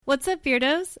What's up,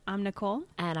 beardos? I'm Nichole.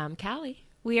 And I'm Callie.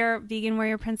 We are Vegan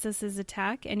Warrior Princesses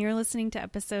Attack, and you're listening to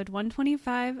episode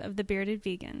 125 of The Bearded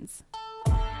Vegans.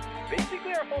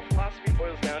 Basically, our whole philosophy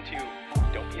boils down to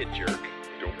don't be a jerk.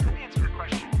 Let me answer your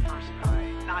question first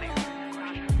by not answering your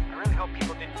question. I really hope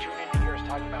people didn't tune in to hear us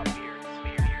talking about beards.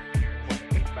 Beards.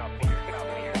 About beards.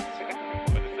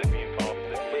 What does that mean, Paul?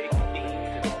 The big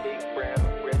beans and the big brown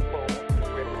red bowl.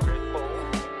 Red bowl.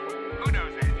 Who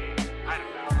knows, Andy? I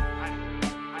don't know.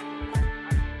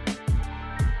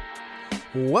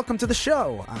 Welcome to the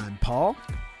show. I'm Paul.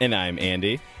 And I'm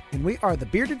Andy. And we are The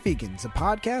Bearded Vegans, a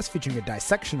podcast featuring a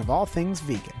dissection of all things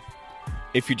vegan.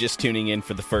 If you're just tuning in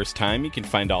for the first time, you can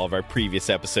find all of our previous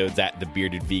episodes at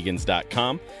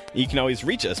thebeardedvegans.com. You can always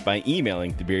reach us by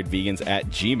emailing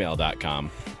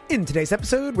thebeardedvegans@gmail.com. In today's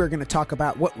episode, we're going to talk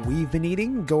about what we've been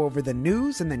eating, go over the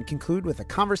news, and then conclude with a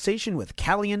conversation with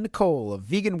Callie and Nichole of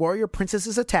Vegan Warrior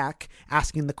Princesses Attack,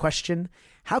 asking the question,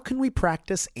 how can we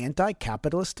practice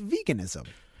anti-capitalist veganism?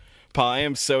 Paul, I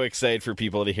am so excited for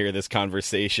people to hear this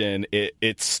conversation.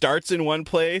 It starts in one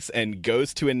place and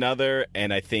goes to another,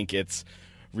 and I think it's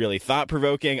really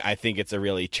thought-provoking. I think it's a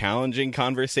really challenging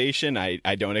conversation. I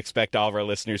don't expect all of our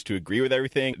listeners to agree with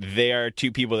everything. They are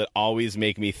two people that always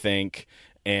make me think,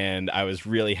 and I was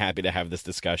really happy to have this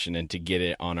discussion and to get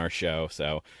it on our show.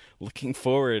 So looking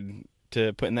forward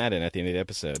to putting that in at the end of the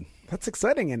episode. That's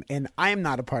exciting, and I am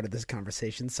not a part of this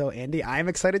conversation, so Andy, I am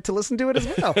excited to listen to it as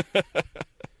well.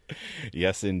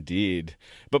 Yes, indeed.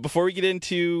 But before we get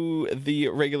into the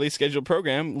regularly scheduled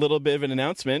program, a little bit of an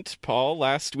announcement. Paul,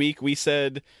 last week we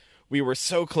said we were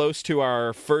so close to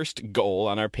our first goal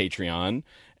on our Patreon.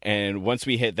 And once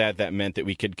we hit that, that meant that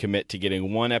we could commit to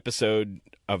getting one episode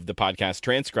of the podcast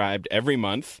transcribed every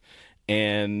month.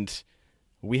 And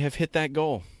we have hit that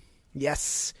goal.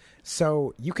 Yes.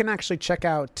 So you can actually check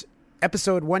out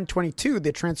episode 122,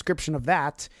 the transcription of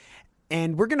that.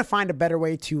 And we're going to find a better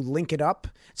way to link it up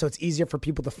so it's easier for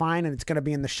people to find, and it's going to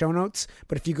be in the show notes.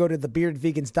 But if you go to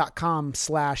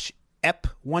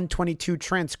thebeardedvegans.com/EP122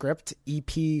 transcript,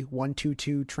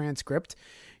 EP122 transcript,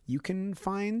 you can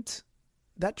find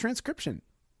that transcription.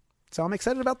 So I'm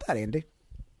excited about that, Andy.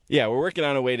 Yeah, we're working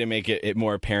on a way to make it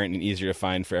more apparent and easier to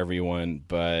find for everyone,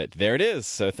 but there it is.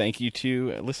 So thank you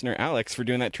to listener Alex for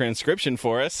doing that transcription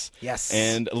for us. Yes.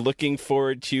 And looking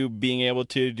forward to being able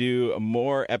to do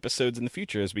more episodes in the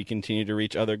future as we continue to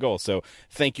reach other goals. So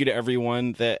thank you to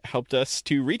everyone that helped us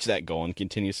to reach that goal and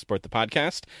continue to support the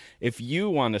podcast. If you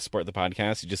want to support the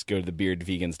podcast, you just go to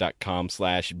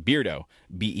thebeardedvegans.com/beardo,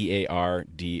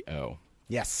 BEARDO.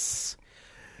 Yes.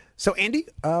 So, Andy,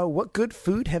 what good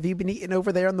food have you been eating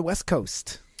over there on the West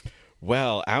Coast?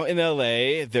 Well, out in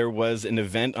L.A., there was an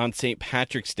event on St.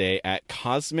 Patrick's Day at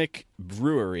Cosmic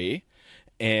Brewery,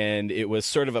 and it was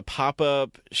sort of a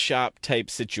pop-up shop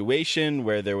type situation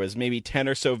where there was maybe 10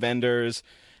 or so vendors.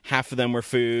 Half of them were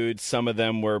food. Some of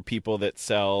them were people that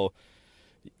sell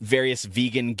various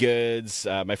vegan goods.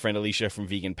 My friend Alicia from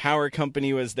Vegan Power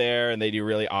Company was there, and they do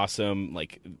really awesome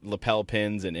like lapel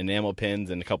pins and enamel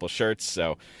pins and a couple shirts.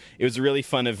 So it was a really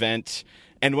fun event.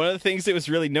 And one of the things that was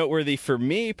really noteworthy for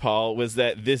me, Paul, was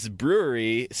that this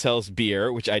brewery sells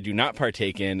beer, which I do not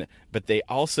partake in, but they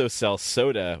also sell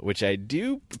soda, which I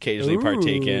do occasionally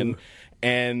partake in.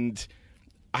 And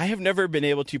I have never been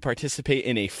able to participate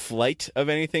in a flight of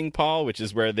anything, Paul, which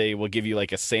is where they will give you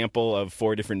like a sample of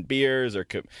 4 different beers or,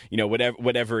 you know,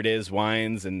 whatever it is,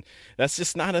 wines. And that's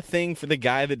just not a thing for the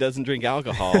guy that doesn't drink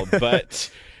alcohol.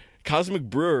 But Cosmic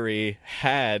Brewery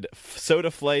had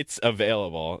soda flights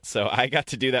available. So I got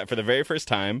to do that for the very first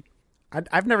time.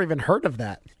 I've never even heard of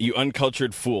that. You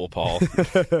uncultured fool, Paul.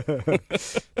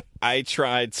 I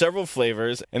tried several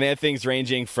flavors, and they had things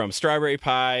ranging from strawberry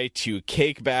pie to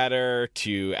cake batter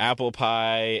to apple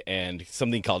pie and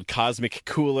something called Cosmic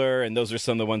Cooler, and those are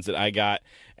some of the ones that I got.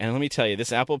 And let me tell you,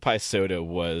 this apple pie soda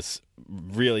was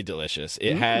really delicious.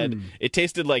 It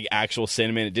tasted like actual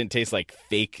cinnamon. It didn't taste like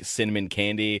fake cinnamon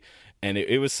candy, and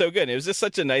it was so good. It was just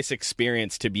such a nice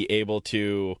experience to be able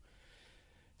to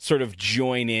sort of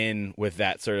join in with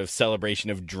that sort of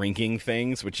celebration of drinking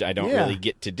things, which I don't really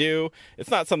get to do. It's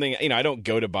not something, you know, I don't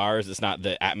go to bars. It's not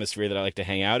the atmosphere that I like to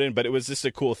hang out in, but it was just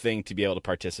a cool thing to be able to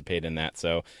participate in that.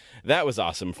 So that was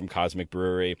awesome from Cosmic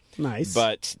Brewery. Nice.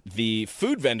 But the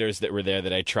food vendors that were there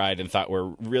that I tried and thought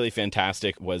were really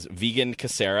fantastic was Vegan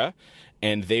Casera.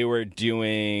 And they were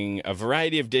doing a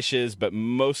variety of dishes, but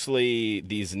mostly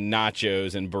these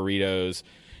nachos and burritos.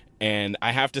 And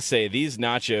I have to say, these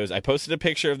nachos, I posted a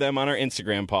picture of them on our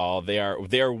Instagram, Paul. They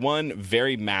are one,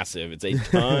 very massive. It's a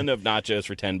ton of nachos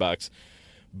for $10.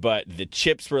 but the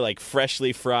chips were like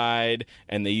freshly fried,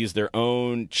 and they used their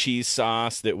own cheese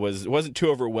sauce that wasn't too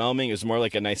overwhelming. It was more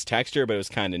like a nice texture, but it was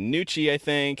kind of noochy, I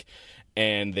think.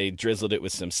 And they drizzled it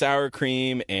with some sour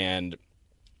cream, and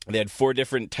they had 4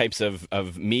 different types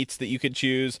of meats that you could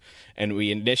choose. And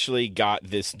we initially got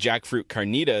this jackfruit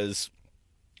carnitas,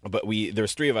 but there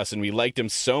was 3 of us, and we liked them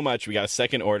so much, we got a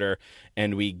second order,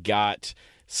 and we got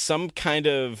some kind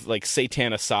of like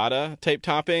seitan asada type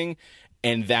topping,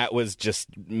 and that was just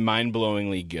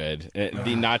mind-blowingly good.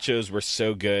 The nachos were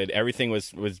so good. Everything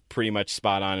was pretty much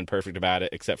spot on and perfect about it,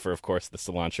 except for, of course, the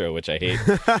cilantro, which I hate.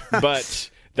 But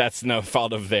that's no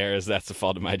fault of theirs. That's the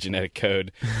fault of my genetic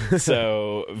code.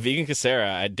 So Vegan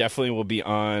Casera, I definitely will be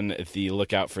on the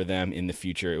lookout for them in the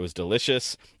future. It was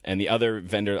delicious. And the other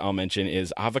vendor I'll mention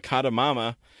is Avocado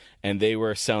Mama, and they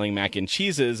were selling mac and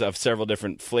cheeses of several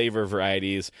different flavor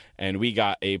varieties, and we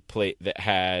got a plate that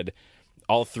had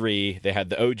all 3. They had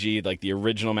the OG, like the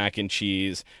original mac and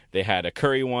cheese. They had a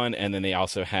curry one, and then they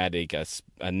also had a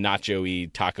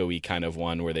nacho-y, taco-y kind of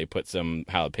one where they put some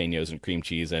jalapenos and cream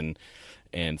cheese and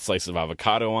slices of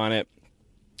avocado on it.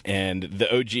 And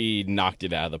the OG knocked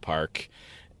it out of the park.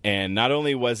 And not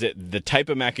only was it the type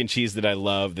of mac and cheese that I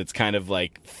love, that's kind of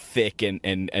like thick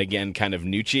and again kind of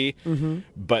noochy,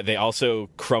 but they also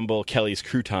crumble Kelly's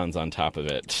croutons on top of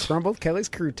it. Crumbled Kelly's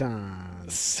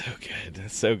croutons. So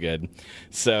good. So good.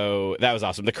 So that was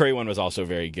awesome. The curry one was also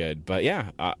very good. But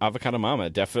yeah, Avocado Mama,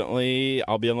 definitely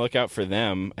I'll be on the lookout for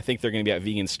them. I think they're going to be at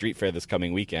Vegan Street Fair this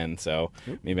coming weekend, so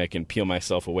maybe I can peel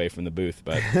myself away from the booth.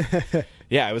 But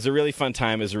yeah, it was a really fun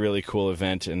time. It was a really cool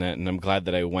event, and I'm glad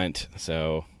that I went.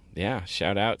 So yeah,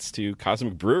 shout outs to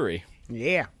Cosmic Brewery.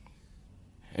 Yeah.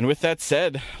 And with that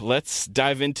said, let's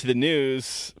dive into the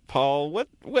news. Paul,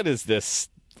 what is this?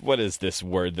 What is this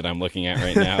word that I'm looking at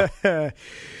right now?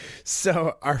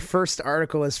 So our first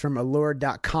article is from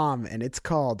allure.com, and it's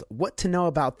called What to Know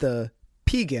About the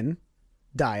Pegan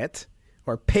Diet,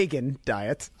 or Pagan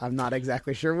Diet. I'm not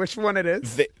exactly sure which one it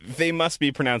is. They must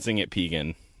be pronouncing it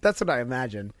Pegan. That's what I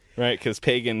imagine. Right, because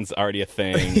pagan's already a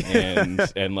thing,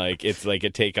 and like it's like a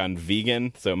take on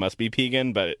vegan, so it must be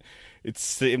pagan, but it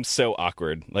seems so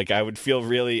awkward. Like I would feel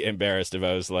really embarrassed if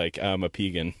I was like, I'm a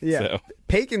pagan. Yeah, so.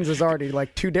 Pagans is already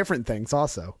like 2 different things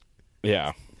also.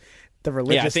 Yeah. The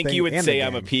religious Yeah, I think thing you would and say the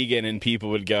I'm a gang. pagan, and people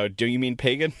would go, do you mean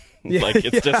pagan? Yeah, Like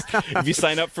it's just, if you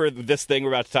sign up for this thing we're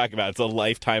about to talk about, it's a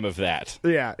lifetime of that.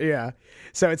 Yeah.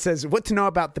 So it says, What to Know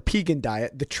About the Pegan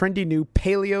Diet, the trendy new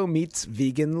paleo meets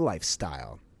vegan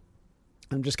lifestyle.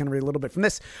 I'm just going to read a little bit from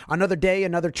this. Another day,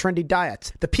 another trendy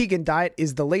diet. The Pegan Diet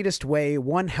is the latest way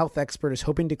one health expert is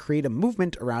hoping to create a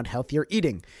movement around healthier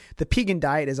eating. The Pegan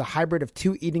Diet is a hybrid of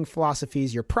 2 eating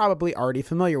philosophies you're probably already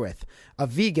familiar with. A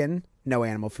vegan, no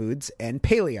animal foods, and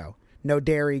paleo, no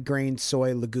dairy, grains,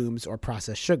 soy, legumes, or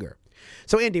processed sugar.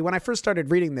 So Andy, when I first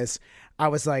started reading this, I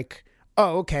was like,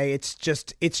 oh, okay, it's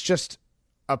just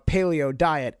a paleo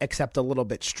diet, except a little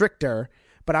bit stricter.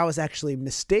 But I was actually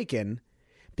mistaken,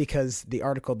 because the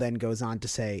article then goes on to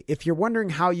say, if you're wondering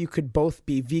how you could both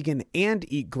be vegan and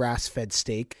eat grass-fed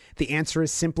steak, the answer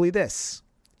is simply this: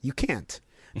 you can't.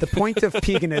 The point of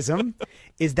veganism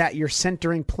is that you're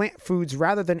centering plant foods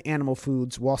rather than animal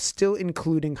foods while still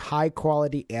including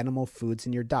high-quality animal foods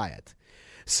in your diet.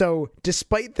 So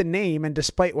despite the name and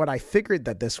despite what I figured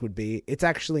that this would be, it's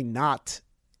actually not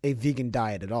a vegan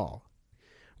diet at all,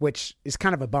 which is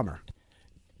kind of a bummer.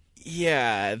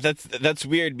 Yeah, that's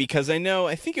weird, because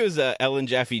I think it was Ellen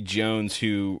Jaffe Jones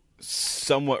who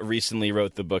somewhat recently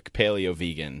wrote the book Paleo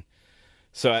Vegan.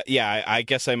 So yeah, I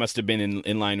guess I must have been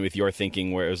in line with your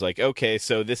thinking, where it was like, okay,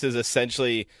 so this is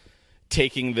essentially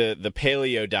taking the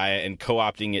paleo diet and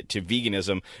co-opting it to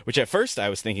veganism, which at first I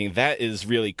was thinking that is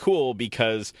really cool,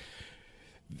 because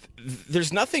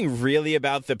there's nothing really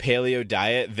about the paleo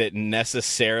diet that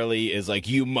necessarily is like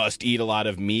you must eat a lot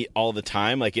of meat all the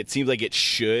time. Like it seems like it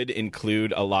should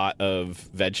include a lot of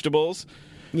vegetables.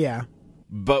 Yeah.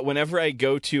 But whenever I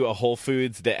go to a Whole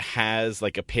Foods that has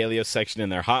like a paleo section in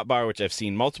their hot bar, which I've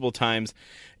seen multiple times,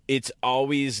 it's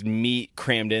always meat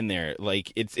crammed in there.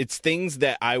 Like it's things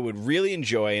that I would really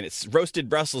enjoy, and it's roasted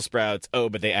Brussels sprouts. Oh,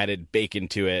 but they added bacon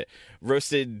to it.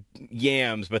 Roasted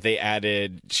yams, but they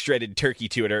added shredded turkey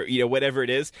to it, or whatever it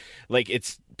is. Like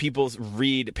it's people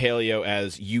read paleo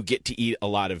as you get to eat a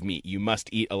lot of meat. You must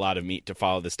eat a lot of meat to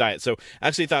follow this diet. So I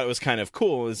actually thought it was kind of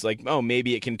cool. It was like, oh,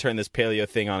 maybe it can turn this paleo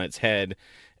thing on its head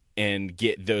and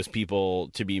get those people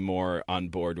to be more on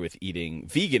board with eating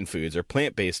vegan foods or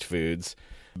plant-based foods.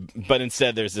 But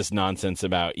instead, there's this nonsense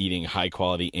about eating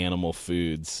high-quality animal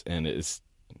foods, and it's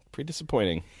pretty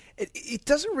disappointing. It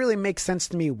doesn't really make sense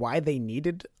to me why they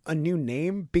needed a new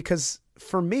name, because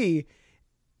for me,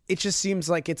 it just seems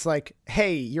like it's like,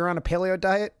 hey, you're on a paleo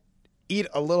diet, eat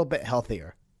a little bit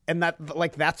healthier. And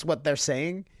that's what they're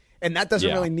saying. And that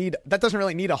doesn't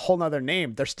really need a whole nother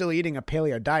name. They're still eating a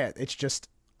paleo diet. It's just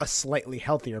a slightly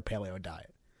healthier paleo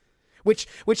diet. Which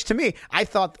to me, I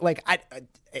thought,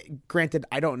 granted,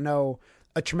 I don't know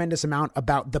a tremendous amount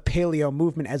about the paleo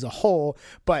movement as a whole,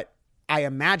 but I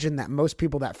imagine that most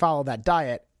people that follow that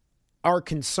diet are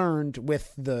concerned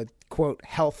with the quote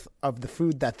health of the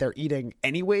food that they're eating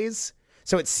anyways.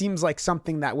 So it seems like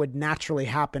something that would naturally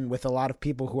happen with a lot of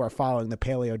people who are following the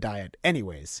paleo diet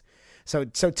anyways. So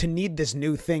to need this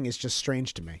new thing is just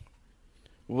strange to me.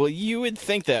 Well, you would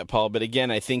think that, Paul, but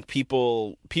again, I think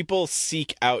people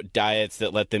seek out diets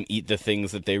that let them eat the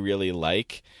things that they really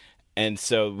like. And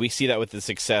so we see that with the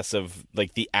success of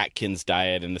like the Atkins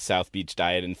diet and the South Beach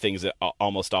diet and things that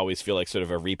almost always feel like sort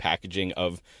of a repackaging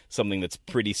of something that's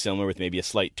pretty similar with maybe a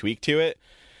slight tweak to it.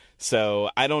 So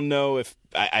I don't know if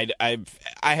I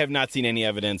have not seen any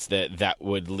evidence that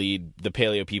would lead the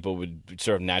paleo people would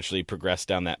sort of naturally progress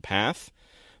down that path.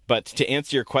 But to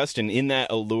answer your question, in that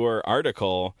Allure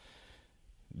article,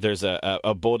 there's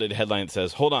a bolded headline that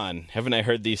says, "Hold on, haven't I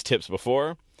heard these tips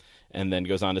before?" And then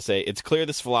goes on to say, "It's clear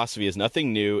this philosophy is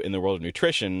nothing new in the world of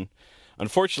nutrition.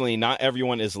 Unfortunately, not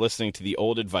everyone is listening to the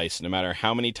old advice, no matter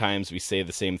how many times we say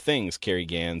the same things," Carrie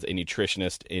Gans, a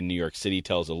nutritionist in New York City,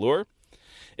 tells Allure.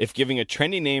 "If giving a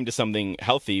trendy name to something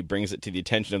healthy brings it to the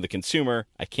attention of the consumer,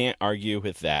 I can't argue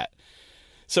with that."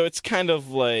 So it's kind of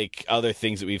like other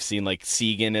things that we've seen, like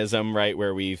veganism, right?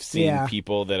 Where we've seen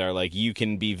people that are like, you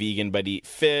can be vegan but eat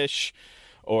fish.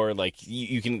 Or like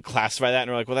you can classify that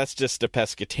and we're like, well, that's just a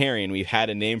pescatarian. We've had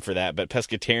a name for that, but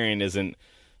pescatarian isn't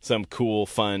some cool,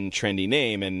 fun, trendy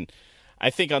name. And I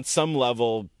think on some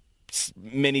level,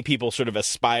 many people sort of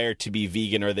aspire to be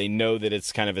vegan, or they know that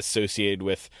it's kind of associated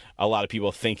with, a lot of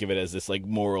people think of it as this like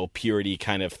moral purity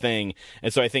kind of thing.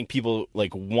 And so I think people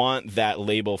like want that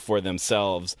label for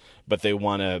themselves, but they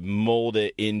want to mold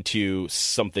it into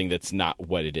something that's not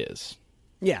what it is.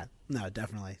 Yeah, no,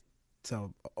 definitely.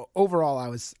 So overall, I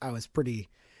was pretty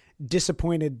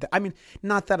disappointed. I mean,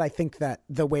 not that I think that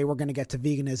the way we're going to get to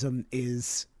veganism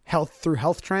is health through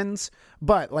health trends,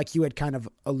 but like you had kind of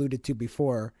alluded to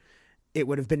before, it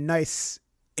would have been nice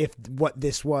if what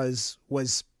this was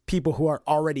people who are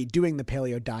already doing the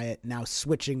paleo diet now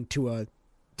switching to a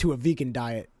vegan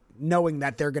diet, knowing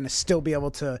that they're going to still be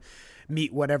able to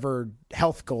meet whatever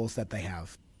health goals that they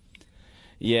have.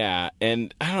 Yeah,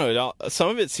 and I don't know, some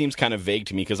of it seems kind of vague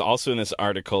to me, because also in this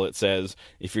article it says,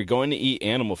 if you're going to eat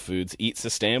animal foods, eat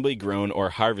sustainably grown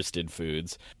or harvested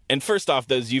foods. And first off,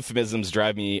 those euphemisms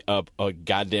drive me up a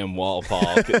goddamn wall,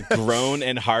 Paul. Grown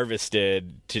and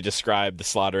harvested to describe the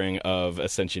slaughtering of a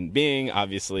sentient being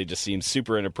obviously just seems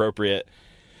super inappropriate.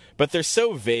 But they're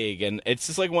so vague, and it's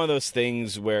just like one of those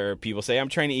things where people say, I'm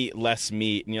trying to eat less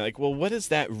meat, and you're like, well, what does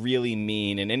that really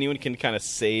mean? And anyone can kind of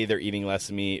say they're eating less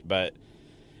meat, but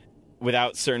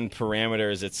without certain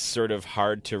parameters, it's sort of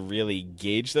hard to really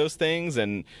gauge those things.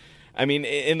 And I mean,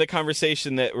 in the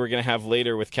conversation that we're going to have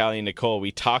later with Callie and Nichole,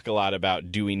 we talk a lot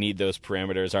about, do we need those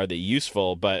parameters? Are they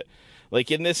useful? But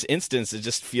like in this instance, it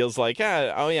just feels like,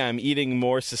 I'm eating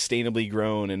more sustainably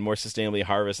grown and more sustainably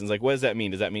harvested. And it's like, what does that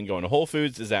mean? Does that mean going to Whole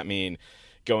Foods? Does that mean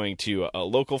going to a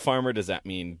local farmer? Does that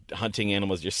mean hunting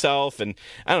animals yourself? And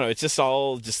I don't know, it's just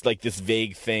all just like this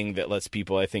vague thing that lets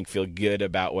people, I think, feel good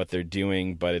about what they're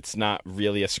doing, but it's not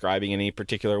really ascribing any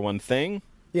particular one thing.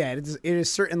 Yeah, it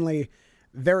is certainly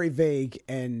very vague.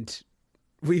 And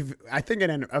I think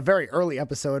in a very early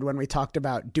episode when we talked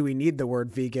about, do we need the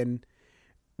word vegan,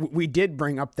 we did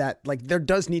bring up that like there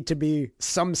does need to be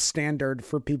some standard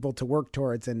for people to work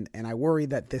towards. And I worry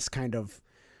that this kind of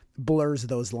blurs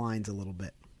those lines a little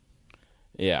bit.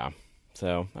 Yeah.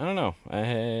 So I don't know.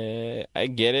 I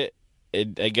get it.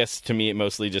 I guess to me, it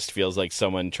mostly just feels like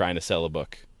someone trying to sell a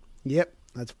book. Yep.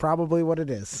 That's probably what it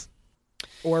is.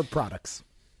 Or products.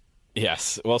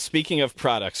 Yes. Well, speaking of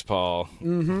products, Paul.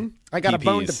 Mm-hmm. I got a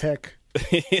bone to pick.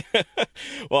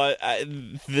 Well,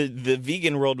 the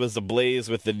vegan world was ablaze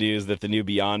with the news that the new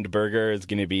Beyond Burger is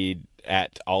going to be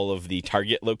at all of the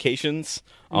Target locations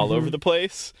all over the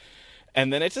place.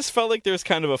 And then it just felt like there was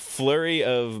kind of a flurry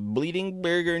of bleeding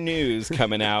burger news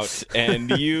coming out,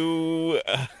 and you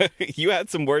had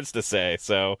some words to say.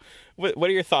 So what are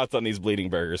your thoughts on these bleeding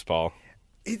burgers, Paul?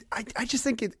 I just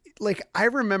think it, like, I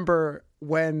remember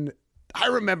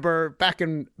back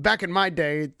in my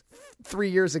day, 2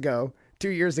 years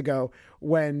ago,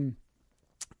 when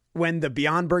the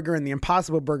Beyond Burger and the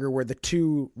Impossible Burger were the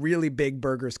two really big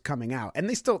burgers coming out. And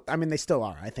they still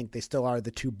are. I think they still are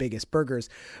the two biggest burgers.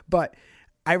 But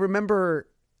I remember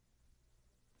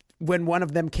when one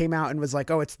of them came out and was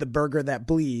like, oh, it's the burger that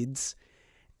bleeds.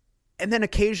 And then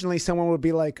occasionally someone would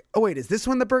be like, oh, wait, is this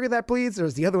one the burger that bleeds or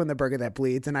is the other one the burger that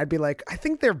bleeds? And I'd be like, I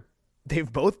think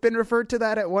they've both been referred to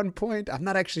that at one point. I'm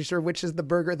not actually sure which is the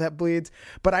burger that bleeds,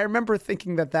 but I remember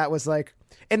thinking that was like,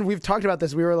 and we've talked about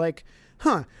this. We were like,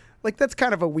 like that's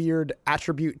kind of a weird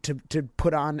attribute to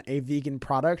put on a vegan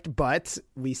product. But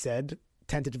we said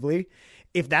tentatively,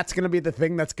 if that's going to be the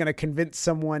thing that's going to convince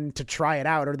someone to try it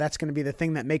out, or that's going to be the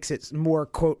thing that makes it more,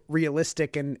 quote,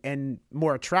 realistic and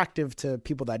more attractive to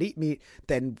people that eat meat,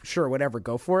 then sure, whatever,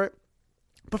 go for it.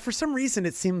 But for some reason,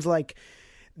 it seems like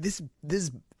this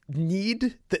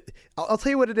need that I'll tell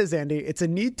you what it is, Andy. It's a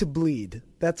need to bleed.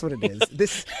 That's what it is.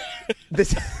 This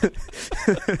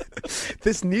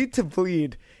this need to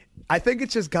bleed. I think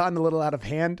it's just gotten a little out of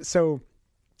hand. So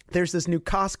there's this new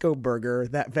Costco burger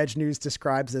that Veg News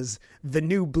describes as the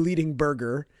new bleeding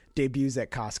burger, debuts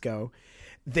at Costco.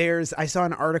 I saw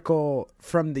an article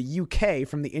from the UK,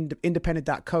 from the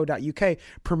independent.co.uk,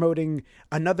 promoting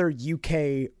another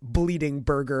UK bleeding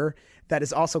burger that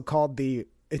is also called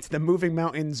it's the Moving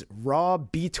Mountains Raw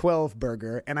B12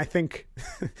 burger. And I think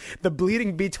the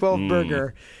bleeding B12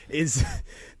 burger is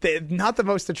not the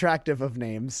most attractive of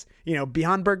names. You know,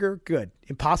 Beyond Burger, good.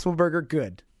 Impossible Burger,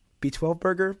 good. B12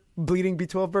 burger, bleeding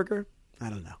B12 burger, I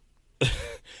don't know.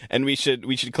 And we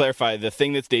should clarify, the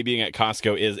thing that's debuting at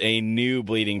Costco is a new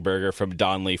bleeding burger from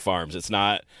Donley Farms. It's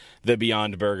not the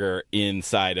Beyond Burger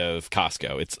inside of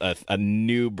Costco. It's a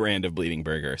new brand of bleeding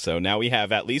burger. So now we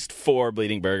have at least 4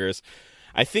 bleeding burgers.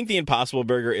 I think the Impossible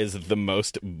Burger is the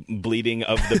most bleeding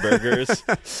of the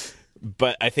burgers.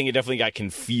 But I think it definitely got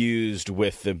confused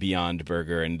with the Beyond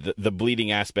Burger, and the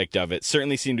bleeding aspect of it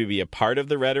certainly seemed to be a part of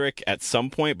the rhetoric at some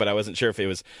point, but I wasn't sure if it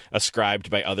was ascribed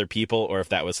by other people or if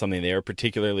that was something they were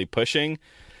particularly pushing.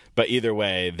 But either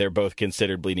way, they're both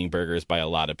considered bleeding burgers by a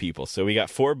lot of people. So we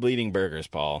got 4 bleeding burgers,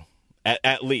 Paul.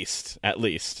 At least.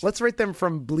 Let's rate them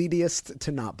from bleediest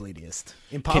to not bleediest.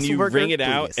 Impossible Can you burger, wring it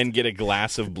out bleediest. and get a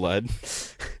glass of blood?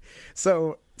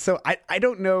 So I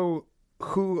don't know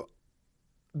who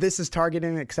this is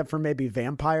targeting except for maybe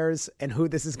vampires and who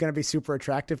this is going to be super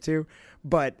attractive to.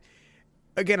 But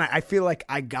again, I feel like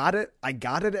I got it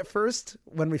at first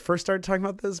when we first started talking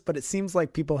about this, but it seems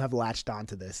like people have latched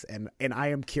onto this and I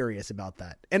am curious about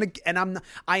that. And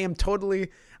I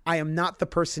am not the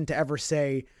person to ever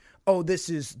say, oh, this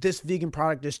vegan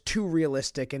product is too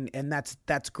realistic and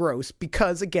that's gross,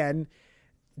 because again,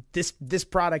 this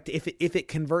product, if it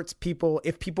converts people,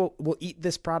 if people will eat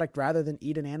this product rather than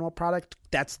eat an animal product,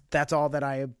 that's all that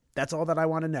I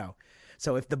want to know.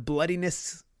 So if the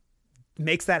bloodiness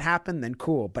makes that happen, then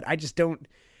cool. But I just don't,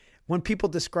 when people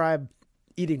describe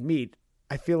eating meat,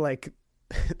 I feel like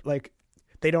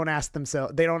they don't ask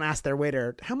their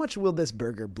waiter, how much will this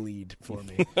burger bleed for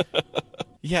me?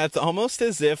 Yeah, it's almost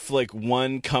as if like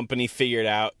one company figured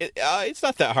out it's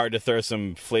not that hard to throw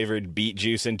some flavored beet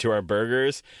juice into our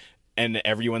burgers, and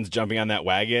everyone's jumping on that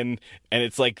wagon. And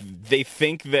it's like they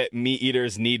think that meat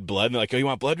eaters need blood. And they're like, oh, you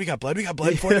want blood? We got blood.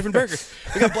 4 different burgers.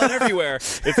 We got blood everywhere.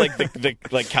 It's like the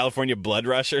like California blood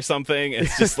rush or something.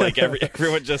 It's just like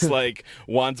everyone just like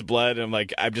wants blood. And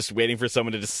I'm just waiting for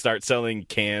someone to just start selling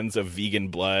cans of vegan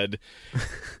blood.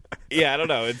 Yeah, I don't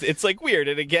know. It's like weird.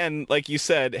 And again, like you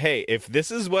said, hey, if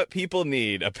this is what people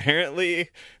need, apparently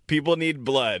people need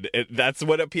blood. That's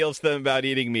what appeals to them about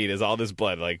eating meat, is all this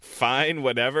blood. Like, fine,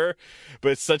 whatever.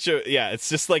 But it's it's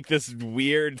just like this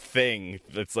weird thing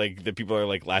that's like that people are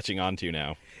like latching onto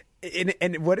now.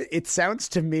 And what it sounds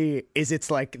to me is it's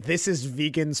like this is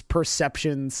vegans'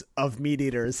 perceptions of meat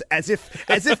eaters, as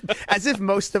if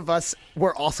most of us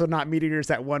were also not meat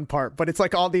eaters at one part. But it's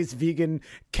like all these vegan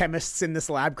chemists in this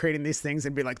lab creating these things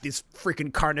and be like, these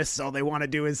freaking carnists, all they want to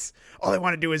do is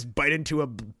bite into a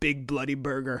big bloody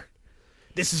burger.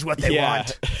 This is what they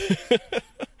want.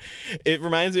 It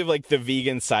reminds me of like the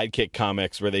vegan sidekick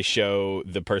comics where they show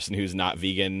the person who's not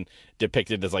vegan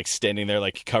depicted as like standing there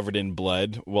like covered in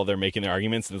blood while they're making their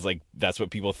arguments. And it's like, that's what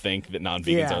people think that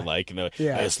non-vegans are like. And they're like,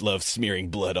 I just love smearing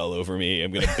blood all over me.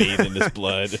 I'm going to bathe in this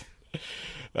blood.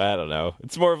 I don't know.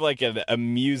 It's more of like an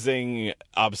amusing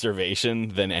observation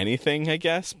than anything, I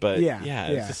guess. But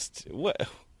it's just, what?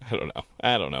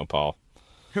 I don't know, Paul.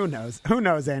 Who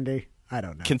knows, Andy? I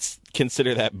don't know.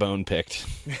 Consider that bone picked.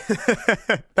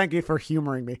 Thank you for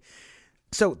humoring me.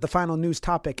 So the final news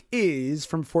topic is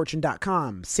from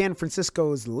Fortune.com. San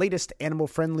Francisco's latest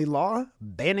animal-friendly law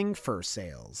banning fur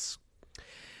sales.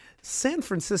 San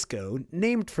Francisco,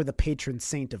 named for the patron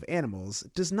saint of animals,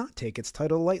 does not take its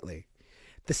title lightly.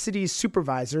 The city's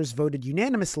supervisors voted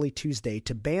unanimously Tuesday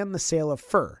to ban the sale of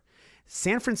fur.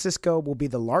 San Francisco will be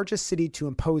the largest city to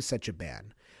impose such a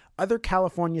ban. other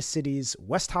California cities,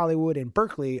 West Hollywood and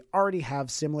Berkeley, already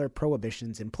have similar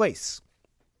prohibitions in place.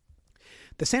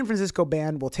 The San Francisco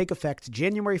ban will take effect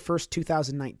January 1st,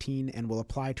 2019, and will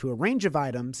apply to a range of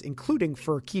items, including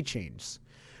fur keychains.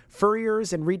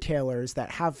 Furriers and retailers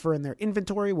that have fur in their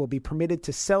inventory will be permitted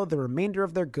to sell the remainder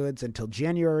of their goods until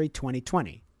January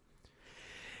 2020.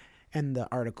 And the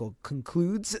article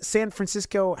concludes, San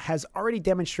Francisco has already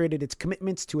demonstrated its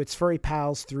commitments to its furry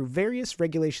pals through various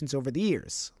regulations over the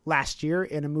years. Last year,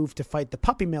 in a move to fight the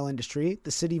puppy mill industry,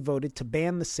 the city voted to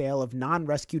ban the sale of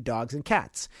non-rescue dogs and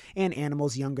cats and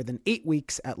animals younger than 8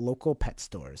 weeks at local pet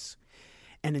stores.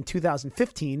 And in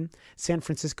 2015, San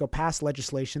Francisco passed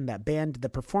legislation that banned the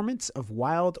performance of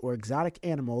wild or exotic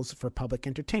animals for public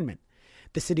entertainment.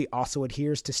 The city also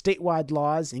adheres to statewide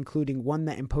laws, including one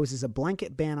that imposes a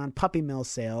blanket ban on puppy mill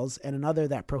sales and another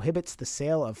that prohibits the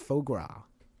sale of foie gras.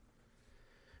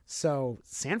 So,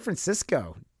 San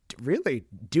Francisco, really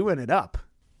doing it up.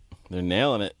 They're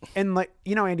nailing it. And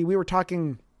Andy, we were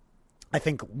talking, I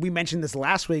think we mentioned this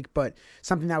last week, but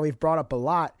something that we've brought up a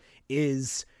lot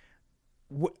is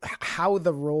how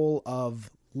the role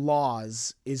of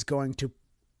laws is going to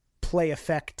play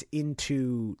effect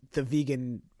into the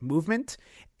vegan movement.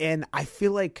 And I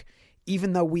feel like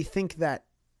even though we think that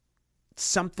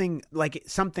something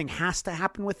has to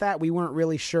happen with that, we weren't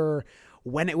really sure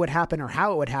when it would happen or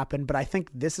how it would happen. But I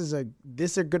think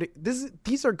these are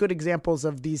good examples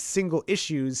of these single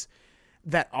issues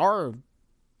that are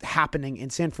happening in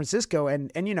San Francisco.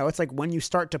 And it's like when you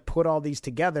start to put all these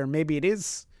together, maybe it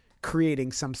is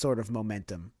creating some sort of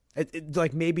momentum.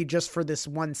 Like maybe just for this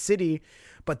one city,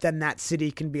 but then that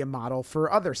city can be a model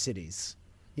for other cities,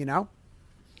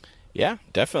 Yeah,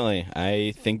 definitely.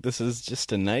 I think this is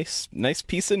just a nice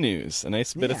piece of news, a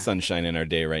nice bit of sunshine in our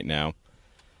day right now.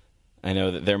 I know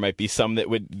that there might be some that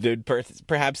would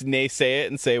perhaps naysay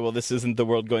it and say, well, this isn't the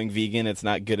world going vegan. It's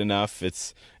not good enough.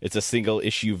 It's a single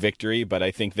issue victory. But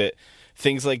I think that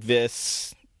things like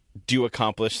this do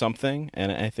accomplish something, and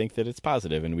I think that it's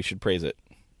positive, and we should praise it.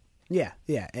 Yeah,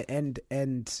 and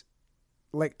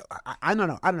like I don't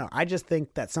know. I just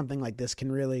think that something like this can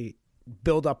really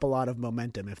build up a lot of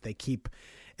momentum if they keep,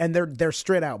 and they're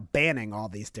straight out banning all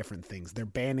these different things. They're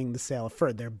banning the sale of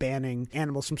fur. They're banning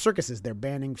animals from circuses. They're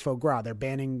banning foie gras. They're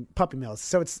banning puppy mills.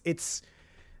 So it's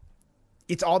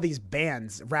all these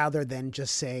bans rather than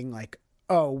just saying like,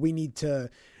 oh, we're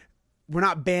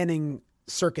not banning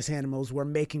circus animals, we're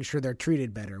making sure they're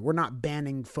treated better. We're not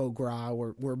banning foie gras.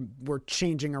 We're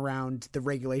changing around the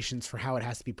regulations for how it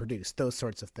has to be produced. Those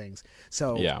sorts of things.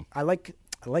 So yeah. I like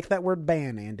that word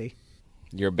ban, Andy.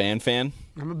 You're a band fan?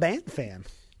 I'm a band fan.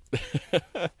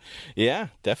 Yeah,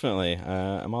 definitely.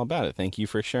 I'm all about it. Thank you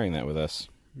for sharing that with us.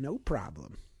 No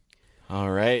problem.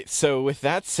 All right. So with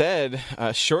that said,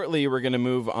 shortly we're going to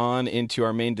move on into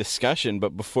our main discussion.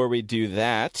 But before we do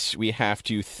that, we have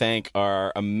to thank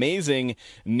our amazing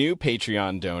new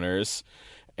Patreon donors.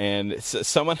 And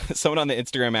someone on the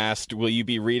Instagram asked, will you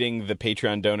be reading the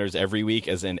Patreon donors every week,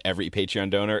 as in every Patreon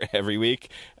donor every week?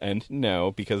 And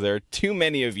no, because there are too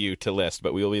many of you to list.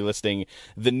 But we will be listing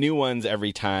the new ones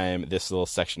every time this little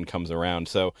section comes around.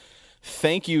 So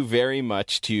thank you very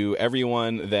much to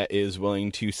everyone that is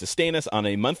willing to sustain us on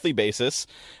a monthly basis.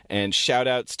 And shout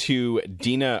outs to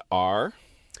Dina R.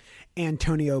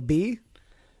 Antonio B.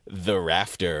 The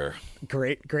Rafter.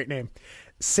 Great name.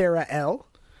 Sarah L.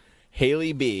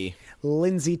 Haley B.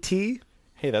 Lindsay T.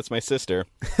 Hey, that's my sister.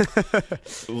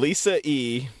 Lisa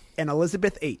E. And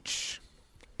Elizabeth H.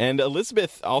 And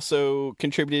Elizabeth also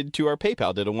contributed to our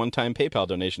PayPal, did a one-time PayPal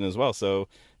donation as well. So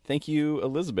thank you,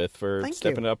 Elizabeth, for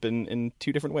stepping up in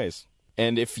two different ways.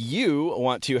 And if you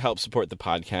want to help support the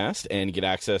podcast and get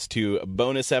access to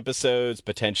bonus episodes,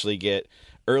 potentially get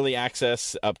early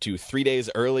access up to 3 days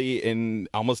early in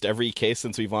almost every case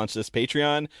since we've launched this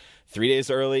Patreon, 3 days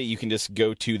early, you can just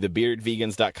go to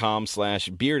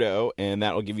thebeardedvegans.com/beardo, and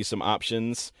that will give you some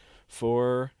options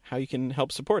for how you can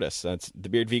help support us. That's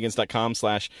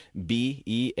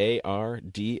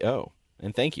thebeardedvegans.com/BEARDO.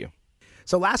 And thank you.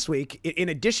 So last week, in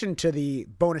addition to the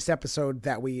bonus episode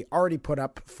that we already put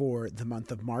up for the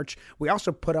month of March, we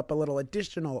also put up a little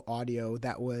additional audio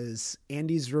that was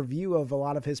Andy's review of a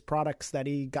lot of his products that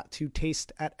he got to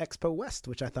taste at Expo West,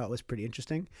 which I thought was pretty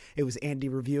interesting. It was Andy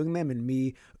reviewing them and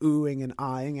me oohing and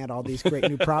eyeing at all these great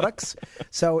new products.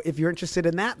 So if you're interested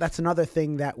in that, that's another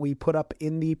thing that we put up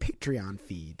in the Patreon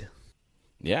feed.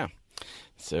 Yeah.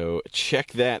 So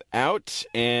check that out,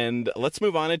 and let's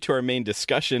move on into our main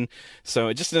discussion.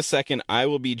 So just in a second, I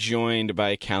will be joined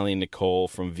by Callie and Nichole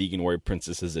from Vegan Warrior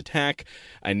Princesses Attack.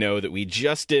 I know that we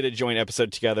just did a joint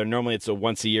episode together. Normally it's a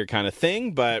once-a-year kind of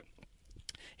thing, but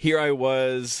here I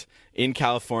was in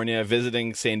California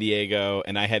visiting San Diego,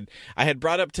 and I had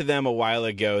brought up to them a while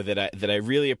ago that I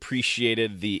really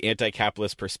appreciated the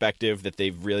anti-capitalist perspective that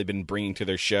they've really been bringing to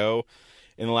their show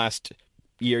in the last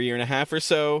year and a half or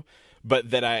so,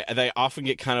 but that I often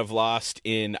get kind of lost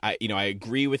in, I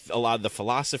agree with a lot of the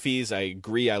philosophies. I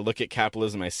look at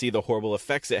capitalism, I see the horrible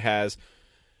effects it has,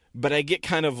 but I get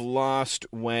kind of lost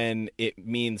when it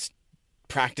means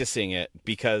practicing it,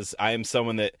 because I am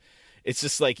someone that it's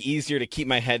just like easier to keep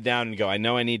my head down and go, I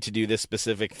know I need to do this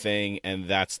specific thing, and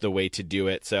that's the way to do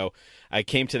it. So I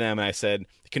came to them and I said,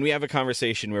 can we have a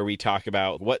conversation where we talk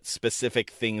about what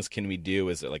specific things can we do?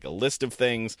 Is it like a list of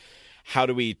things? How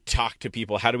do we talk to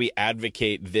people? How do we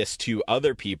advocate this to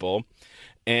other people?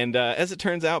 And as it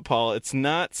turns out, Paul, it's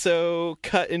not so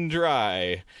cut and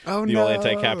dry. Oh, the no. old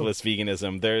anti-capitalist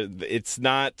veganism.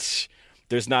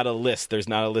 There's not a list. There's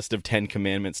not a list of 10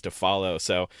 commandments to follow.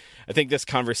 So I think this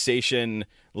conversation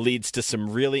leads to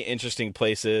some really interesting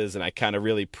places, and I kind of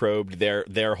really probed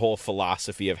their whole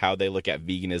philosophy of how they look at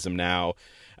veganism now,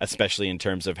 especially in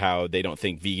terms of how they don't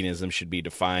think veganism should be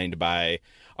defined by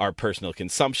our personal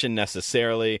consumption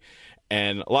necessarily.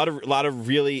 And a lot of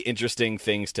really interesting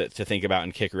things to think about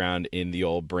and kick around in the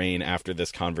old brain after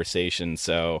this conversation.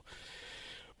 So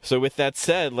with that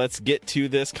said, let's get to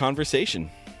this conversation.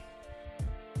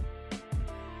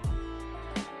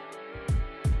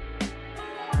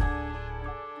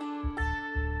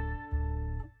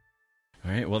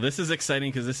 All right. Well, this is exciting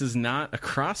because this is not a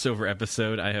crossover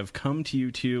episode. I have come to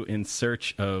you two in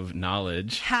search of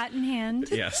knowledge. Hat in hand.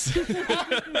 Yes.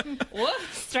 Whoop,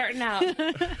 starting out.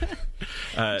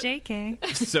 JK.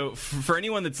 So for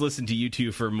anyone that's listened to you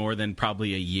two for more than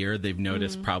probably a year, they've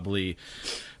noticed probably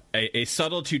a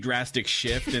subtle to drastic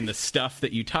shift in the stuff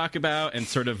that you talk about and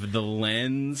sort of the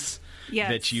lens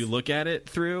that you look at it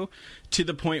through, to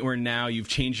the point where now you've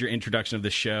changed your introduction of the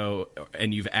show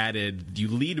and you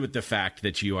lead with the fact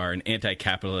that you are an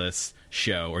anti-capitalist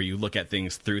show, or you look at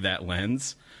things through that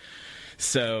lens.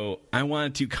 So I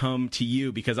wanted to come to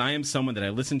you because I am someone that I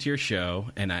listen to your show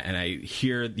and I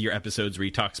hear your episodes where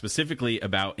you talk specifically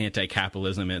about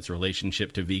anti-capitalism and its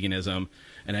relationship to veganism.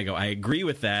 And I go, I agree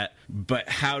with that, but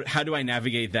how do I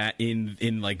navigate that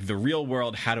in like the real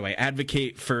world? How do I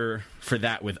advocate for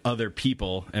that with other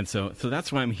people? And so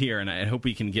that's why I'm here, and I hope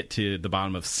we can get to the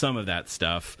bottom of some of that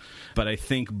stuff. But I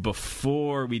think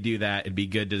before we do that, it'd be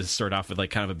good to just start off with like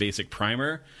kind of a basic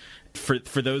primer.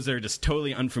 For those that are just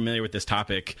totally unfamiliar with this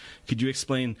topic, could you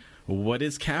explain what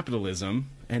is capitalism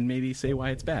and maybe say why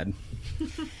it's bad?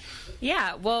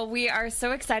 Yeah, well, we are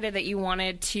so excited that you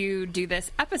wanted to do this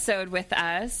episode with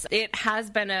us. It has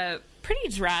been a pretty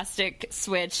drastic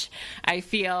switch, I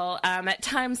feel, at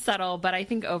times subtle, but I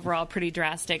think overall pretty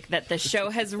drastic, that the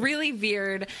show has really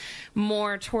veered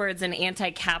more towards an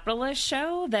anti-capitalist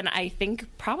show than I think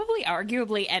probably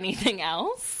arguably anything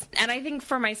else. And I think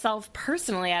for myself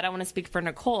personally, I don't want to speak for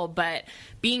Nichole, but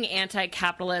being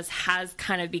anti-capitalist has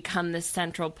kind of become the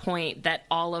central point that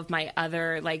all of my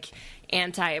other like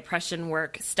anti-oppression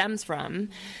work stems from.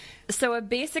 So a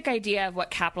basic idea of what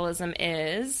capitalism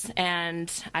is, and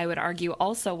I would argue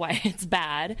also why it's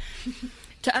bad,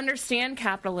 to understand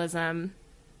capitalism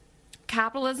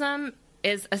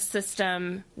is a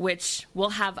system which will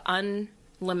have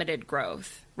unlimited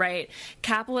growth, right?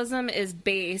 Capitalism is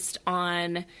based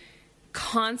on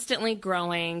constantly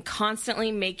growing,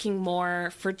 constantly making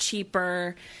more for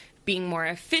cheaper, being more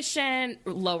efficient,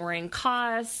 lowering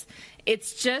costs.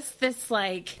 It's just this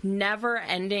like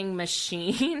never-ending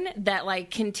machine that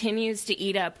like continues to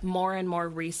eat up more and more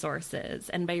resources.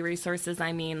 And by resources,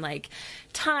 I mean like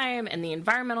time and the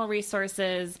environmental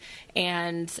resources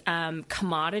and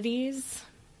commodities,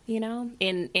 you know,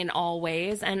 in all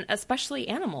ways, and especially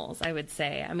animals, I would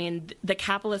say. I mean, the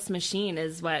capitalist machine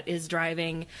is what is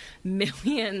driving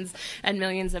millions and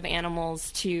millions of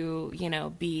animals to, you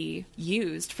know, be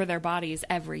used for their bodies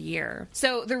every year.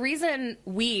 So the reason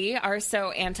we are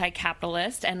so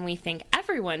anti-capitalist, and we think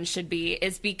everyone should be,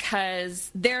 is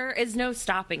because there is no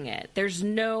stopping it. There's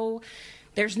no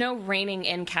reining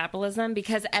in capitalism,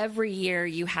 because every year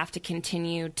you have to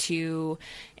continue to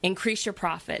increase your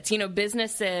profits. You know,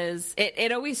 businesses,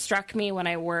 it always struck me when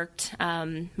I worked,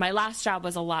 my last job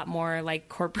was a lot more like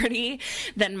corporate-y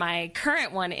than my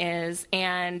current one is.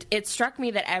 And it struck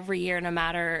me that every year, no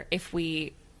matter if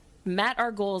we met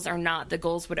our goals or not, the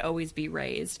goals would always be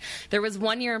raised. There was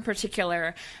one year in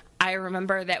particular, I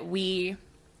remember that we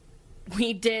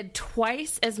did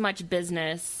twice as much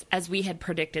business as we had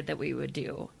predicted that we would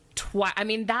do. I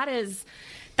mean,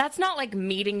 that's not like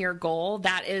meeting your goal.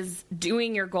 That is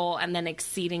doing your goal and then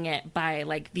exceeding it by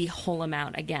like the whole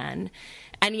amount again.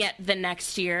 And yet the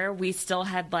next year, we still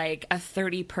had like a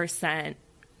 30%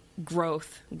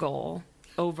 growth goal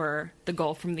over the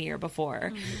goal from the year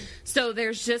before. So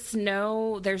there's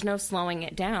no slowing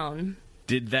it down.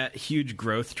 Did that huge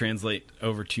growth translate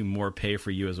over to more pay for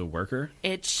you as a worker?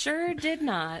 It sure did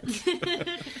not.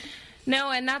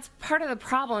 No, and that's part of the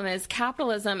problem is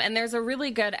capitalism, and there's a really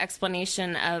good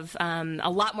explanation of a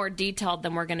lot more detailed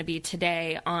than we're going to be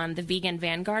today on the Vegan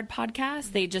Vanguard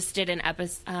podcast. They just did an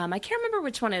episode, I can't remember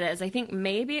which one it is. I think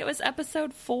maybe it was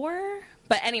episode 4.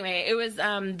 But anyway, it was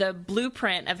the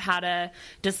blueprint of how to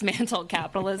dismantle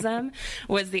capitalism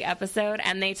was the episode,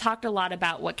 and they talked a lot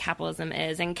about what capitalism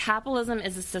is. And capitalism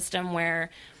is a system where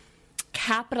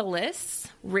capitalists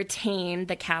retain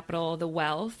the capital, the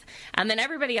wealth, and then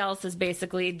everybody else is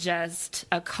basically just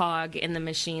a cog in the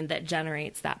machine that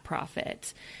generates that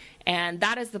profit. And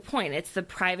that is the point. It's the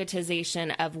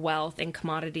privatization of wealth and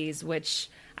commodities, which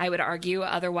I would argue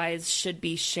otherwise should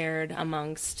be shared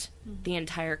amongst the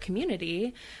entire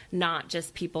community, not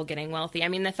just people getting wealthy. I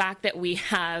mean, the fact that we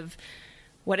have,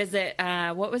 what was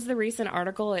the recent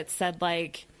article? It said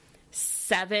like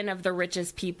 7 of the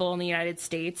richest people in the United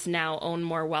States now own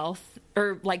more wealth,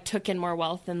 or like took in more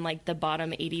wealth than like the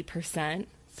bottom 80%.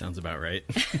 Sounds about right.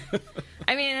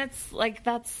 I mean, it's like,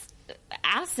 that's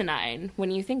asinine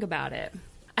when you think about it.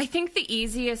 I think the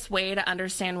easiest way to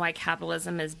understand why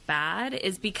capitalism is bad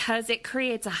is because it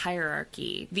creates a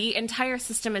hierarchy. The entire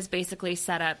system is basically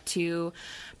set up to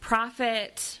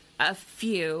profit a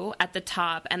few at the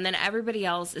top, and then everybody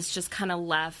else is just kind of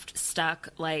left stuck,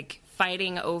 like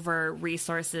fighting over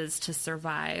resources to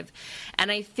survive.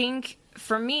 And I think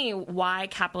for me, why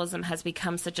capitalism has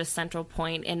become such a central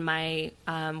point in my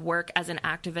work as an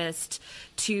activist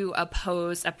to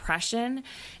oppose oppression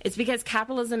is because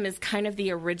capitalism is kind of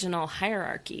the original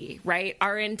hierarchy, right?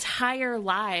 Our entire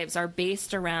lives are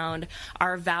based around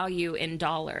our value in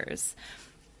dollars.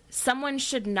 Someone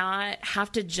should not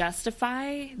have to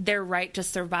justify their right to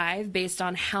survive based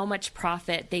on how much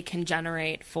profit they can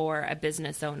generate for a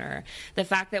business owner. The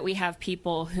fact that we have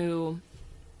people who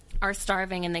are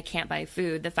starving and they can't buy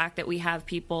food, the fact that we have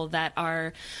people that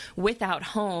are without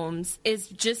homes is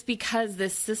just because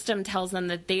this system tells them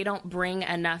that they don't bring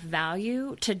enough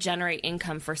value to generate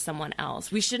income for someone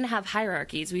else. We shouldn't have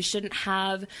hierarchies. We shouldn't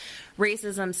have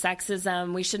racism,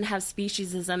 sexism. We shouldn't have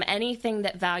speciesism. Anything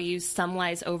that values some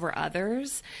lives over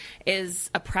others is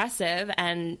oppressive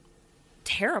and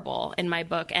terrible in my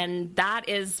book. And that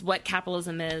is what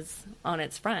capitalism is on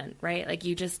its front, right? Like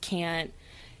you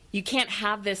can't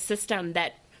have this system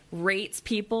that rates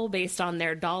people based on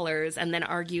their dollars and then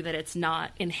argue that it's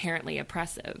not inherently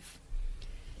oppressive.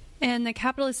 And the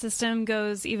capitalist system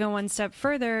goes even one step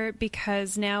further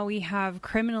because now we have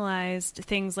criminalized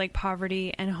things like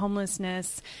poverty and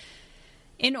homelessness.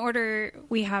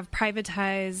 We have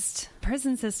privatized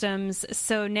prison systems.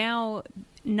 So now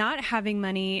not having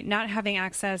money, not having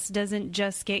access doesn't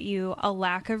just get you a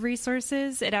lack of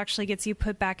resources. It actually gets you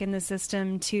put back in the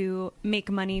system to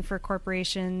make money for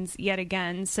corporations yet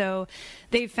again. So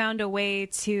they've found a way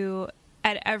to,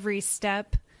 at every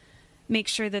step, make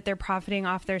sure that they're profiting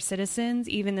off their citizens,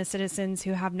 even the citizens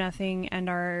who have nothing and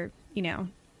are,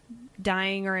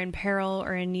 dying or in peril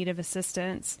or in need of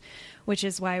assistance, which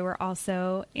is why we're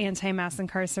also anti-mass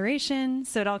incarceration.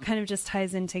 So it all kind of just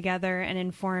ties in together and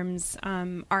informs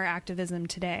our activism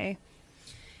today.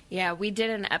 Yeah, we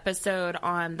did an episode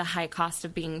on the high cost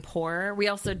of being poor. We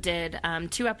also did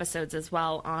 2 episodes as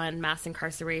well on mass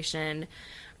incarceration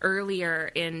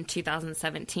earlier in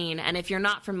 2017. And if you're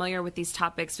not familiar with these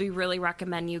topics, we really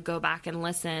recommend you go back and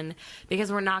listen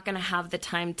because we're not going to have the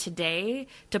time today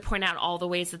to point out all the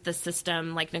ways that the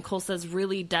system, like Nichole says,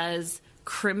 really does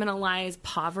criminalize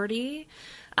poverty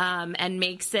and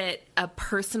makes it a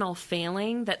personal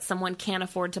failing that someone can't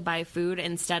afford to buy food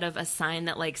instead of a sign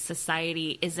that like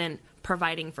society isn't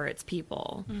providing for its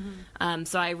people. Mm-hmm.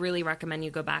 So I really recommend you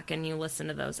go back and you listen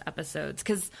to those episodes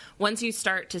because once you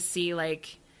start to see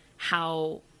like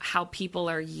how people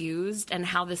are used and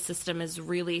how the system is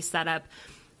really set up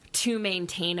to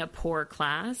maintain a poor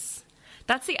class.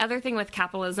 That's the other thing with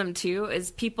capitalism, too,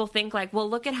 is people think like, well,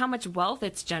 look at how much wealth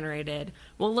it's generated.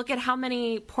 Well, look at how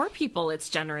many poor people it's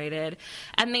generated.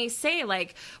 And they say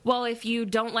like, well, if you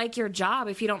don't like your job,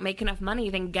 if you don't make enough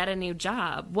money, then get a new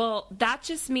job. Well, that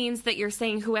just means that you're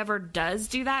saying whoever does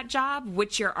do that job,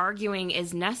 which you're arguing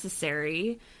is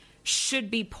necessary,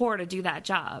 should be poor to do that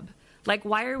job. Like,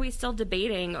 why are we still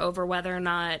debating over whether or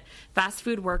not fast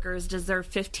food workers deserve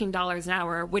 $15 an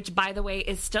hour, which, by the way,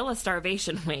 is still a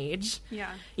starvation wage?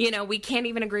 Yeah. We can't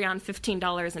even agree on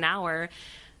 $15 an hour.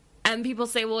 And people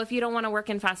say, well, if you don't want to work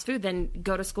in fast food, then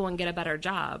go to school and get a better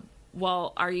job.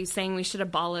 well, are you saying we should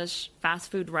abolish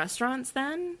fast food restaurants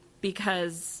then?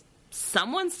 Because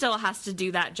someone still has to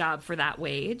do that job for that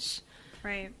wage.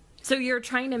 Right. So you're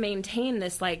trying to maintain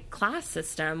this like class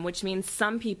system, which means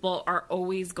some people are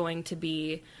always going to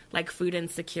be like food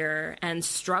insecure and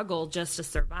struggle just to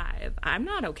survive. I'm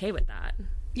not okay with that.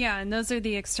 Yeah, and those are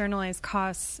the externalized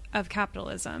costs of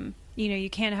capitalism. You know, you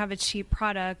can't have a cheap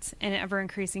product and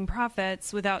ever-increasing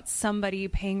profits without somebody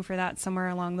paying for that somewhere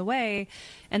along the way.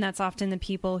 And that's often the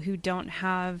people who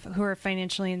who are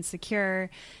financially insecure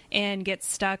and get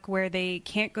stuck where they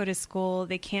can't go to school,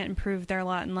 they can't improve their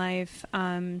lot in life.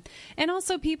 And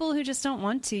also people who just don't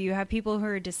want to. You have people who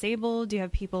are disabled, you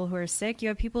have people who are sick, you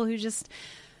have people who just...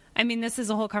 I mean, this is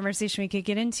a whole conversation we could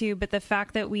get into, but the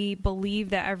fact that we believe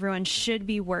that everyone should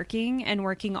be working and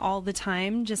working all the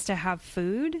time just to have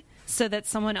food so that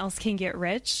someone else can get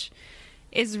rich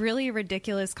is really a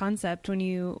ridiculous concept when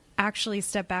you actually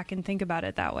step back and think about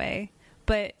it that way.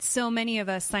 But so many of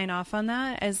us sign off on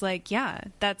that as like, yeah,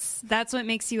 that's what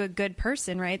makes you a good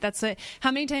person, right?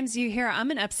 How many times do you hear,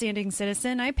 I'm an upstanding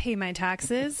citizen, I pay my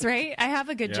taxes, right? I have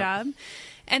a good job.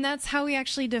 And that's how we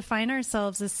actually define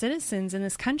ourselves as citizens in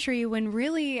this country, when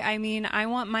really, I mean, I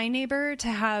want my neighbor to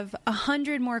have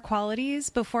 100 more qualities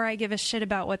before I give a shit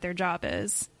about what their job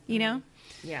is, you know?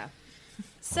 Yeah.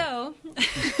 So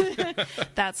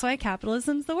that's why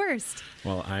capitalism's the worst.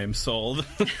 Well, I'm sold.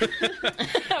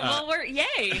 Well,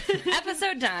 yay.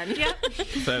 Episode done. Yep.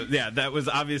 So, yeah, that was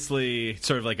obviously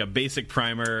sort of like a basic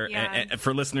primer. Yeah.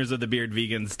 For listeners of the Beard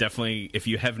Vegans, definitely, if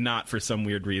you have not, for some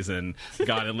weird reason,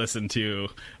 got to listen to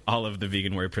all of the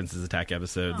Vegan Warrior Princess Attack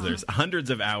episodes. Oh. There's hundreds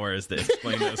of hours that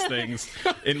explain those things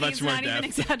in much He's more not even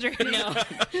depth. exaggerating. No.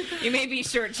 You may be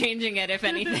shortchanging it, if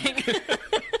anything.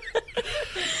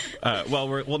 Well,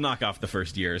 we'll knock off the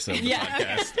first year or so of the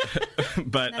podcast.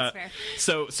 But That's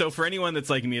fair. So for anyone that's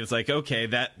like me, it's like, okay,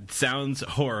 that sounds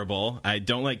horrible. I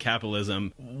don't like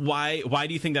capitalism. Why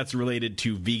do you think that's related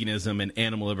to veganism and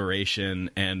animal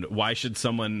liberation? And why should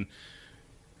someone,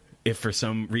 if for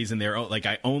some reason they're like,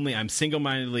 I'm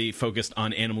single-mindedly focused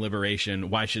on animal liberation,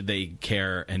 why should they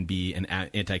care and be an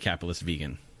anti-capitalist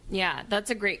vegan? Yeah, that's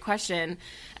a great question.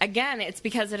 Again, it's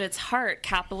because at its heart,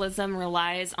 capitalism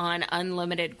relies on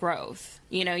unlimited growth.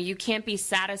 You know, you can't be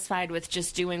satisfied with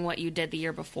just doing what you did the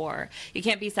year before. You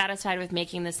can't be satisfied with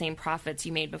making the same profits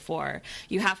you made before.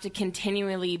 You have to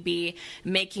continually be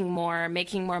making more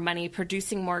money,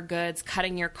 producing more goods,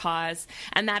 cutting your costs,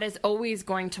 and that is always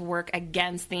going to work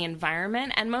against the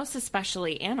environment and most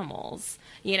especially animals.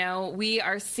 You know, we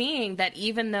are seeing that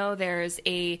even though there's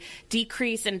a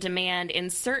decrease in demand in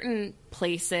certain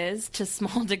places to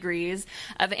small degrees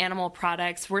of animal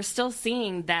products, we're still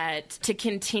seeing that to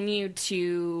continue to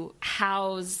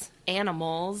house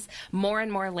animals, more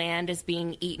and more land is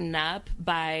being eaten up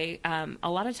by a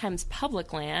lot of times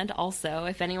public land. Also,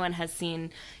 if anyone has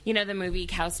seen, you know, the movie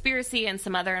Cowspiracy and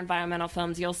some other environmental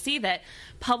films, you'll see that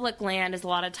public land is a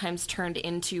lot of times turned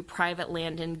into private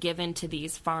land and given to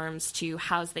these farms to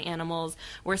house the animals.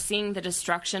 We're seeing the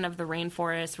destruction of the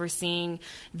rainforest. We're seeing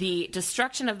the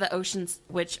destruction of the oceans,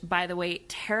 which, by the way,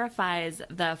 terrifies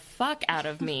the fuck out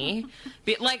of me.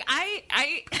 Like, I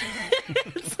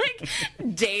it's like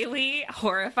daily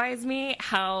horrifies me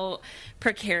how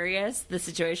precarious the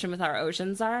situation with our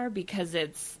oceans are, because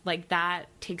it's like that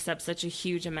takes up such a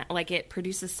huge amount, like it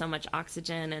produces so much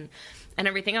oxygen and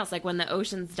everything else. Like when the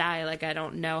oceans die, like I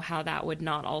don't know how that would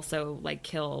not also like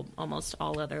kill almost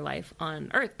all other life on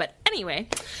Earth. But anyway,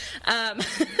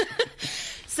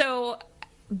 so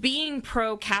being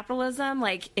pro-capitalism,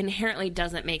 like, inherently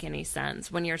doesn't make any sense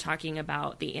when you're talking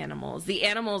about the animals. The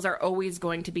animals are always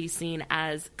going to be seen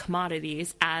as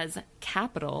commodities, as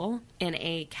capital in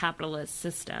a capitalist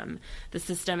system. The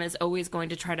system is always going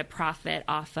to try to profit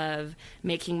off of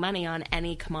making money on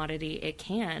any commodity it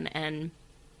can. And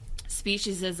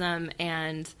speciesism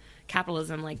and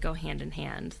capitalism, like, go hand in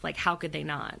hand. Like, how could they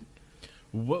not?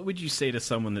 What would you say to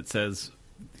someone that says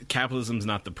capitalism's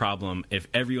not the problem? If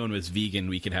everyone was vegan,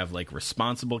 we could have like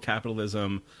responsible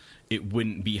capitalism. It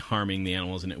wouldn't be harming the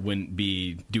animals and it wouldn't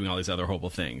be doing all these other horrible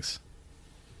things.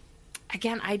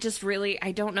 Again, I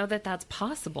don't know that that's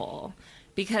possible,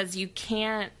 because you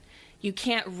can't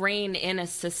rein in a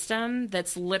system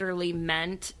that's literally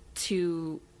meant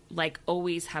to like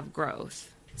always have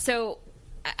growth. So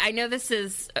I know this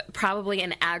is probably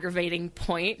an aggravating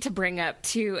point to bring up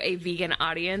to a vegan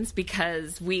audience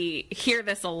because we hear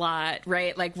this a lot,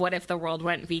 right? Like, what if the world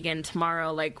went vegan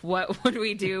tomorrow? Like, what would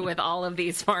we do with all of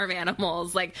these farm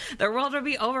animals? Like, the world would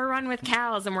be overrun with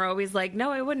cows. And we're always like,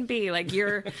 no, it wouldn't be. Like,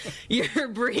 you're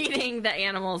breeding the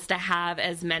animals to have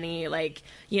as many, like,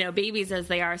 you know, babies as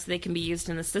they are so they can be used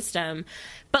in the system.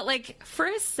 But, like, for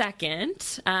a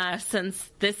second, since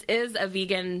this is a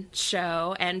vegan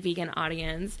show and vegan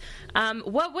audience,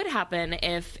 what would happen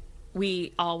if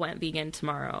we all went vegan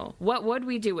tomorrow? What would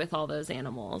we do with all those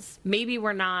animals? Maybe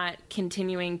we're not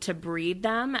continuing to breed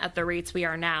them at the rates we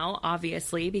are now,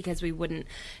 obviously, because we wouldn't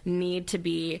need to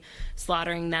be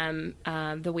slaughtering them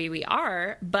the way we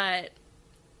are, but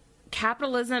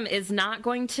capitalism is not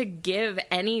going to give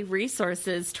any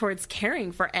resources towards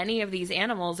caring for any of these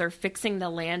animals or fixing the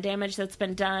land damage that's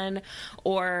been done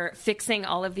or fixing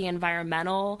all of the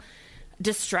environmental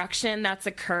destruction that's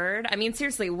occurred. I mean,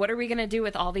 seriously, what are we going to do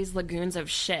with all these lagoons of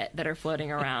shit that are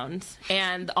floating around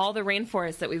and all the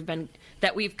rainforests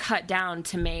that we've cut down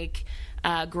to make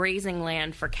grazing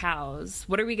land for cows?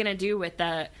 What are we going to do with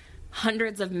the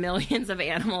hundreds of millions of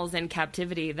animals in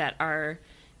captivity that are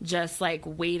just like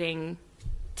waiting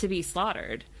to be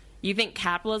slaughtered? You think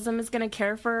capitalism is going to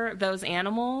care for those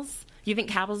animals? You think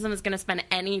capitalism is going to spend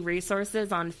any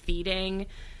resources on feeding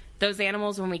those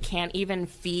animals when we can't even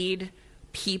feed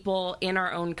people in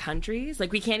our own countries?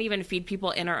 Like, we can't even feed people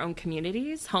in our own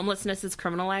communities. Homelessness is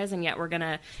criminalized, and yet we're going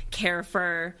to care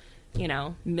for, you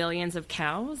know, millions of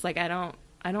cows? Like, I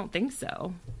don't think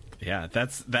so. Yeah,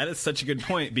 that is such a good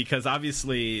point, because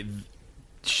obviously,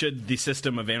 should the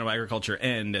system of animal agriculture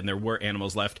end and there were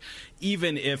animals left,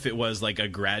 even if it was like a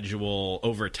gradual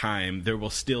over time, there will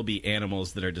still be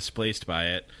animals that are displaced by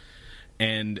it,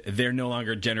 and they're no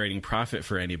longer generating profit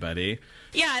for anybody.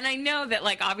 Yeah, and I know that,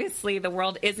 like, obviously the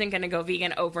world isn't going to go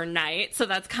vegan overnight, so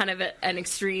that's kind of an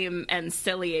extreme and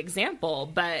silly example,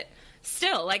 but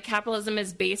still, like, capitalism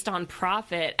is based on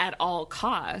profit at all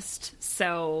cost.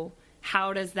 So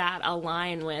how does that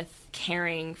align with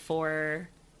caring for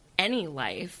any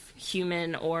life,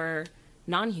 human or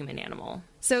non-human animal?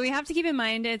 So we have to keep in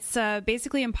mind it's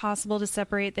basically impossible to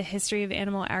separate the history of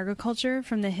animal agriculture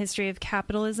from the history of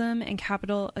capitalism and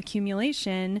capital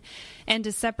accumulation, and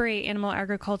to separate animal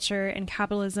agriculture and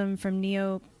capitalism from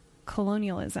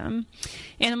neo-colonialism.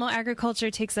 Animal agriculture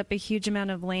takes up a huge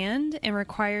amount of land and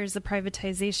requires the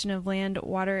privatization of land,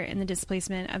 water, and the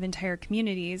displacement of entire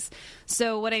communities.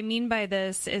 So what I mean by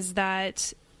this is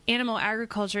that animal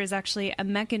agriculture is actually a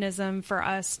mechanism for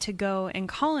us to go and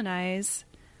colonize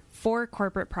for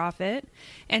corporate profit.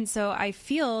 And so I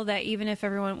feel that even if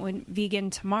everyone went vegan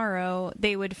tomorrow,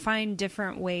 they would find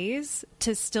different ways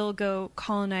to still go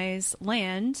colonize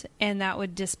land, and that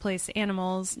would displace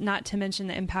animals, not to mention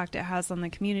the impact it has on the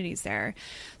communities there.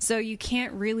 So you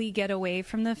can't really get away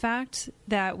from the fact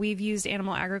that we've used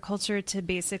animal agriculture to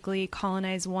basically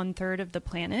colonize 1/3 of the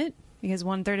planet, because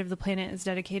 1/3 of the planet is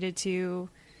dedicated to,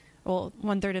 well,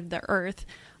 1/3 of the earth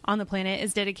on the planet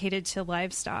is dedicated to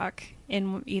livestock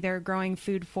in either growing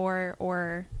food for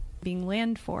or being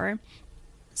land for.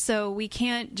 So we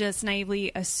can't just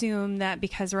naively assume that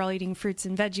because we're all eating fruits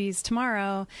and veggies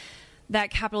tomorrow,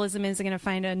 that capitalism is going to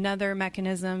find another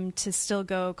mechanism to still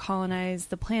go colonize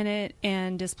the planet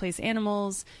and displace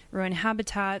animals, ruin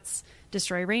habitats,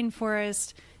 destroy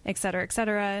rainforests, et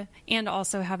cetera, and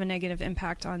also have a negative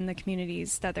impact on the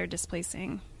communities that they're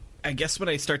displacing. I guess when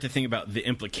I start to think about the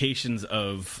implications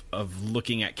of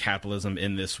looking at capitalism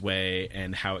in this way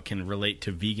and how it can relate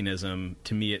to veganism,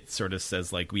 to me it sort of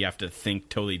says, like, we have to think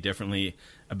totally differently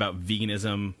about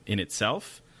veganism in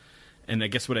itself. And I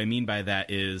guess what I mean by that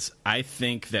is I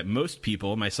think that most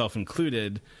people, myself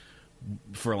included,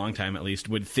 for a long time at least,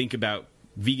 would think about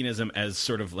veganism as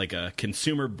sort of like a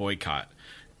consumer boycott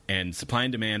and supply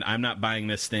and demand. I'm not buying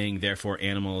this thing, therefore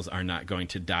animals are not going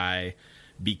to die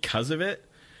because of it.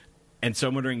 And so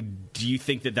I'm wondering, do you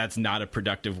think that that's not a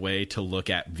productive way to look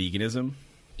at veganism?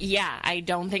 Yeah, I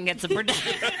don't think it's a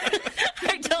productive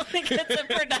I don't think it's a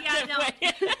productive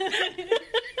way.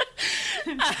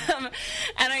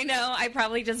 And I know I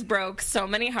probably just broke so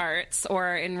many hearts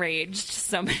or enraged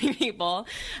so many people.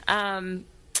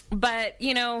 But,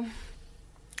 you know,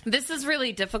 this is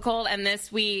really difficult, and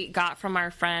this we got from our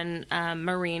friend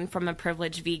Maureen from A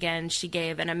Privileged Vegan. She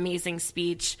gave an amazing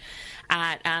speech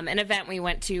at an event we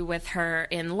went to with her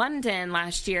in London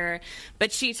last year,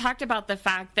 but she talked about the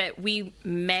fact that we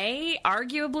may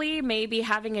be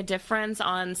having a difference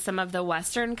on some of the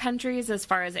Western countries as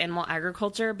far as animal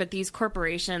agriculture, but these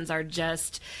corporations are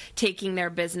just taking their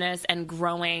business and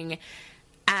growing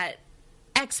at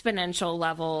exponential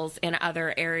levels in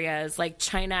other areas. Like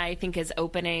China, I think, is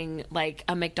opening like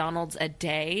a McDonald's a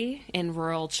day in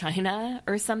rural China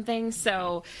or something.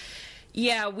 So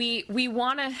yeah, we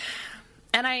want to,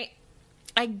 and I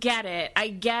get it. I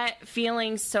get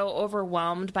feeling so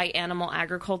overwhelmed by animal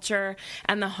agriculture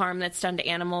and the harm that's done to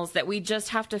animals that we just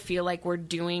have to feel like we're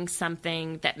doing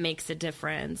something that makes a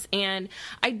difference. And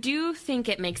I do think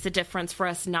it makes a difference for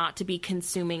us not to be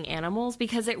consuming animals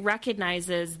because it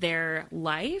recognizes their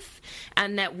life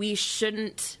and that we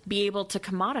shouldn't be able to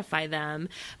commodify them.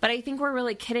 But I think we're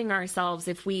really kidding ourselves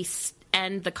if we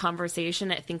end the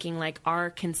conversation at thinking like our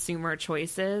consumer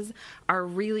choices are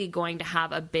really going to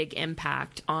have a big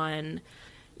impact on,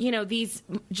 you know, these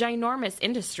ginormous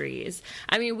industries.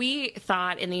 I mean, we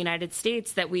thought in the United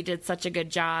States that we did such a good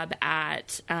job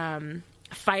at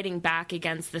fighting back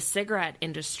against the cigarette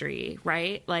industry,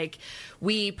 right? Like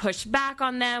we pushed back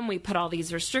on them, we put all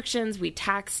these restrictions, we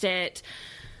taxed it,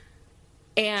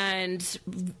 and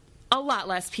a lot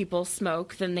less people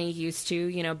smoke than they used to,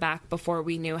 you know, back before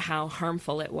we knew how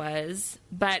harmful it was.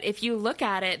 But if you look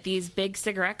at it, these big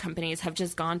cigarette companies have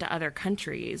just gone to other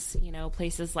countries, you know,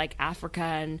 places like Africa,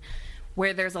 and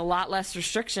where there's a lot less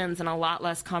restrictions and a lot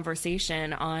less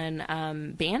conversation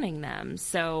on banning them.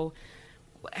 So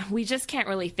we just can't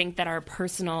really think that our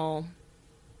personal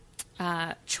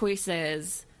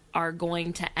choices are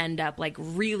going to end up like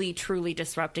really truly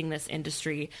disrupting this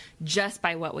industry just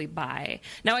by what we buy.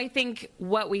 Now, I think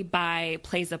what we buy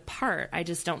plays a part. I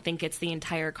just don't think it's the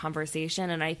entire conversation.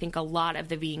 And I think a lot of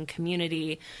the vegan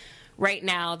community right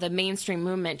now, the mainstream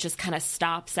movement just kind of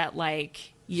stops at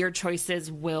like, your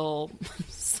choices will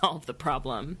solve the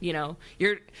problem. You know,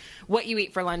 what you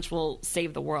eat for lunch will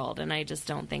save the world. And I just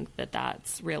don't think that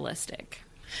that's realistic.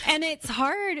 And it's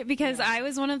hard because I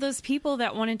was one of those people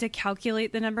that wanted to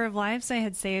calculate the number of lives I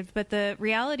had saved. But the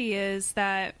reality is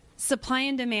that supply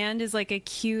and demand is like a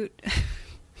cute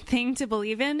thing to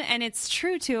believe in. And it's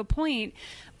true to a point.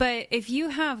 But if you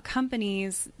have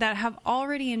companies that have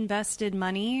already invested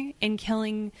money in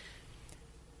killing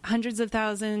hundreds of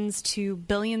thousands to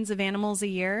billions of animals a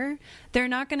year, they're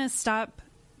not going to stop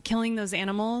killing those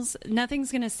animals. Nothing's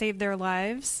going to save their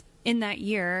lives in that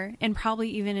year, and probably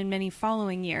even in many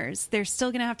following years. They're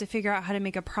still going to have to figure out how to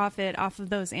make a profit off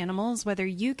of those animals, whether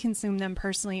you consume them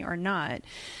personally or not.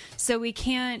 So we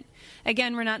can't,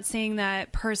 again, we're not saying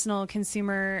that personal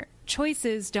consumer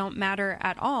choices don't matter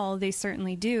at all. They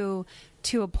certainly do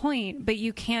to a point, but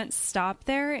you can't stop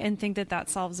there and think that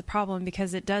that solves the problem,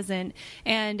 because it doesn't.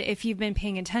 And if you've been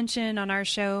paying attention on our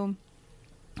show,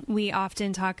 we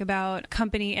often talk about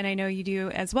company, and I know you do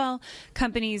as well,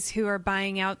 companies who are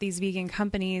buying out these vegan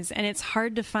companies. And it's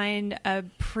hard to find a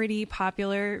pretty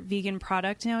popular vegan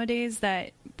product nowadays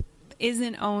that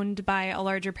isn't owned by a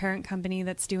larger parent company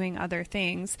that's doing other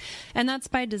things. And that's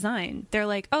by design. They're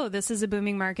like, oh, this is a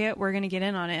booming market, we're going to get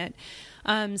in on it.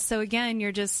 So again,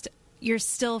 you're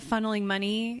still funneling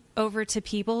money over to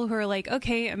people who are like,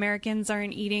 okay, Americans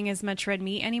aren't eating as much red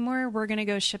meat anymore. We're going to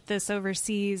go ship this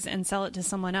overseas and sell it to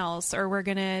someone else, or we're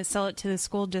going to sell it to the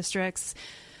school districts,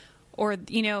 or,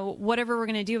 you know, whatever we're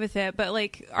going to do with it. But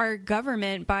like our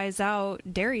government buys out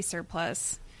dairy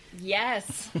surplus.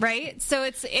 Yes. Right. So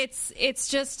it's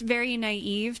just very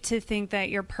naive to think that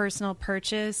your personal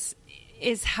purchase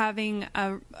is having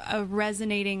a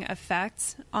resonating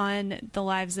effect on the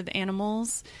lives of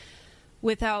animals,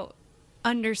 without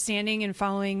understanding and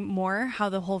following more how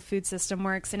the whole food system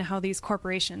works and how these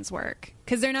corporations work.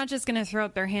 Because they're not just going to throw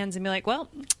up their hands and be like, well,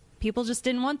 people just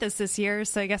didn't want this year,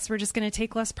 so I guess we're just going to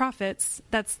take less profits.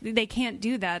 They can't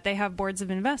do that. They have boards of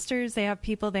investors. They have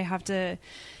people they have to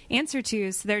answer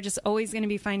to. So they're just always going to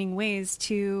be finding ways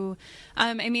to,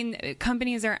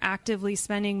 companies are actively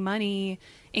spending money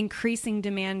increasing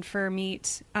demand for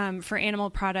meat, for animal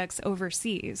products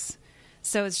overseas.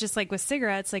 So it's just like with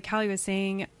cigarettes, like Callie was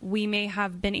saying, we may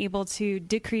have been able to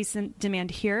decrease in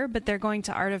demand here, but they're going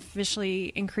to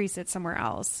artificially increase it somewhere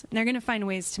else. And they're going to find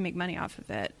ways to make money off of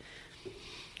it.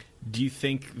 Do you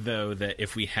think, though, that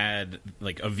if we had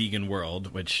like a vegan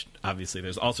world, which obviously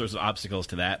there's all sorts of obstacles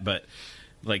to that, but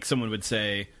like someone would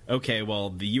say, okay, well,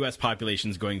 the U.S.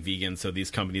 population is going vegan, so these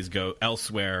companies go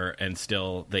elsewhere and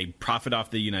still they profit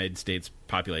off the United States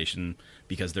population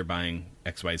because they're buying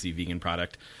XYZ vegan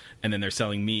product. And then they're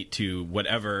selling meat to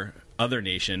whatever other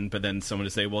nation, but then someone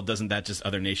would say, well, doesn't that just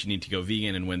other nation need to go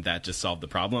vegan, and wouldn't that just solve the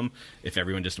problem if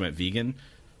everyone just went vegan?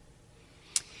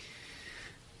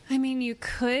 I mean, you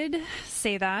could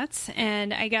say that,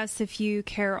 and I guess if you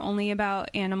care only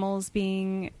about animals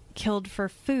being killed for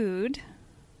food,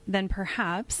 then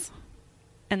perhaps.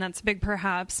 and that's a big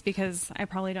perhaps because I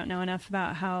probably don't know enough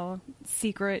about how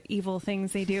secret evil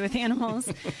things they do with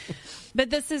animals.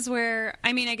 But this is where,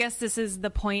 I mean, I guess this is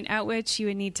the point at which you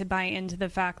would need to buy into the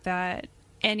fact that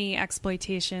any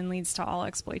exploitation leads to all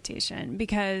exploitation,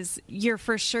 because you're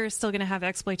for sure still going to have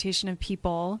exploitation of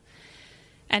people.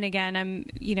 And again,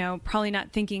 I'm, probably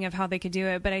not thinking of how they could do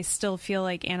it, but I still feel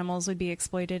like animals would be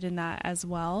exploited in that as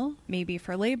well. Maybe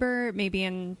for labor,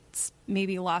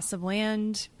 maybe loss of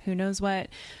land, who knows what.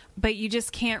 But you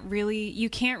can't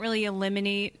really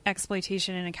eliminate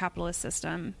exploitation in a capitalist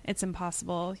system. It's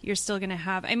impossible. You're still going to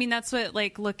have, that's what,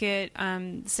 look at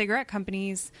cigarette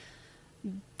companies.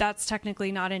 That's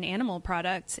technically not an animal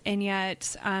product. And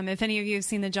yet, if any of you have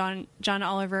seen the John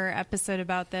Oliver episode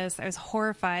about this, I was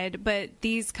horrified. But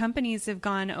these companies have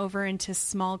gone over into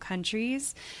small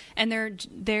countries, and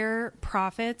their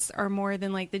profits are more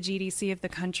than the GDC of the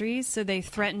countries. So they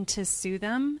threaten to sue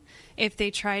them if they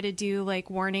try to do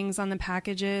warnings on the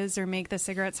packages or make the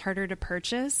cigarettes harder to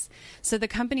purchase. So the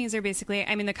companies are basically,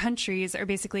 the countries are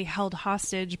basically held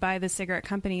hostage by the cigarette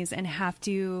companies and have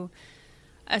to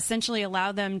essentially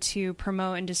allow them to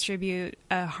promote and distribute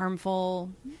a harmful,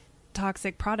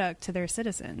 toxic product to their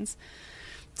citizens.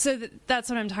 So that's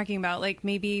what I'm talking about.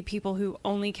 Maybe people who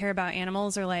only care about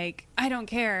animals are I don't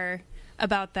care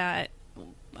about that.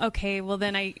 Okay, well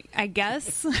then I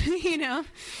guess,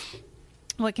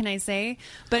 what can I say?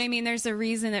 But there's a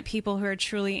reason that people who are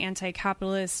truly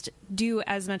anti-capitalist do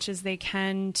as much as they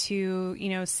can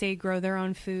to, say grow their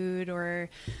own food or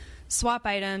swap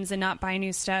items and not buy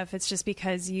new stuff. It's just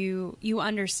because you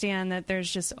understand that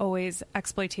there's just always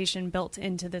exploitation built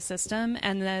into the system,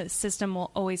 and the system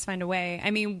will always find a way.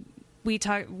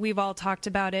 We've all talked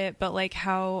about it, but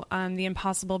how the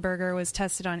Impossible Burger was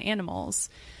tested on animals.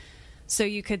 So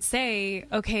you could say,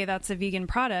 okay, that's a vegan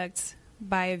product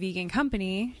by a vegan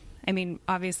company.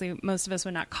 Obviously, most of us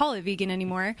would not call it vegan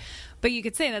anymore, but you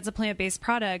could say that's a plant-based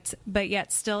product, but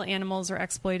yet still animals were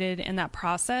exploited in that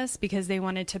process because they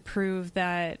wanted to prove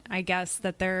that, I guess,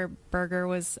 that their burger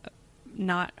was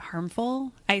not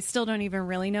harmful. I still don't even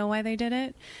really know why they did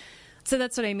it. So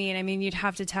that's what I mean. You'd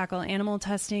have to tackle animal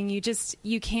testing.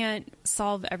 You can't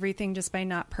solve everything just by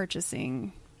not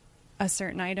purchasing a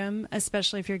certain item,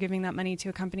 especially if you're giving that money to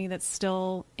a company that's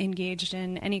still engaged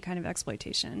in any kind of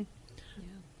exploitation.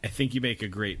 I think you make a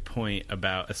great point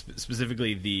about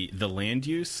specifically the land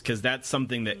use, because that's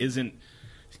something that isn't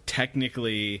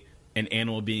technically an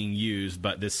animal being used,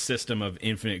 but this system of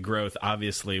infinite growth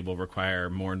obviously will require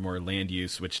more and more land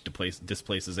use, which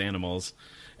displaces animals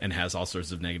and has all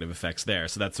sorts of negative effects there.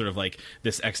 So that's sort of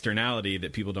this externality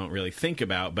that people don't really think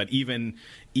about. But even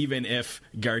if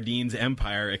Gardine's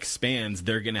empire expands,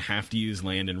 they're going to have to use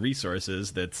land and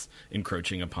resources that's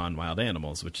encroaching upon wild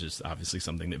animals, which is obviously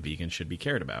something that vegans should be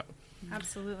cared about.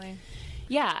 Absolutely.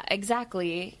 Yeah,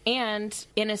 exactly. And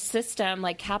in a system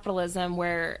like capitalism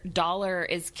where dollar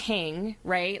is king,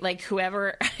 right?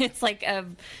 Whoever, it's a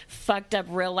fucked up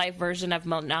real life version of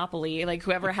Monopoly.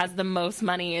 Whoever has the most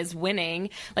money is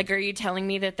winning. Are you telling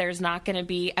me that there's not going to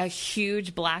be a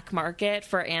huge black market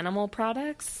for animal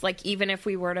products? Even if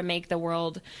we were to make the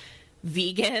world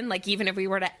vegan, even if we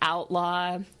were to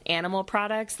outlaw animal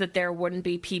products, that there wouldn't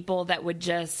be people that would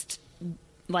just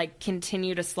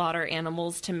continue to slaughter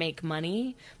animals to make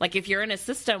money. If you're in a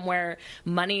system where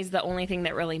money's the only thing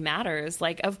that really matters,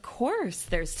 of course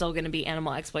there's still going to be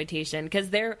animal exploitation because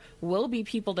there will be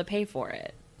people to pay for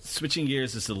it. Switching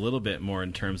gears just a little bit more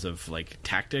in terms of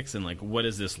tactics and what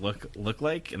does this look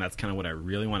like, and that's kind of what I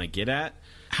really want to get at.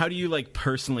 How do you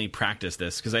personally practice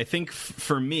this? Because I think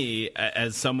for me,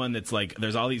 as someone that's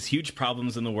there's all these huge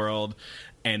problems in the world,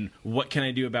 and what can I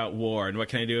do about war, and what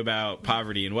can I do about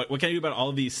poverty, and what can I do about all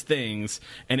of these things?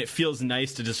 And it feels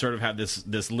nice to just sort of have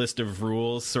this list of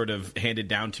rules sort of handed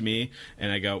down to me,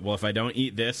 and I go, well, if I don't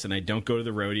eat this, and I don't go to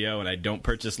the rodeo, and I don't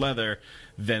purchase leather,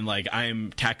 then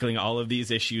I'm tackling all of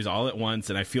these issues all at once,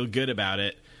 and I feel good about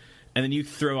it. And then you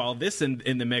throw all this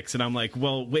in the mix, and I'm like,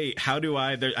 well, wait, how do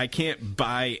I can't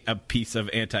buy a piece of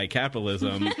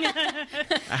anti-capitalism.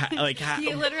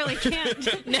 You literally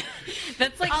can't. No,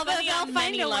 that's although they'll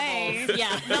find a way.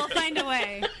 Yeah, they'll find a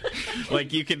way.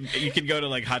 You could go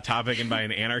to Hot Topic and buy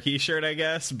an anarchy shirt, I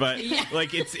guess, but yeah.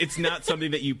 It's not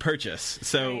something that you purchase.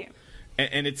 So. Right.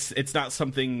 And it's not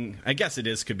something, I guess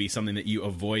it could be something that you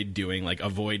avoid doing,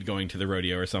 avoid going to the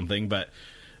rodeo or something, but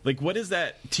what is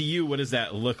that to you? What does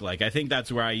that look like? I think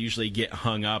that's where I usually get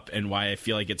hung up, and why I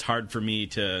feel like it's hard for me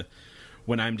to,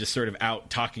 when I'm just sort of out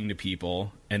talking to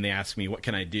people and they ask me, what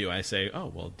can I do? I say,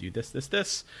 oh, well, do this, this,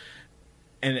 this.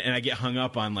 And I get hung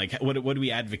up on what do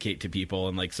we advocate to people?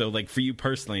 And so for you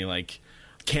personally,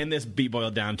 can this be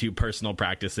boiled down to personal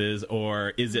practices,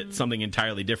 or is it something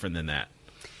entirely different than that?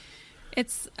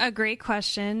 It's a great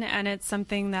question, and it's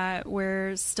something that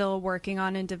we're still working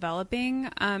on and developing.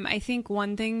 I think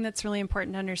one thing that's really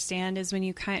important to understand is when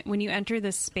you enter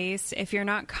this space, if you're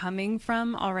not coming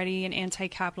from already an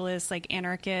anti-capitalist, like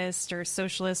anarchist or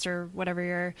socialist or whatever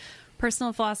your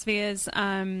personal philosophy is,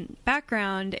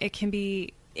 background, it can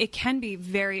be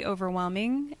very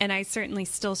overwhelming, and I certainly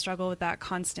still struggle with that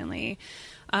constantly.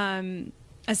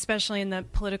 Especially in the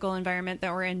political environment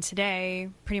that we're in today,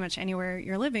 pretty much anywhere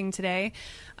you're living today,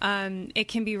 it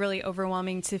can be really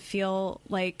overwhelming to feel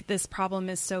like this problem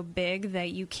is so big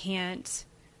that you can't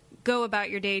go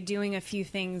about your day doing a few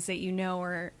things that you know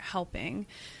are helping.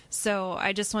 So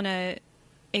I just want to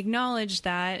acknowledge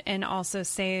that, and also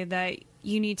say that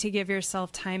you need to give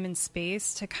yourself time and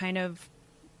space to kind of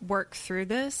work through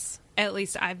this. At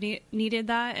least I've needed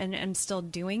that, and I'm still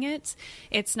doing it.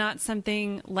 It's not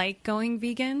something like going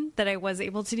vegan that I was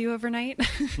able to do overnight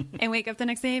and wake up the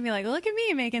next day and be like, look at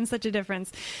me making such a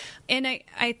difference. And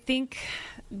I think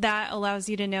that allows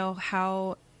you to know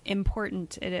how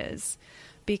important it is,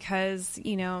 because,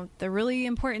 you know, the really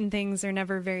important things are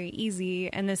never very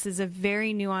easy. And this is a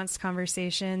very nuanced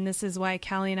conversation. This is why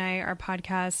Callie and I, our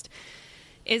podcast,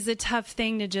 is a tough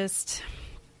thing to just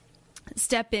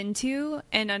step into,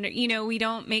 and you know, we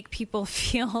don't make people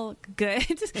feel good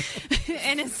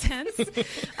in a sense,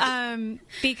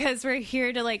 because we're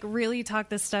here to like really talk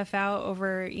this stuff out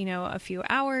over, you know, a few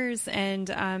hours and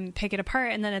pick it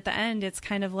apart. And then at the end, it's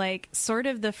kind of like sort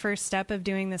of the first step of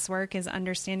doing this work is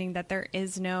understanding that there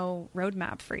is no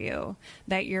roadmap for you,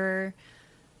 that you're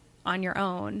on your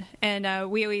own.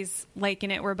 And we always liken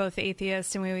it, we're both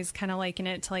atheists, and we always kind of liken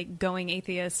it to like going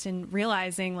atheist and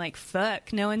realizing like,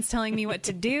 fuck, no one's telling me what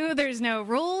to do. There's no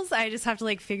rules. I just have to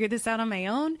like figure this out on my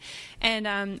own. And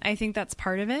I think that's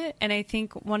part of it. And I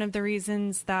think one of the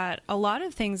reasons that a lot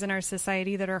of things in our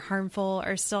society that are harmful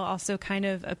are still also kind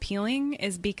of appealing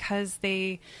is because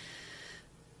they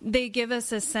give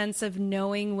us a sense of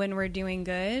knowing when we're doing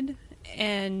good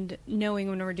and knowing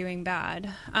when we're doing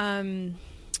bad.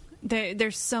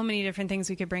 There's so many different things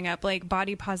we could bring up, like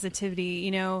body positivity.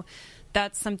 You know,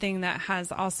 that's something that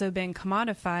has also been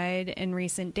commodified in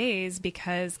recent days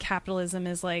because capitalism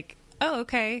is like, oh,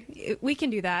 okay, we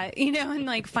can do that, you know, and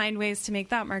like find ways to make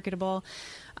that marketable.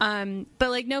 But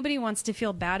like nobody wants to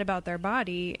feel bad about their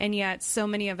body. And yet so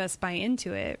many of us buy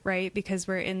into it, right? Because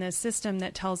we're in this system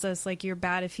that tells us like, you're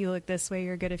bad if you look this way,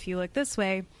 you're good if you look this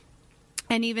way.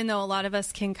 And even though a lot of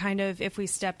us can kind of, if we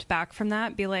stepped back from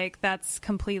that, be like, that's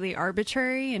completely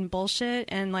arbitrary and bullshit.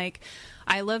 And like,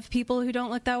 I love people who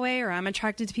don't look that way, or I'm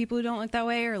attracted to people who don't look that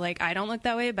way, or like, I don't look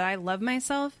that way, but I love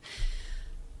myself.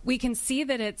 We can see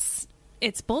that it's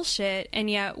bullshit. And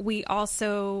yet we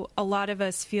also, a lot of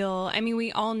us feel, I mean,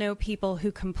 we all know people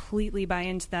who completely buy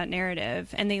into that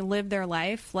narrative and they live their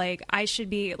life like, I should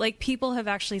be, like, people have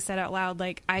actually said out loud,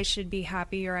 like, I should be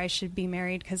happy or I should be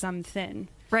married because I'm thin.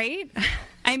 Right?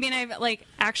 I mean, I've like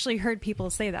actually heard people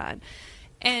say that.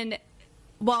 And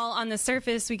while on the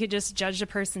surface we could just judge a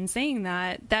person saying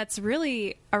that, that's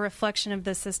really a reflection of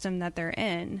the system that they're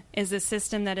in, is a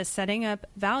system that is setting up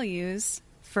values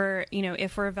for, you know,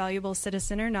 if we're a valuable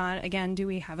citizen or not. Again, do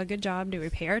we have a good job? Do we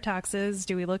pay our taxes?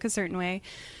 Do we look a certain way?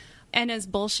 And as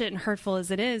bullshit and hurtful as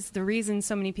it is, the reason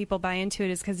so many people buy into it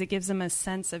is because it gives them a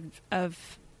sense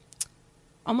of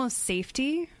almost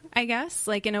safety, I guess,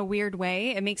 like in a weird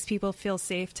way. It makes people feel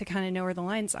safe to kind of know where the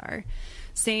lines are.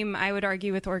 Same, I would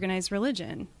argue, with organized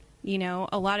religion. You know,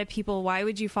 a lot of people, why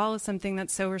would you follow something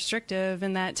that's so restrictive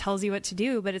and that tells you what to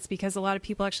do? But it's because a lot of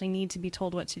people actually need to be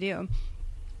told what to do.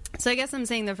 So I guess I'm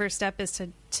saying the first step is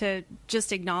to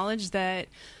just acknowledge that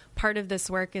part of this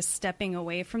work is stepping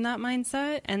away from that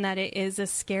mindset, and that it is a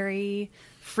scary,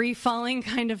 free-falling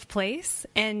kind of place,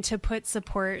 and to put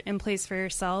support in place for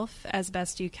yourself as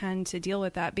best you can to deal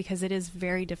with that, because it is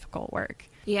very difficult work.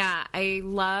 Yeah, I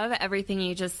love everything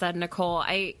you just said,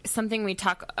 Nichole. Something we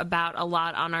talk about a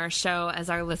lot on our show, as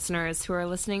our listeners who are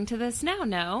listening to this now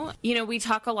know. You know, we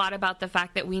talk a lot about the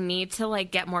fact that we need to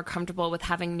like get more comfortable with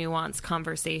having nuanced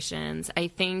conversations. I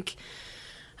think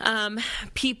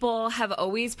people have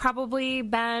always probably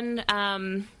been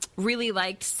really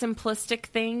liked simplistic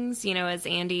things. You know, as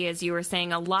Andy, as you were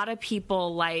saying, a lot of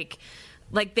people like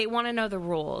they want to know the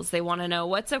rules. They want to know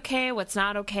what's okay, what's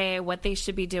not okay, what they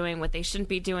should be doing, what they shouldn't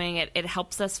be doing. It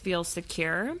helps us feel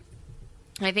secure.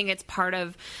 I think it's part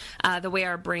of the way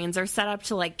our brains are set up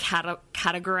to like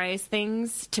categorize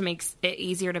things to make it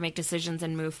easier to make decisions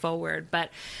and move forward. But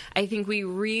I think we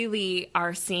really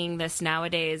are seeing this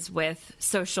nowadays with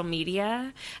social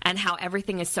media and how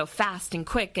everything is so fast and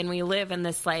quick. And we live in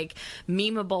this like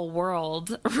memeable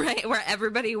world, right? Where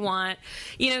everybody they want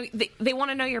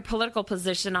to know your political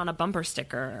position on a bumper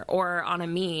sticker or on a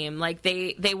meme. Like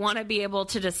they want to be able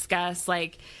to discuss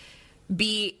like,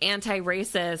 be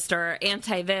anti-racist or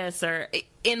anti-this or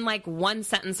in like one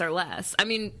sentence or less. I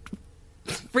mean,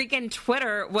 freaking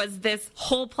Twitter was this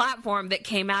whole platform that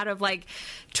came out of like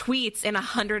tweets in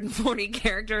 140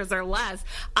 characters or less.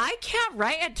 I can't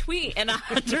write a tweet in I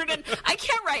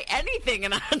can't write anything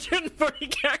in 140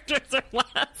 characters or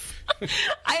less.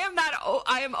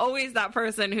 I am always that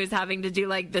person who's having to do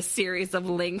like the series of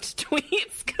linked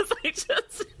tweets because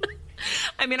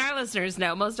I mean, our listeners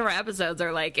know most of our episodes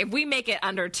are like, if we make it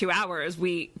under 2 hours,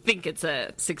 we think it's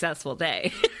a successful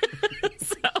day.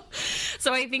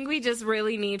 So I think we just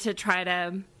really need to try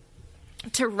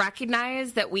to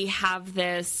recognize that we have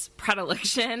this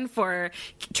predilection for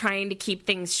trying to keep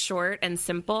things short and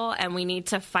simple, and we need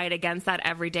to fight against that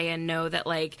every day and know that,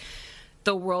 like,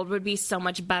 the world would be so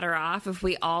much better off if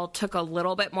we all took a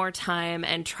little bit more time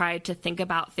and tried to think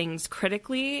about things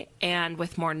critically and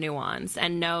with more nuance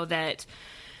and know that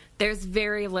there's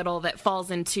very little that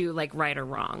falls into like right or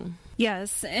wrong.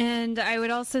 Yes. And I would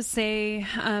also say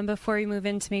before we move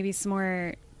into maybe some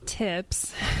more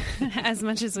tips, as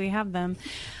much as we have them,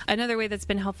 another way that's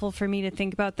been helpful for me to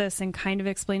think about this and kind of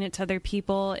explain it to other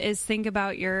people is think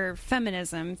about your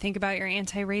feminism, think about your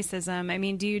anti-racism. I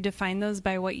mean, do you define those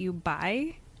by what you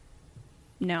buy?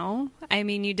 No. I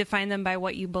mean, you define them by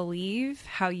what you believe,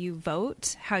 how you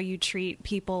vote, how you treat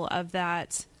people of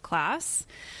that class.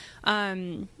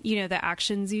 The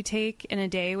actions you take in a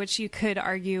day, which you could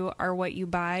argue are what you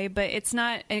buy, but it's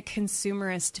not a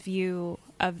consumerist view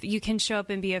of, you can show up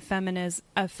and be a feminist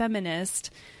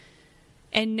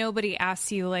and nobody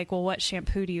asks you like, well, what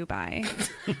shampoo do you buy?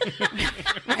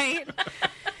 Right?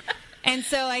 And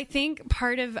so I think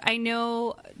I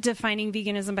know defining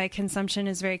veganism by consumption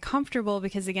is very comfortable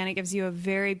because, again, it gives you a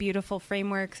very beautiful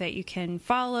framework that you can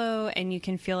follow and you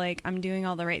can feel like I'm doing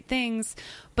all the right things.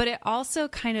 But it also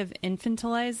kind of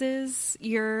infantilizes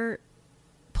your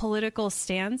political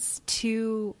stance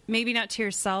to, maybe not to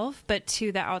yourself, but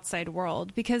to the outside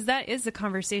world, because that is the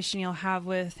conversation you'll have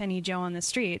with any Joe on the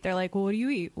street. They're like, well, what do you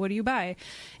eat? What do you buy?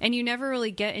 And you never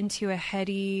really get into a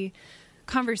heady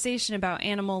conversation about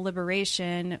animal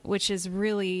liberation, which is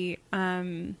really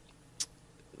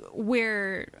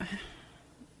where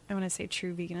I want to say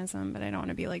true veganism, but I don't want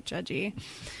to be like judgy.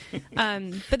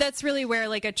 But that's really where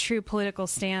like a true political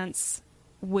stance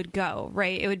would go,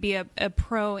 right? It would be a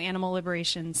pro animal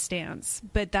liberation stance,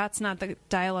 but that's not the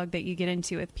dialogue that you get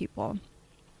into with people.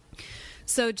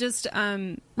 So just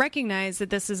recognize that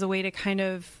this is a way to kind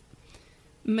of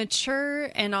mature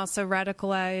and also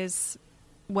radicalize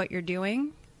what you're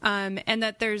doing, and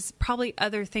that there's probably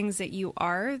other things that you're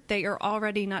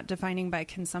already not defining by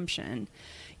consumption.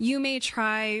 You may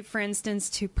try, for instance,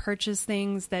 to purchase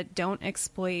things that don't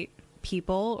exploit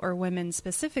people or women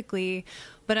specifically,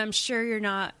 but I'm sure you're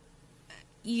not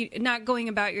going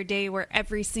about your day where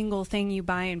every single thing you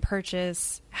buy and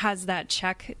purchase has that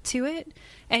check to it,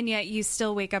 and yet you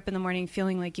still wake up in the morning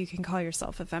feeling like you can call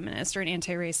yourself a feminist or an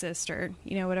anti-racist or,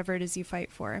 whatever it is you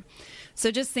fight for. So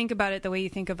just think about it the way you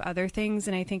think of other things,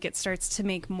 and I think it starts to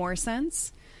make more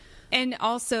sense. And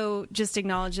also just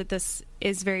acknowledge that this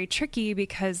is very tricky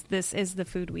because this is the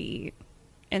food we eat.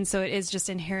 And so it is just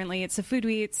inherently, it's the food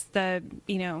we eat, it's the,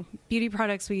 beauty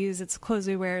products we use, it's clothes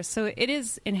we wear. So it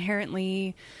is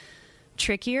inherently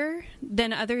trickier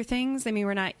than other things. I mean,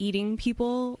 we're not eating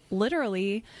people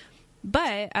literally,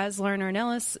 but as Lauren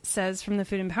Ornelas says from the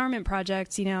Food Empowerment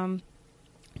Project,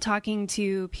 talking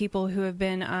to people who have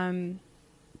been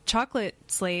chocolate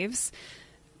slaves,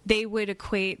 they would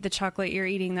equate the chocolate you're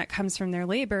eating that comes from their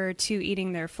labor to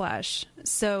eating their flesh.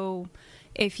 So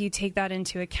if you take that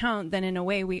into account, then in a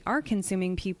way we are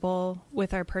consuming people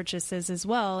with our purchases as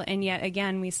well. And yet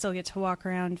again, we still get to walk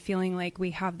around feeling like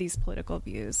we have these political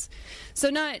views. So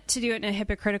not to do it in a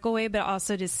hypocritical way, but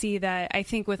also to see that I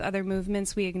think with other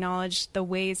movements, we acknowledge the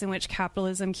ways in which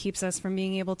capitalism keeps us from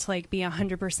being able to be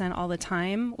 100% all the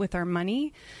time with our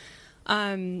money.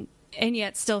 And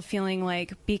yet still feeling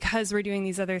like because we're doing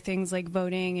these other things like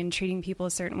voting and treating people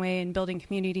a certain way and building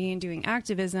community and doing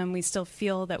activism, we still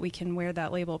feel that we can wear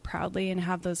that label proudly and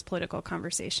have those political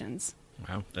conversations.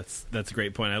 Wow, that's a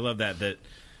great point. I love that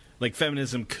like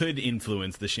feminism could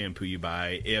influence the shampoo you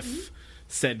buy if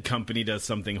said company does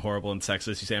something horrible and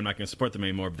sexist, you say, I'm not going to support them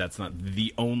anymore, but that's not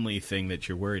the only thing that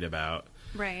you're worried about.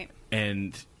 Right.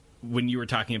 And when you were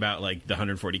talking about like the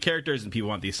 140 characters and people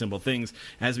want these simple things,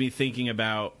 has me thinking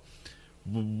about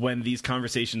when these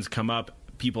conversations come up,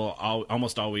 people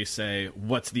almost always say,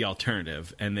 what's the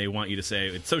alternative? And they want you to say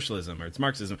it's socialism or it's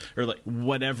Marxism or like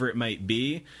whatever it might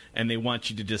be. And they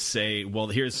want you to just say, well,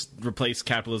 here's replace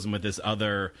capitalism with this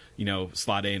other,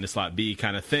 slot A into slot B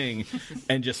kind of thing.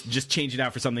 And just change it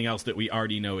out for something else that we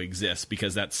already know exists,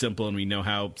 because that's simple and we know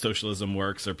how socialism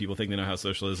works, or people think they know how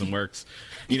socialism works.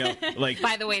 Like,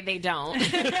 by the way, they don't.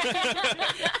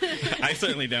 I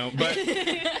certainly don't.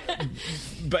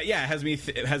 But yeah,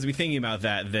 it has me thinking about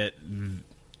that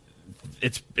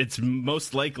it's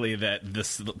most likely that the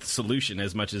solution,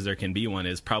 as much as there can be one,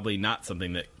 is probably not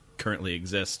something that currently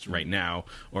exists right now,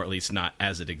 or at least not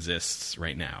as it exists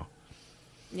right now.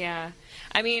 Yeah.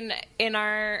 I mean, in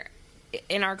our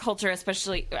culture,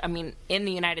 especially, in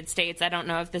the United States, I don't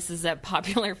know if this is a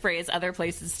popular phrase other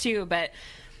places too, but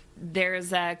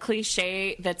there's a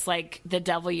cliche that's like, the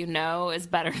devil you know is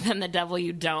better than the devil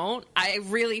you don't. I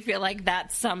really feel like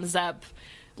that sums up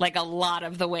like a lot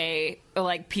of the way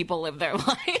like people live their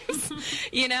lives,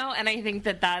 and I think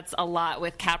that that's a lot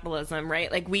with capitalism,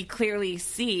 right? Like, we clearly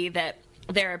see that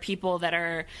there are people that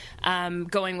are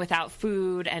going without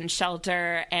food and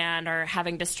shelter and are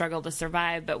having to struggle to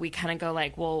survive, but we kind of go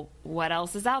like, well, what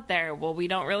else is out there? Well, we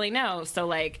don't really know. So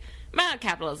like,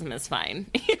 capitalism is fine,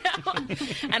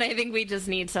 And I think we just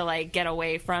need to like get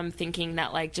away from thinking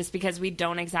that like, just because we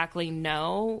don't exactly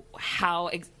know how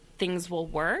things will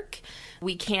work,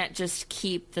 we can't just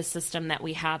keep the system that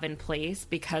we have in place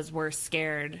because we're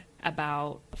scared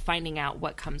about finding out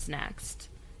what comes next.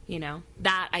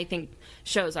 That I think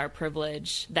shows our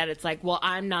privilege, that it's like, well,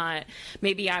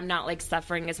 maybe I'm not like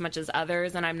suffering as much as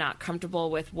others, and I'm not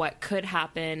comfortable with what could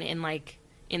happen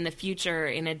in the future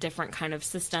in a different kind of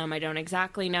system. I don't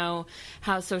exactly know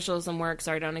how socialism works,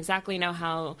 or I don't exactly know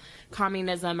how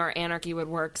communism or anarchy would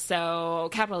work. So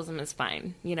capitalism is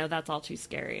fine. That's all too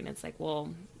scary. And it's like, well,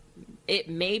 it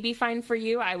may be fine for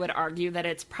you. I would argue that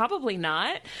it's probably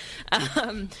not.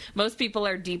 Most people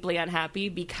are deeply unhappy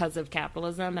because of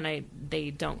capitalism, and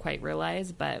they don't quite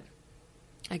realize. But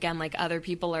again, like, other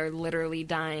people are literally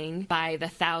dying by the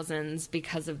thousands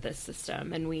because of this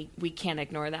system, and we can't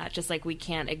ignore that. Just like we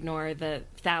can't ignore the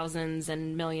thousands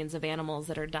and millions of animals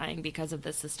that are dying because of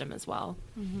this system as well.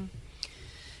 Mm-hmm.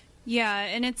 Yeah,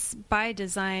 and it's by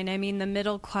design. I mean, the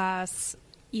middle class,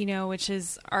 which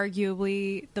is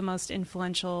arguably the most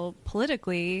influential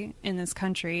politically in this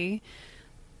country,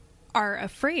 are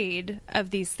afraid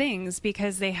of these things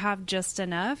because they have just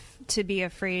enough to be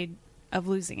afraid of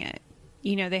losing it.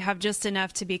 They have just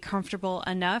enough to be comfortable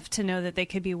enough to know that they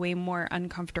could be way more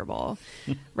uncomfortable,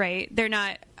 right? They're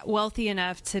not wealthy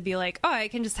enough to be like, oh, I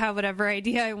can just have whatever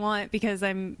idea I want because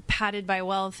I'm padded by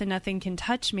wealth and nothing can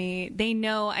touch me. They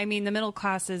know, the middle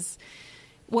class is,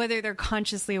 whether they're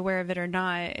consciously aware of it or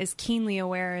not, is keenly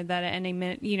aware that at any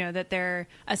minute, that they're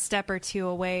a step or two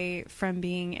away from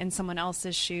being in someone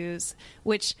else's shoes,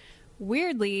 which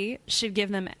weirdly should give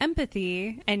them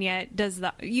empathy, and yet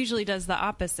usually does the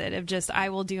opposite of just, I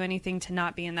will do anything to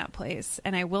not be in that place,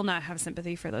 and I will not have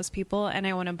sympathy for those people, and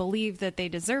I want to believe that they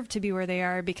deserve to be where they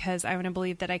are because I want to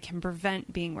believe that I can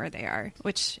prevent being where they are,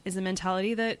 which is a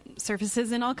mentality that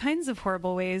surfaces in all kinds of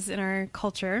horrible ways in our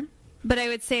culture. But I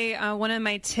would say one of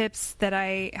my tips that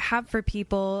I have for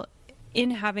people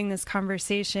in having this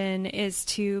conversation is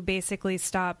to basically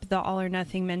stop the all or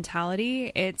nothing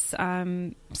mentality. It's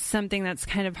something that's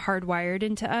kind of hardwired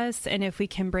into us. And if we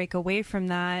can break away from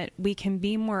that, we can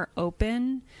be more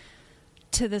open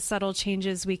to the subtle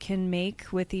changes we can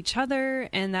make with each other,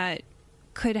 and that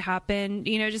could happen,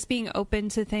 just being open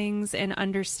to things and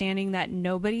understanding that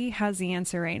nobody has the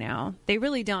answer right now. They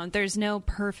really don't. There's no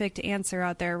perfect answer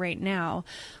out there right now.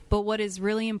 But what is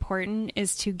really important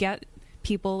is to get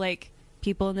people like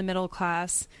people in the middle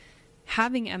class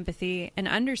having empathy and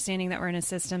understanding that we're in a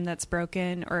system that's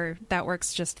broken or that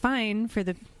works just fine for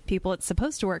the people it's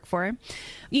supposed to work for.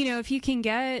 If you can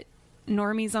get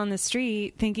normies on the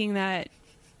street thinking that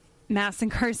mass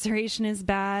incarceration is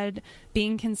bad,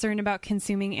 being concerned about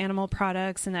consuming animal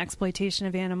products and the exploitation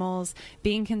of animals,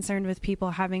 being concerned with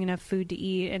people having enough food to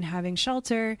eat and having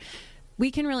shelter, we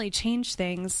can really change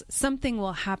things. Something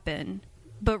will happen.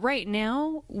 But right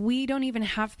now, we don't even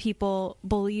have people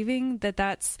believing that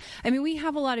that's... we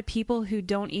have a lot of people who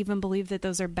don't even believe that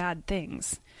those are bad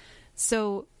things.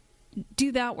 So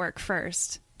do that work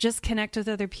first. Just connect with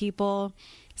other people.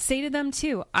 Say to them,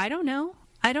 too, I don't know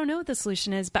what the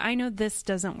solution is, but I know this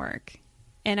doesn't work.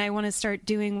 and I want to start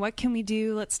doing, what can we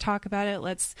do? Let's talk about it.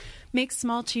 Let's make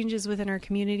small changes within our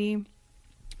community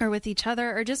or with each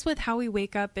other, or just with how we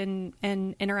wake up and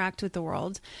interact with the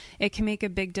world. It can make a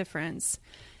big difference.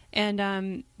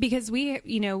 And because we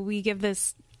give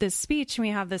this speech and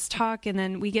we have this talk, and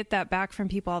then we get that back from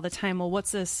people all the time. Well,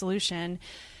 what's the solution?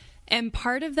 And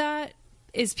part of that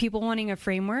is people wanting a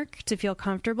framework to feel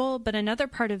comfortable. But another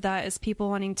part of that is people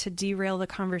wanting to derail the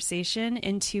conversation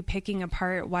into picking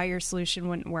apart why your solution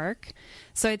wouldn't work.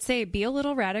 So I'd say be a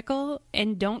little radical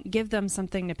and don't give them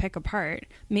something to pick apart.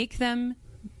 Make them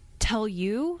tell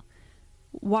you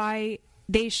why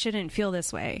they shouldn't feel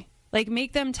this way. Like,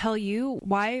 make them tell you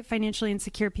why financially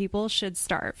insecure people should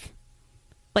starve.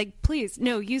 Like, please,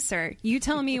 no, you, sir, you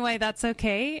tell me why that's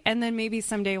okay. And then maybe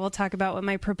someday we'll talk about what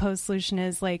my proposed solution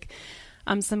is. Like,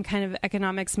 I'm some kind of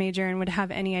economics major and would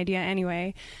have any idea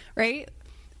anyway, right?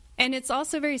 And it's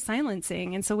also very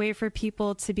silencing. It's a way for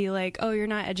people to be like, oh, you're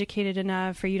not educated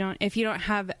enough, or if you don't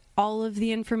have all of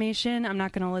the information, I'm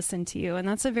not going to listen to you. And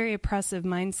that's a very oppressive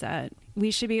mindset. We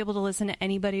should be able to listen to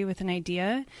anybody with an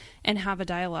idea and have a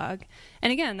dialogue.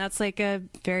 And again, that's like a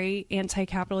very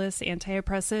anti-capitalist,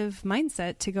 anti-oppressive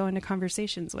mindset to go into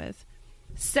conversations with.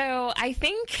 So I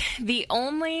think the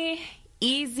only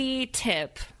easy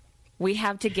tip we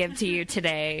have to give to you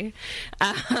today,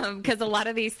 because a lot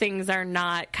of these things are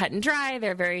not cut and dry.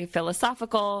 They're very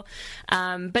philosophical.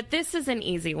 But this is an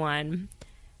easy one.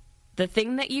 The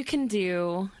thing that you can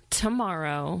do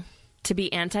tomorrow to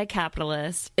be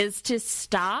anti-capitalist is to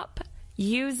stop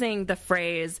using the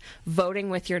phrase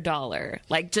voting with your dollar.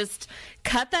 Like, just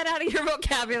cut that out of your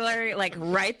vocabulary. Like,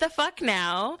 right the fuck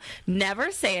now.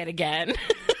 Never say it again.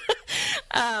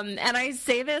 And I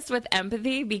say this with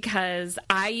empathy because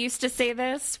I used to say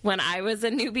this when I was a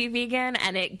newbie vegan,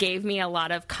 and it gave me a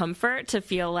lot of comfort to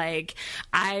feel like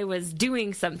I was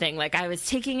doing something, like I was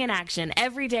taking an action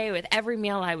every day. With every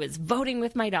meal, I was voting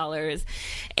with my dollars.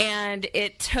 And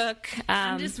it took...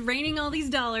 I'm just raining all these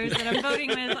dollars that I'm voting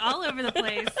with all over the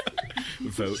place.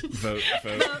 Vote.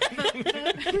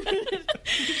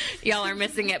 Y'all are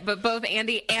missing it, but both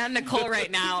Andy and Nichole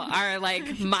right now are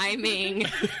like miming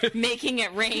making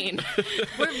it rain.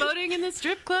 We're voting in the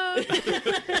strip club.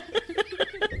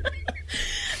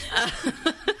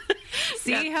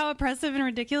 See how oppressive and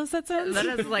ridiculous that sounds? That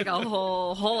is like a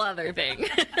whole other thing.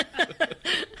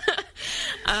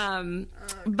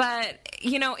 But,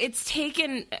 it's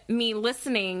taken me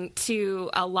listening to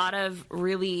a lot of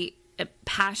really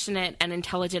passionate and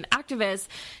intelligent activists,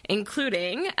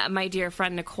 including my dear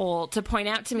friend Nichole, to point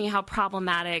out to me how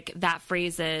problematic that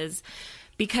phrase is.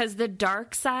 Because the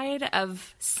dark side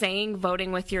of saying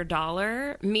voting with your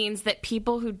dollar means that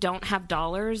people who don't have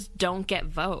dollars don't get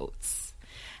votes.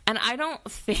 And I don't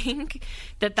think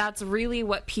that that's really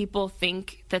what people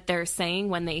think that they're saying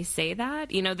when they say that.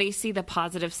 They see the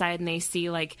positive side, and they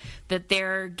see like that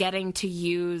they're getting to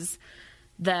use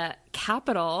the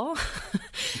capital,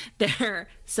 their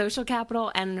social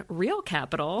capital and real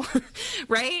capital,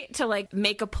 right? To like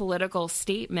make a political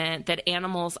statement that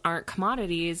animals aren't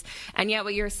commodities. And yet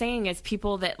what you're saying is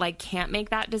people that like can't make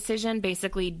that decision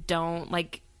basically don't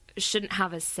shouldn't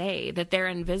have a say, that they're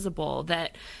invisible,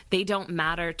 that they don't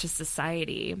matter to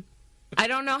society. I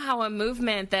don't know how a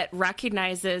movement that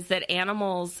recognizes that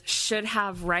animals should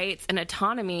have rights and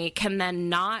autonomy can then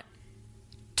not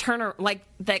turn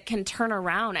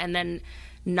around and then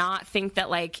not think that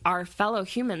like our fellow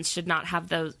humans should not have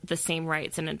the same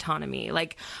rights and autonomy.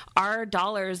 Like, our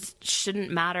dollars shouldn't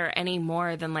matter any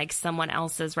more than like someone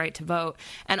else's right to vote.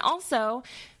 And also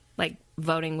like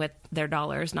voting with their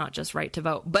dollars, not just right to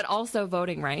vote, but also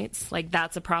voting rights. Like,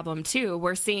 that's a problem too.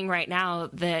 We're seeing right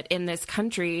now that in this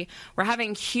country, we're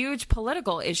having huge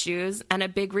political issues, and a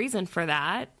big reason for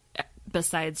that,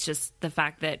 besides just the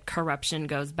fact that corruption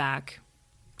goes back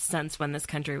since when this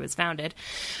country was founded,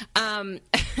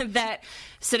 that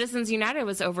Citizens United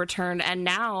was overturned, and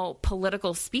now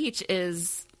political speech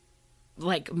is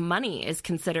like money is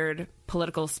considered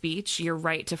political speech, your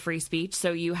right to free speech.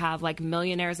 So you have like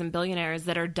millionaires and billionaires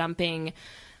that are dumping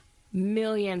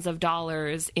millions of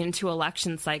dollars into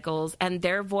election cycles, and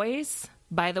their voice,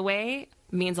 by the way,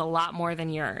 means a lot more than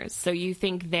yours. So you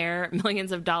think their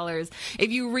millions of dollars,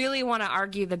 if you really want to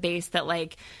argue the base that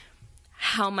like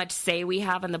how much say we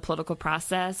have in the political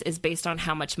process is based on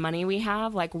how much money we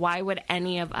have, like why would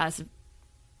any of us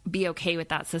be okay with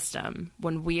that system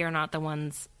when we are not the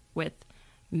ones with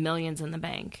millions in the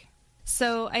bank?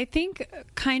 So I think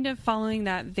kind of following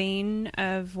that vein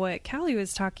of what Callie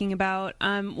was talking about,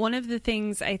 one of the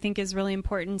things I think is really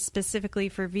important specifically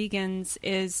for vegans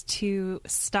is to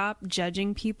stop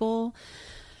judging people.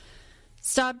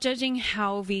 Stop judging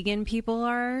how vegan people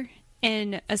are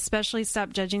and especially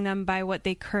stop judging them by what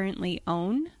they currently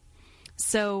own.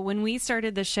 So when we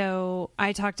started the show,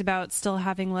 I talked about still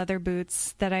having leather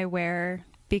boots that I wear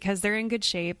because they're in good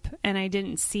shape, and I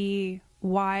didn't see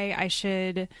why I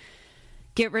should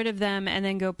get rid of them and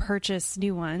then go purchase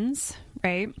new ones,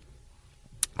 right?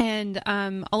 And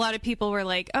a lot of people were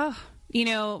like, oh, you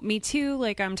know, me too.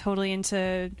 Like, I'm totally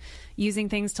into using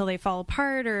things till they fall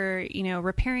apart, or, you know,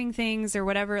 repairing things or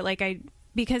whatever. Like,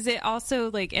 because it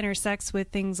also like intersects with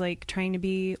things like trying to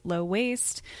be low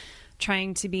waste,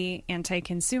 trying to be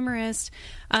anti-consumerist.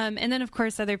 And then of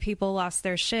course other people lost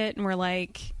their shit and were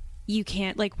like, you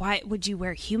can't, like, why would you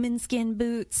wear human skin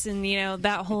boots? And, you know,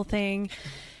 that whole thing.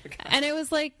 And it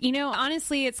was like, you know,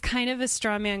 honestly, it's kind of a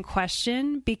straw man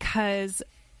question because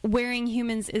wearing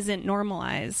humans isn't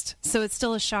normalized. So it's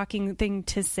still a shocking thing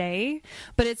to say.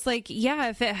 But it's like, yeah,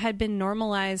 if it had been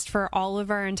normalized for all of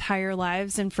our entire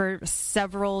lives and for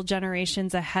several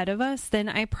generations ahead of us, then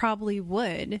I probably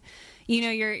would. You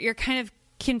know, you're kind of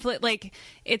conflict. Like,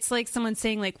 it's like someone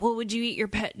saying like, well, would you eat your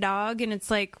pet dog? And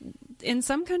it's like, in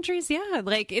some countries, yeah.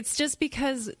 Like, it's just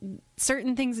because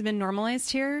certain things have been normalized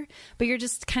here, but you're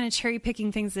just kind of cherry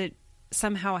picking things that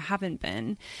somehow haven't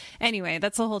been. Anyway,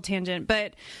 that's a whole tangent.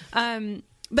 But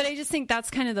I just think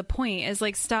that's kind of the point, is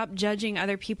like, stop judging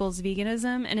other people's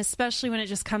veganism, and especially when it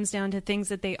just comes down to things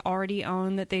that they already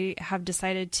own that they have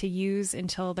decided to use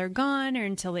until they're gone or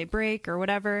until they break or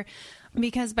whatever.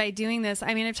 Because by doing this,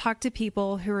 I mean, I've talked to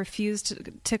people who refused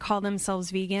to call themselves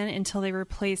vegan until they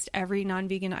replaced every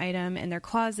non-vegan item in their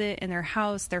closet, in their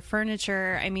house, their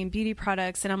furniture, I mean, beauty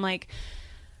products. And I'm like,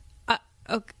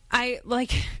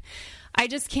 I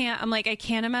just can't, I'm like, I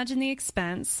can't imagine the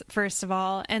expense, first of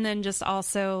all. And then just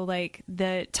also like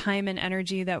the time and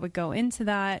energy that would go into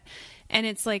that. And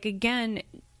it's like, again,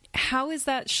 how is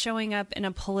that showing up in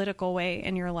a political way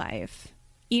in your life?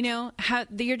 You know, how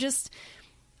you're just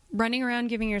running around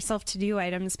giving yourself to-do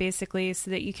items basically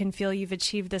so that you can feel you've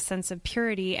achieved this sense of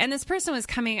purity. And this person was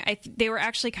they were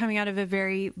actually coming out of a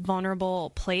very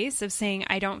vulnerable place of saying,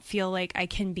 I don't feel like I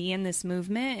can be in this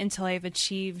movement until I've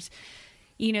achieved,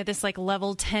 you know, this like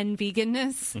level 10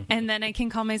 veganess, and then I can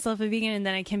call myself a vegan, and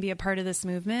then I can be a part of this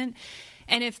movement.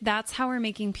 And if that's how we're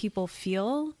making people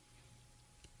feel,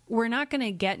 we're not going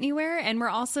to get anywhere. And we're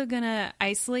also going to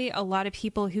isolate a lot of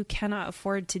people who cannot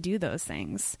afford to do those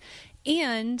things.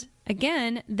 And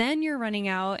again, then you're running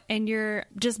out and you're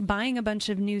just buying a bunch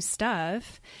of new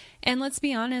stuff. And let's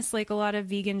be honest, like, a lot of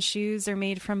vegan shoes are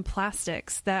made from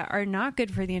plastics that are not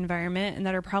good for the environment and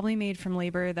that are probably made from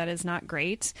labor that is not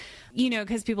great. You know,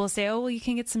 because people say, oh, well, you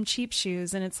can get some cheap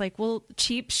shoes. And it's like, well,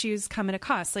 cheap shoes come at a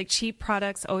cost. Like, cheap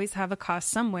products always have a cost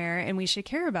somewhere, and we should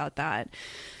care about that.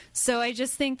 So I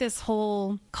just think this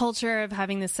whole culture of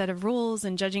having this set of rules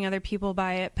and judging other people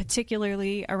by it,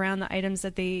 particularly around the items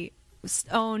that they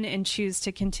own and choose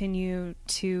to continue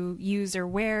to use or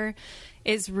wear,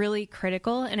 is really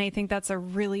critical. And I think that's a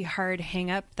really hard hang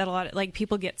up that a lot of like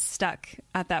people get stuck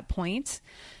at that point.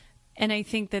 And I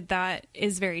think that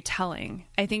is very telling.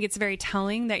 I think it's very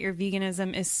telling that your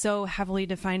veganism is so heavily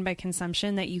defined by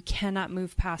consumption that you cannot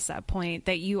move past that point,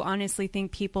 that you honestly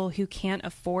think people who can't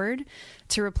afford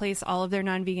to replace all of their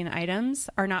non-vegan items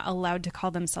are not allowed to call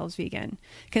themselves vegan.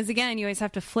 Because again, you always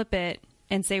have to flip it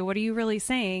and say, what are you really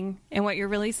saying? And what you're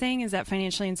really saying is that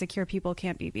financially insecure people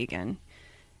can't be vegan.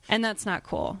 And that's not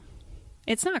cool.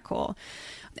 It's not cool.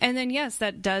 And then, yes,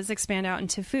 that does expand out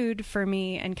into food for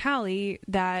me and Callie,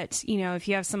 that, you know, if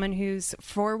you have someone who's,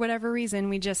 for whatever reason,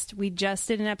 we just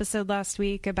did an episode last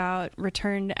week about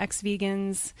returned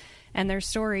ex-vegans and their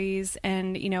stories.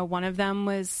 And, you know, one of them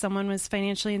was someone was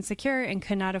financially insecure and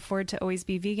could not afford to always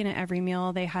be vegan at every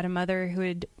meal. They had a mother who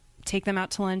would take them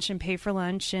out to lunch and pay for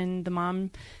lunch, and the mom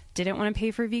didn't want to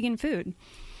pay for vegan food.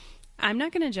 I'm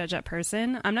not going to judge that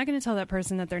person. I'm not going to tell that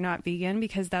person that they're not vegan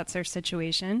because that's their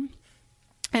situation.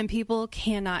 And people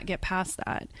cannot get past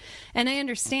that. And I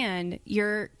understand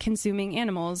you're consuming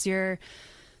animals. You're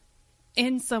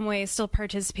in some way still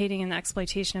participating in the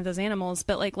exploitation of those animals.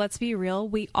 But like, let's be real.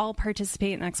 We all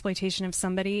participate in the exploitation of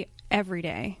somebody every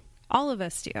day. All of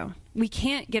us do. We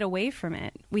can't get away from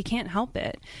it. We can't help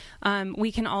it.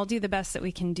 We can all do the best that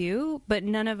we can do, but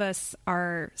none of us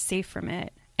are safe from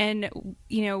it. And,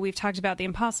 you know, we've talked about the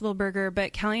Impossible Burger,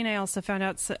 but Callie and I also found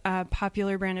out a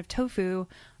popular brand of tofu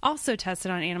also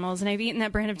tested on animals. And I've eaten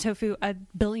that brand of tofu 1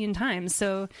 billion times.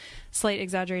 So slight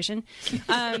exaggeration.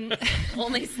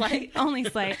 Only slight. Only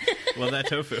slight. Well, that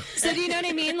tofu. So do you know what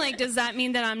I mean? Like, does that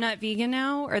mean that I'm not vegan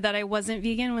now, or that I wasn't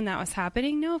vegan when that was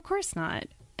happening? No, of course not.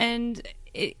 And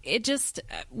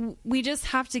we just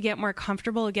have to get more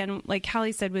comfortable, again, like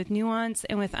Callie said, with nuance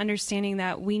and with understanding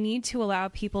that we need to allow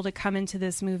people to come into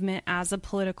this movement as a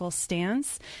political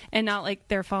stance and not like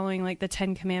they're following like the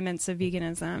 10 commandments of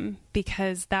veganism,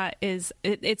 because that is,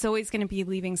 it's always going to be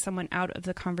leaving someone out of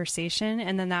the conversation.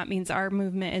 And then that means our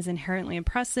movement is inherently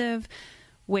oppressive,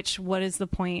 which, what is the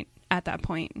point at that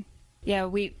point? Yeah,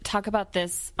 we talk about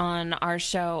this on our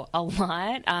show a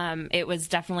lot. It was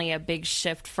definitely a big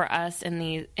shift for us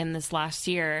in this last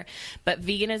year. But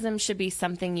veganism should be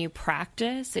something you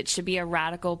practice. It should be a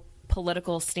radical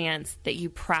political stance that you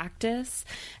practice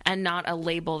and not a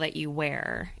label that you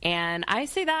wear. And I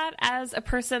say that as a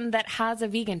person that has a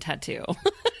vegan tattoo.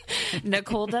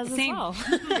 Nichole does as well.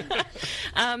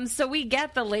 So we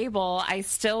get the label. I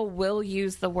still will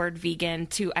use the word vegan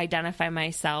to identify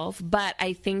myself. But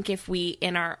I think if we,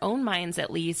 in our own minds at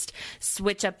least,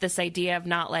 switch up this idea of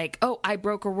not like, oh, I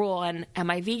broke a rule and am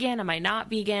I vegan? Am I not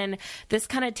vegan? This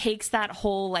kind of takes that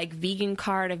whole like vegan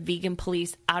card of vegan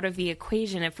police out of the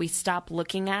equation if we stop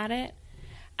looking at it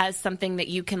as something that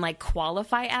you can like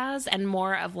qualify as, and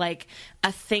more of like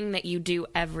a thing that you do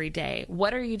every day.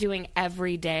 What are you doing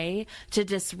every day to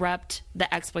disrupt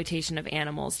the exploitation of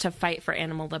animals, to fight for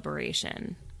animal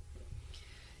liberation?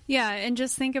 Yeah, and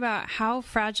just think about how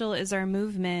fragile is our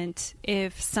movement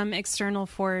if some external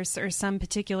force or some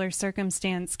particular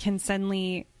circumstance can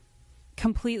suddenly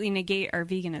completely negate our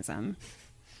veganism.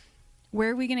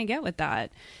 Where are we going to get with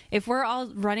that? If we're all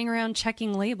running around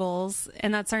checking labels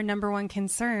and that's our number one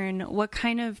concern, what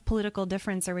kind of political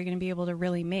difference are we going to be able to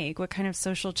really make? What kind of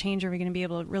social change are we going to be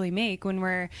able to really make when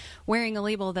we're wearing a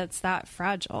label that's that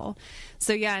fragile?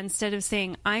 So yeah, instead of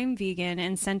saying I'm vegan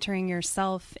and centering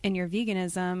yourself in your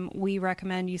veganism, we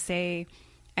recommend you say,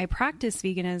 I practice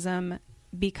veganism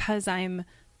because I'm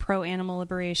pro-animal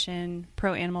liberation,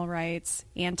 pro-animal rights,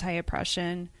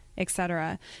 anti-oppression,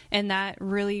 etc. And that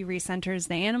really recenters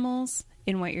the animals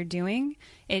in what you're doing.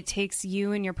 It takes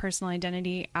you and your personal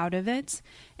identity out of it,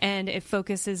 and it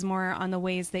focuses more on the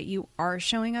ways that you are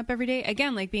showing up every day.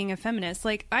 Again, like being a feminist,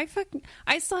 like I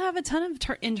still have a ton of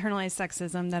internalized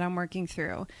sexism that I'm working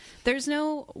through. There's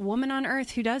no woman on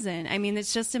earth who doesn't. I mean,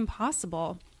 it's just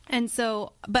impossible. And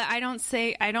so, but I don't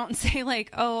say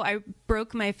like, oh, I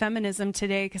broke my feminism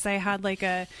today because I had like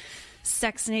a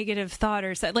sex negative thought,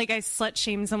 or like I slut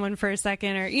shame someone for a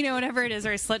second, or whatever it is,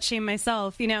 or I slut shame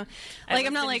myself, like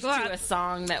I'm not like, wow, to a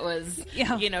song that was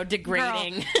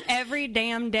degrading, girl, every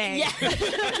damn day. Yeah.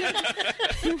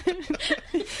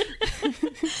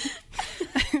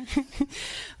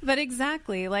 But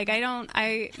exactly, like I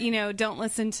don't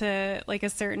listen to like a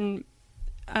certain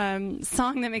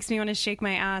song that makes me want to shake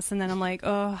my ass and then I'm like,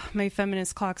 oh, my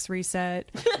feminist clock's reset.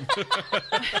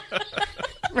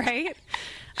 Right?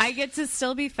 I get to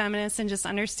still be feminist and just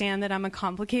understand that I'm a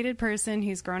complicated person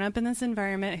who's grown up in this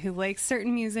environment, who likes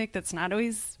certain music that's not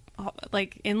always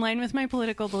like in line with my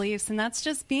political beliefs, and that's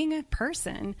just being a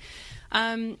person.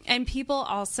 And people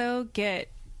also get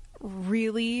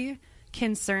really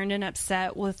concerned and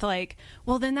upset with like,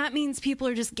 well, then that means people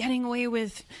are just getting away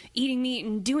with eating meat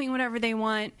and doing whatever they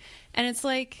want. And it's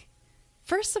like,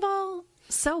 first of all,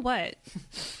 so what?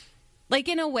 Like,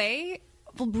 in a way,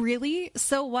 really,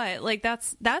 so what? Like,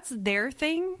 that's their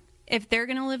thing. If they're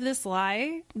going to live this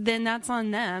lie, then that's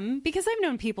on them. Because I've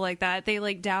known people like that. They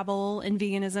like dabble in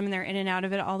veganism and they're in and out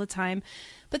of it all the time.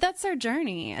 But that's their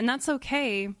journey and that's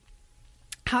okay.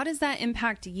 How does that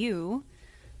impact you?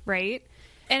 Right?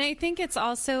 And I think it's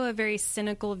also a very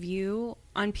cynical view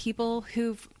on people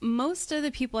most of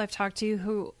the people I've talked to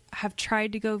who have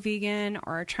tried to go vegan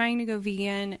or are trying to go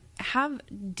vegan have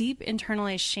deep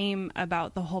internalized shame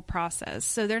about the whole process.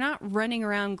 So they're not running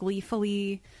around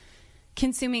gleefully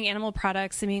consuming animal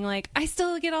products and being like, I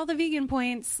still get all the vegan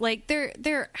points. Like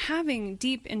they're having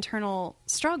deep internal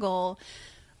struggle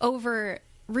over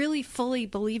really fully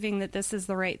believing that this is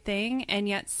the right thing and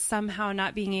yet somehow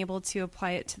not being able to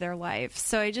apply it to their life.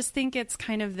 So I just think it's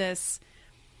kind of this,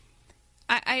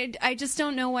 I just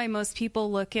don't know why most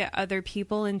people look at other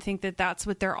people and think that that's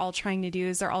what they're all trying to do,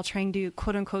 is they're all trying to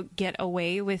quote unquote get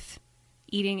away with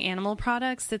eating animal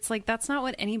products. It's like, that's not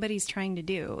what anybody's trying to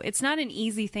do. It's not an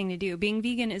easy thing to do. Being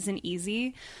vegan isn't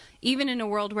easy. Even in a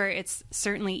world where it's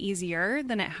certainly easier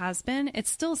than it has been, it's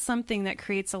still something that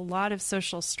creates a lot of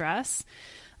social stress.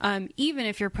 Even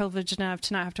if you're privileged enough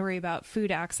to not have to worry about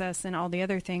food access and all the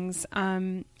other things,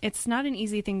 it's not an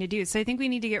easy thing to do. So I think we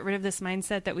need to get rid of this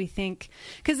mindset that we think,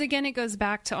 because again, it goes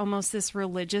back to almost this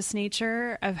religious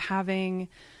nature of having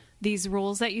these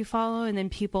rules that you follow and then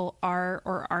people are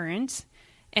or aren't.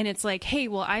 And it's like, hey,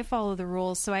 well, I follow the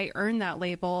rules, so I earn that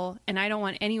label, and I don't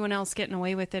want anyone else getting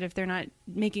away with it if they're not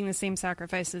making the same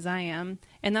sacrifice as I am.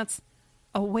 And that's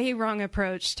a way wrong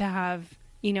approach to have,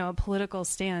 a political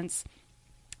stance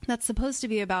that's supposed to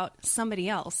be about somebody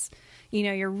else.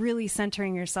 You're really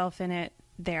centering yourself in it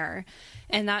there.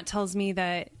 And that tells me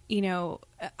that,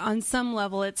 on some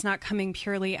level, it's not coming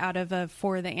purely out of a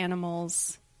for the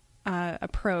animals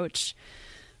approach,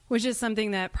 which is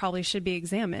something that probably should be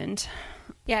examined.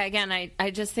 Yeah, again, I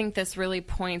just think this really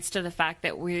points to the fact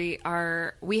that we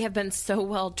have been so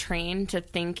well trained to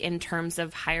think in terms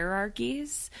of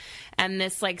hierarchies, and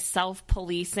this like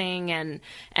self-policing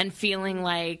and feeling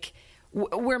like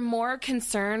we're more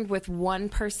concerned with one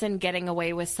person getting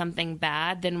away with something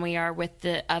bad than we are with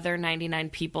the other 99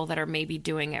 people that are maybe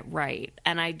doing it right.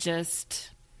 And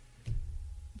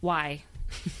why?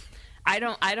 I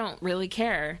don't really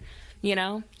care.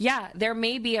 Yeah, there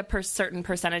may be a certain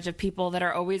percentage of people that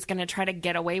are always going to try to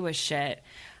get away with shit.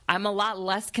 I'm a lot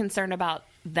less concerned about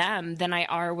them than I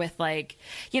are with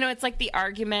it's like the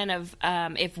argument of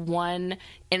if one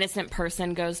innocent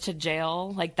person goes to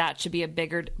jail, like that should be a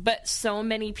bigger, but so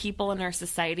many people in our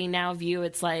society now view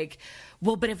it's like,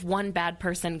 well, but if one bad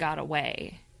person got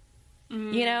away,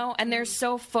 and they're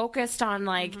so focused on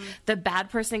the bad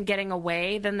person getting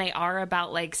away than they are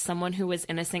about someone who was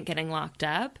innocent getting locked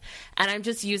up. And I'm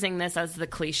just using this as the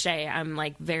cliche. I'm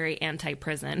very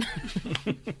anti-prison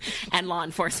and law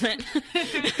enforcement.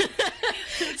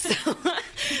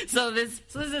 So this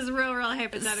is real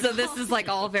hypothetical. So this is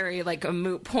all very a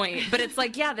moot point, but it's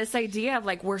this idea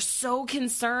of we're so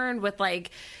concerned with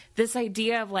this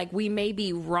idea of we may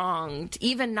be wronged,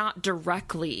 even not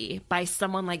directly, by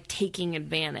someone taking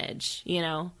advantage,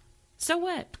 So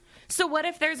what? So what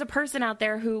if there's a person out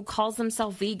there who calls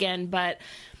themselves vegan, but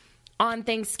on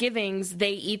Thanksgivings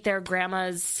they eat their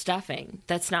grandma's stuffing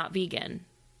that's not vegan?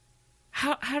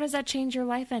 How does that change your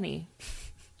life any?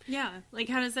 Yeah,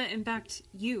 how does that impact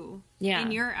you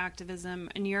in your activism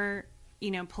and your,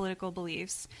 political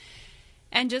beliefs?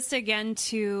 And just again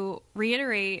to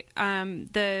reiterate,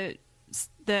 the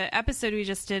episode we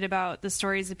just did about the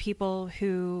stories of people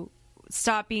who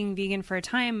stopped being vegan for a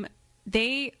time,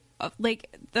 they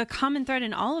the common thread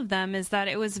in all of them is that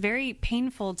it was very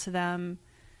painful to them.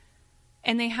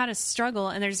 And they had a struggle,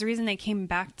 and there's a reason they came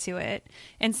back to it.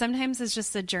 And sometimes it's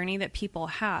just a journey that people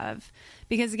have.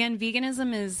 Because, again,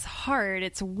 veganism is hard.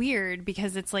 It's weird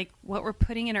because it's what we're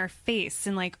putting in our face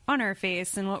and on our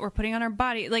face and what we're putting on our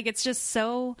body. It's just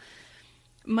so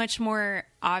much more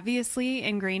obviously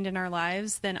ingrained in our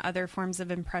lives than other forms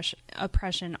of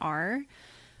oppression are.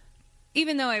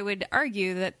 Even though I would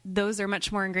argue that those are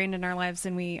much more ingrained in our lives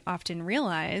than we often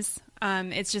realize.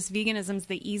 It's just veganism's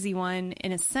the easy one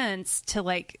in a sense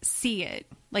to see it.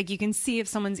 You can see if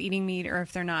someone's eating meat or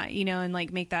if they're not,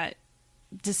 and make that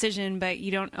decision, but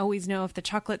you don't always know if the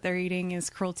chocolate they're eating is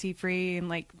cruelty free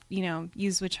and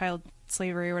used with child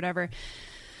slavery or whatever.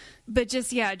 But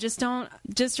just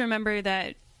remember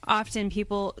that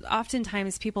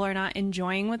oftentimes people are not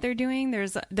enjoying what they're doing.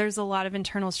 There's a lot of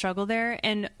internal struggle there.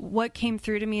 And what came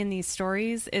through to me in these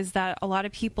stories is that a lot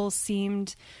of people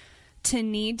seemed to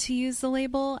need to use the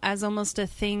label as almost a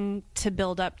thing to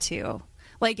build up to.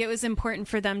 It was important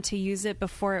for them to use it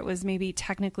before it was maybe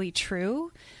technically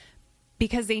true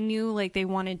because they knew they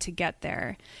wanted to get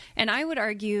there. And I would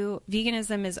argue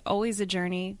veganism is always a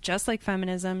journey, just like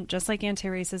feminism, just like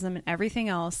anti-racism and everything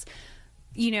else.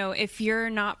 If you're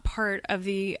not part of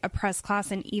the oppressed class,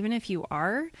 and even if you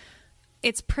are,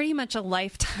 it's pretty much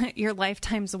your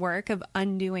lifetime's work of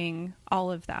undoing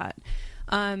all of that.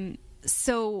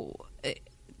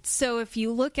 So if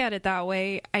you look at it that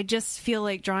way, I just feel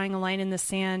like drawing a line in the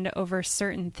sand over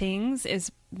certain things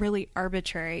is really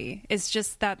arbitrary. It's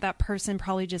just that person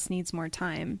probably just needs more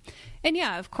time. And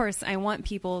yeah, of course, I want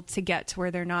people to get to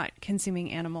where they're not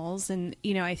consuming animals. And,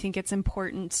 I think it's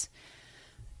important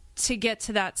to get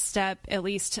to that step, at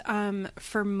least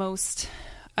for most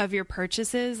of your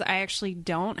purchases. I actually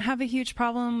don't have a huge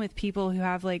problem with people who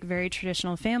have very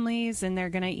traditional families and they're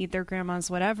going to eat their grandma's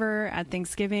whatever at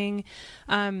Thanksgiving.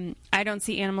 I don't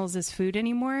see animals as food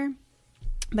anymore,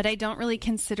 but I don't really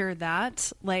consider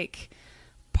that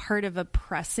part of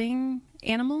oppressing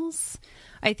animals.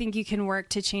 I think you can work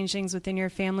to change things within your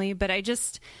family, but I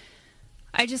just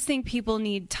think people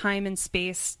need time and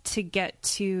space to get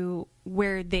to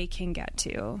where they can get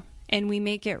to. And we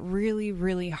make it really,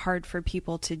 really hard for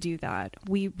people to do that.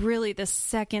 We really, the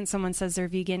second someone says they're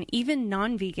vegan, even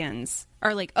non-vegans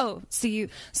are oh, so you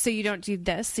don't do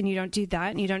this and you don't do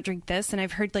that and you don't drink this. And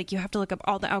I've heard you have to look up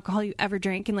all the alcohol you ever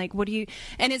drank and what do you,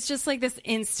 and it's just this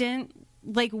instant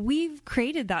like, we've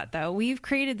created that, though. We've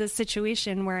created this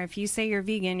situation where if you say you're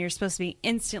vegan, you're supposed to be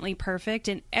instantly perfect,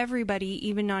 and everybody,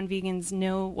 even non-vegans,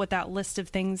 know what that list of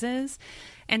things is.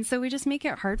 And so we just make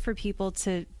it hard for people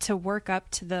to work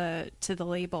up to the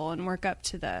label and work up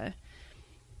to the,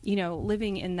 you know,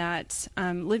 living in that,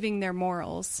 living their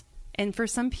morals. And for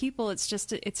some people, it's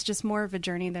just more of a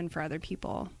journey than for other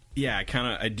people. Yeah,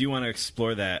 I do want to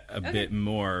explore that a bit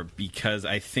more, because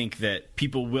I think that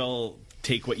people will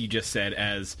take what you just said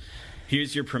as,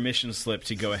 here's your permission slip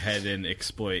to go ahead and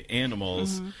exploit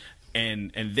animals.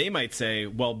 And they might say,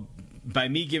 well, by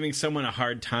me giving someone a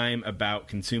hard time about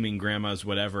consuming grandma's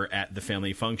whatever at the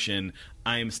family function,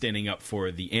 I am standing up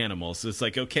for the animals. So it's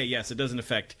like, okay, yes, it doesn't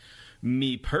affect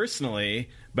me personally,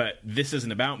 but this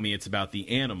isn't about me, it's about the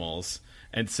animals.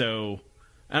 And so,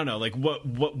 I don't know, like, what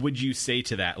would you say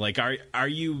to that? Like, are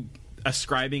you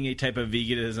ascribing a type of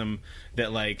veganism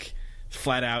that, like,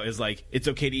 flat out is like, it's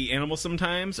okay to eat animals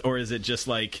sometimes? Or is it just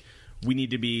like, we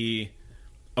need to be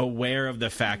aware of the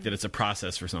fact that it's a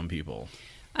process for some people?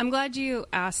 I'm glad you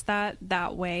asked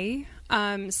that way.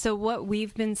 So what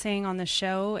we've been saying on the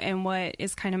show, and what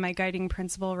is kind of my guiding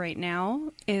principle right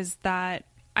now, is that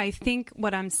I think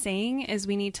what I'm saying is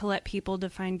we need to let people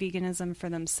define veganism for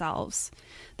themselves.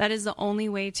 That is the only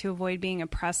way to avoid being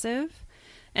oppressive.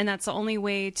 And that's the only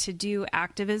way to do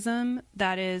activism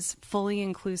that is fully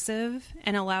inclusive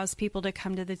and allows people to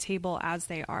come to the table as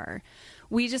they are.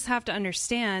 We just have to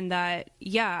understand that,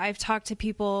 yeah, I've talked to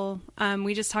people,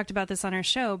 we just talked about this on our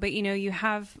show, but, you know,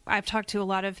 I've talked to a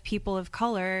lot of people of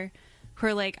color who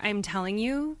are like, I'm telling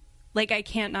you, like, I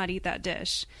can't not eat that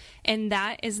dish. And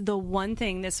that is the one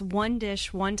thing, this one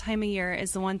dish, one time a year,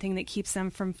 is the one thing that keeps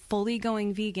them from fully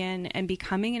going vegan and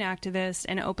becoming an activist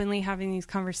and openly having these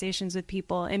conversations with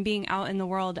people and being out in the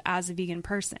world as a vegan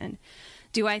person.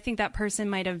 Do I think that person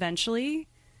might eventually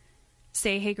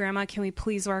say, hey, Grandma, can we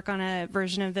please work on a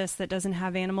version of this that doesn't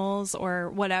have animals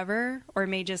or whatever, or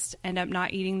may just end up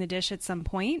not eating the dish at some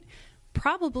point?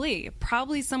 Probably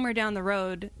somewhere down the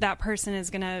road, that person is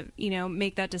going to, you know,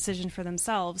 make that decision for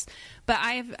themselves. But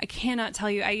I cannot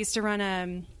tell you, I used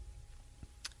to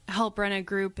help run a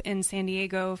group in San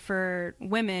Diego for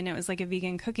women. It was like a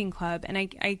vegan cooking club. And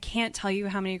I can't tell you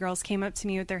how many girls came up to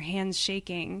me with their hands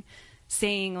shaking,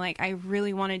 saying, like, I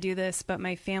really want to do this, but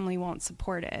my family won't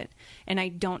support it. And I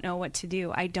don't know what to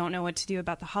do. I don't know what to do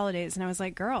about the holidays. And I was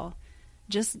like, girl,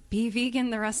 just be vegan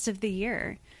the rest of the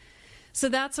year. So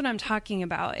that's what I'm talking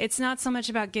about. It's not so much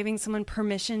about giving someone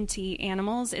permission to eat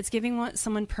animals. It's giving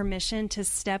someone permission to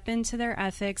step into their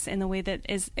ethics in the way that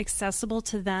is accessible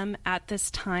to them at this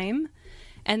time,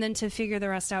 and then to figure the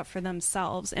rest out for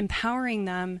themselves, empowering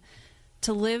them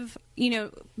to live, you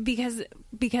know, because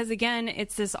again,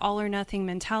 it's this all or nothing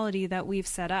mentality that we've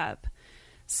set up.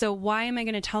 So why am I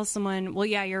going to tell someone, well,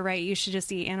 yeah, you're right, you should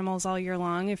just eat animals all year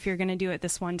long if you're going to do it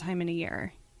this one time in a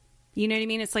year? You know what I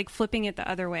mean? It's like flipping it the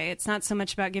other way. It's not so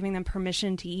much about giving them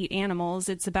permission to eat animals.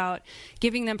 It's about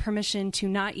giving them permission to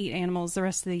not eat animals the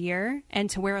rest of the year, and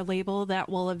to wear a label that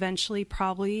will eventually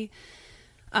probably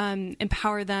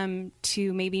empower them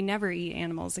to maybe never eat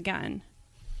animals again.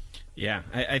 Yeah,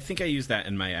 I think I use that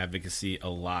in my advocacy a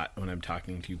lot when I'm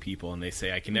talking to people, and they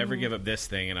say, I can never give up this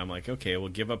thing. And I'm like, okay, well,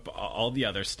 give up all the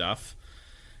other stuff.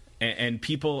 And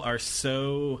people are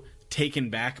so taken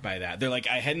back by that. They're like,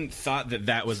 I hadn't thought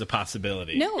that was a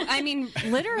possibility. No, I mean,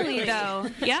 literally though.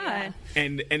 Yeah.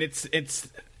 And it's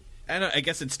I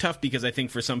guess it's tough, because I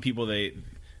think for some people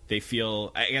they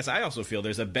feel, I guess I also feel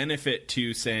there's a benefit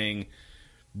to saying,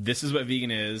 this is what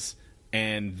vegan is,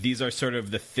 and these are sort of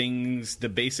the things, the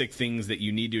basic things that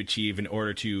you need to achieve in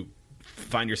order to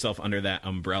find yourself under that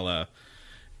umbrella.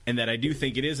 And that I do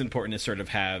think it is important to sort of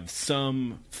have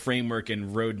some framework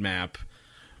and roadmap.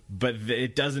 But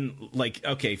it doesn't, like,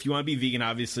 okay, if you want to be vegan,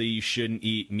 obviously you shouldn't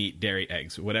eat meat, dairy,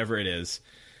 eggs, whatever it is.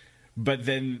 But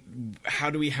then how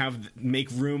do we make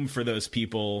room for those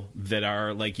people that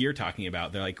are like you're talking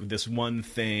about? They're like this one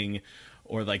thing,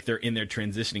 or like they're in their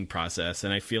transitioning process.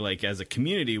 And I feel like as a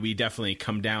community, we definitely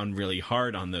come down really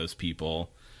hard on those people.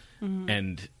 Mm-hmm.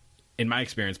 And in my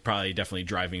experience, probably definitely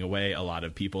driving away a lot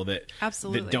of people that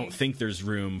don't think there's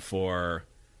room for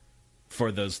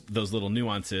those little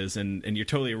nuances. And you're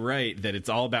totally right that it's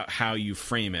all about how you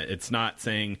frame it. It's not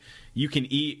saying you can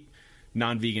eat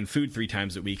non-vegan food 3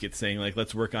 times a week. It's saying, like,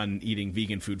 let's work on eating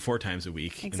vegan food 4 times a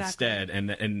week instead.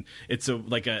 And it's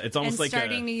it's almost like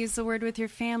starting to use the word with your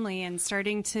family, and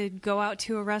starting to go out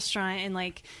to a restaurant and,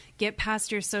 like, get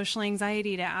past your social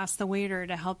anxiety to ask the waiter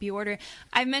to help you order.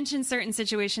 I've mentioned certain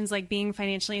situations like being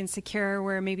financially insecure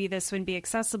where maybe this wouldn't be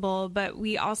accessible, but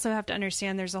we also have to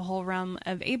understand there's a whole realm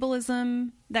of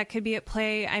ableism that could be at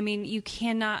play. I mean, you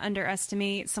cannot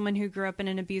underestimate someone who grew up in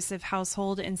an abusive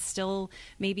household and still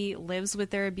maybe lives with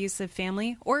their abusive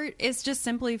family, or is just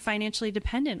simply financially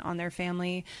dependent on their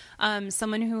family.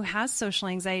 Someone who has social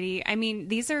anxiety. I mean,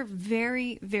 these are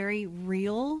very, very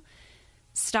real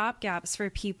stopgaps for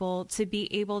people to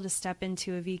be able to step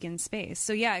into a vegan space.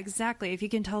 So yeah, exactly. If you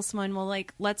can tell someone, well,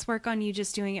 like, let's work on you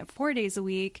just doing it 4 days a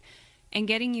week and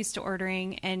getting used to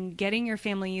ordering and getting your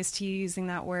family used to you using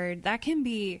that word, that can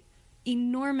be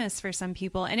enormous for some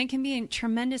people, and it can be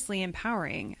tremendously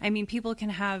empowering. I mean, people can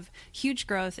have huge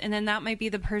growth, and then that might be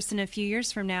the person a few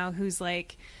years from now who's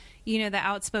like, you know, the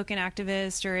outspoken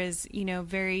activist, or is, you know,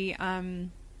 very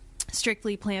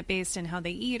strictly plant-based in how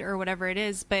they eat or whatever it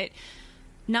is. But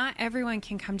not everyone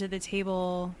can come to the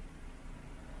table,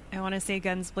 I want to say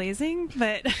guns blazing,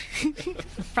 but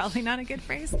probably not a good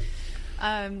phrase.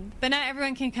 But not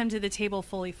everyone can come to the table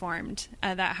fully formed.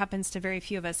 That happens to very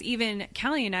few of us. Even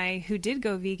Callie and I, who did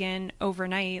go vegan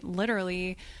overnight,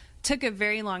 literally took a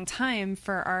very long time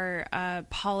for our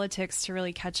politics to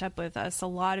really catch up with us. A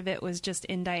lot of it was just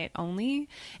in diet only.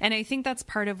 And I think that's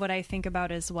part of what I think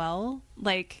about as well.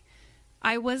 Like,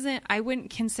 I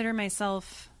wouldn't consider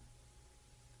myself...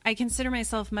 I consider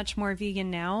myself much more vegan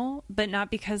now, but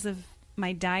not because of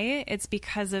my diet. It's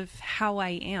because of how I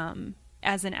am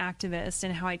as an activist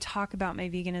and how I talk about my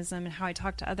veganism and how I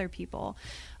talk to other people.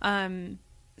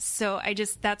 So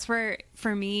that's where,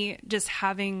 for me, just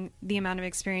having the amount of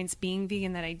experience being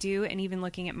vegan that I do, and even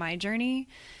looking at my journey,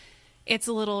 it's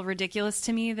a little ridiculous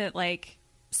to me that like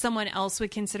someone else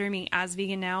would consider me as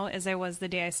vegan now as I was the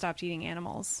day I stopped eating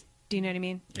animals. Do you know what I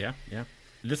mean? Yeah. Yeah.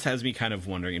 This has me kind of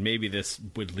wondering, and maybe this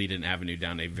would lead an avenue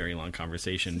down a very long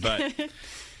conversation, but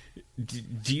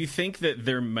do you think that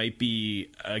there might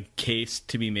be a case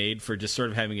to be made for just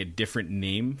sort of having a different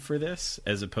name for this,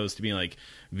 as opposed to being like,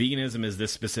 veganism is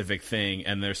this specific thing,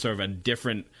 and there's sort of a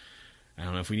different, I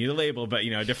don't know if we need a label, but,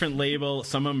 you know, a different label,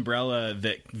 some umbrella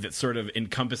that sort of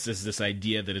encompasses this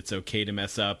idea that it's okay to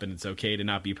mess up and it's okay to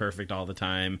not be perfect all the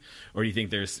time? Or do you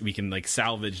think we can like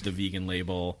salvage the vegan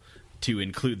label to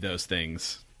include those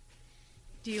things?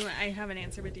 I have an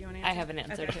answer, but do you want to answer? I have an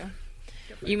answer okay.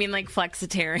 too. You mean like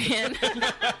flexitarian?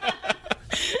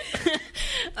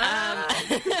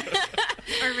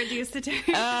 Or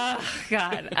reducitarian? Oh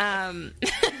God.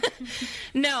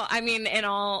 No, I mean, in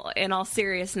all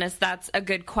seriousness, that's a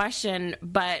good question,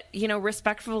 but, you know,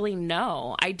 respectfully,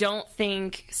 no. I don't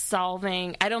think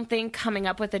coming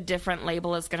up with a different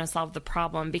label is going to solve the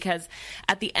problem, because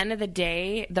at the end of the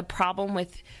day, the problem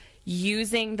with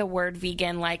using the word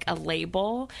vegan like a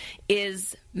label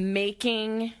is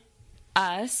making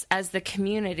us as the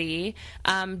community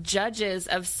judges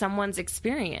of someone's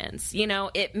experience. You know,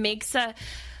 it makes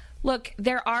look,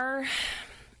 there are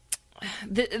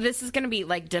this is going to be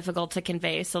like difficult to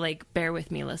convey, so like bear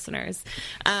with me, listeners.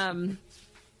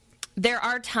 There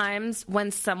are times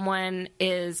when someone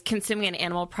is consuming an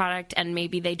animal product and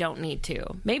maybe they don't need to.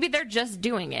 Maybe they're just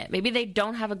doing it. Maybe they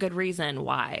don't have a good reason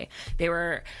why. They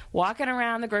were walking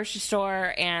around the grocery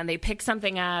store and they picked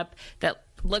something up that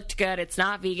looked good. It's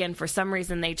not vegan. For some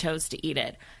reason, they chose to eat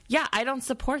it. Yeah, I don't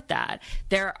support that.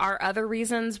 There are other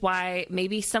reasons why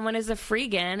maybe someone is a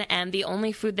freegan and the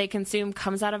only food they consume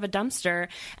comes out of a dumpster,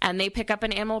 and they pick up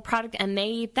an animal product and they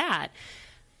eat that.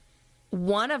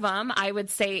 One of them I would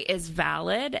say is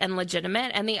valid and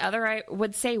legitimate, and the other I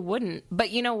would say wouldn't. But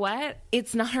you know what?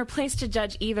 It's not our place to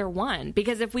judge either one,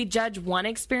 because if we judge one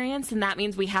experience, then that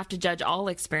means we have to judge all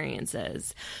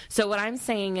experiences. So what I'm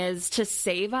saying is, to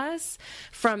save us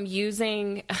from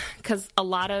using, because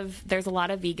there's a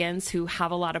lot of vegans who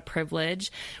have a lot of privilege,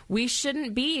 we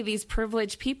shouldn't be these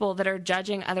privileged people that are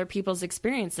judging other people's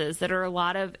experiences. That are a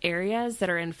lot of areas that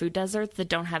are in food deserts that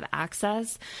don't have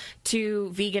access to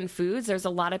vegan foods. There's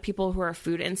a lot of people who are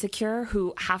food insecure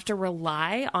who have to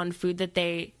rely on food that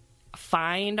they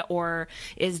find or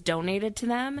is donated to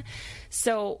them.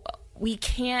 So we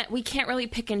can't really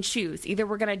pick and choose. Either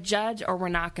we're going to judge or we're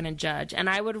not going to judge. And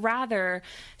I would rather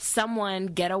someone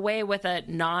get away with a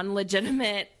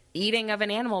non-legitimate eating of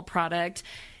an animal product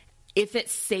if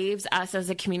it saves us as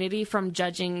a community from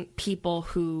judging people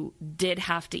who did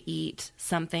have to eat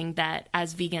something that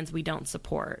as vegans we don't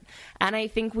support. And I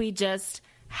think we just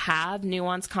have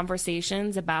nuanced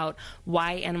conversations about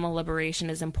why animal liberation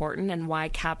is important and why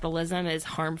capitalism is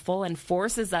harmful and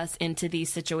forces us into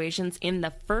these situations in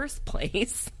the first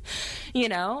place, you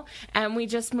know, and we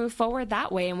just move forward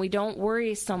that way, and we don't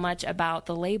worry so much about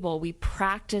the label. We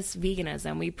practice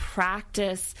veganism. We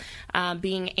practice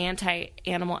being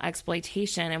anti-animal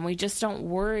exploitation, and we just don't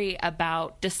worry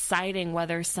about deciding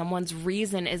whether someone's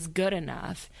reason is good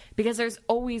enough, because there's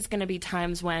always going to be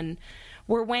times when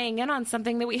we're weighing in on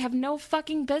something that we have no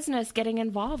fucking business getting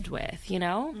involved with, you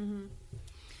know? Mm-hmm.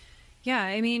 Yeah,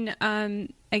 I mean,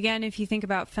 again, if you think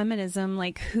about feminism,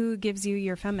 like, who gives you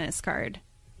your feminist card?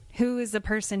 Who is the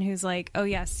person who's like, oh,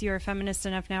 yes, you're a feminist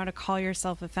enough now to call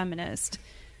yourself a feminist?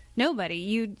 Nobody.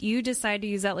 You decide to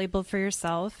use that label for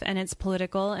yourself, and it's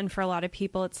political, and for a lot of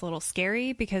people it's a little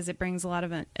scary because it brings a lot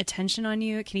of attention on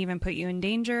you. It can even put you in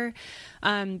danger.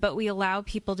 But we allow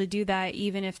people to do that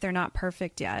even if they're not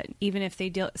perfect yet, even if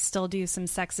they still do some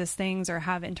sexist things or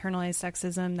have internalized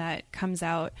sexism that comes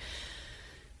out.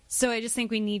 So I just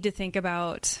think we need to think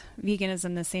about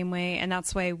veganism the same way, and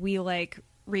that's why we like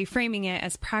reframing it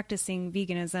as practicing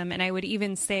veganism. And I would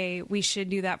even say we should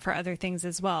do that for other things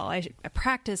as well. I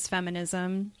practice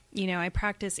feminism, you know, I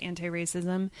practice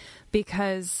anti-racism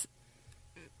because,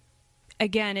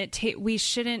 again, we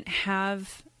shouldn't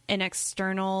have an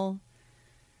external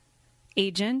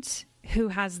agent who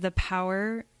has the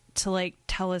power to like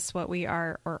tell us what we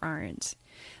are or aren't.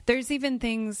 There's even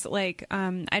things like,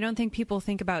 I don't think people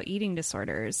think about eating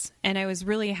disorders. And I was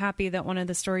really happy that one of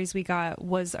the stories we got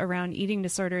was around eating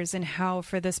disorders and how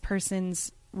for this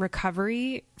person's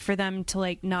recovery, for them to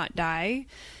like not die,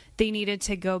 they needed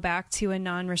to go back to a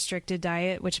non-restricted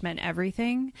diet, which meant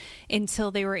everything,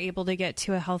 until they were able to get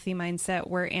to a healthy mindset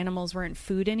where animals weren't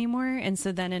food anymore. And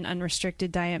so then an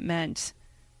unrestricted diet meant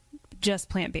just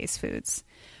plant-based foods.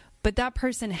 But that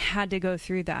person had to go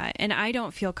through that. And I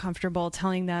don't feel comfortable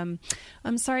telling them,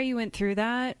 I'm sorry you went through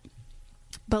that,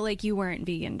 but like you weren't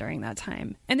vegan during that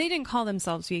time. And they didn't call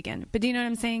themselves vegan. But do you know what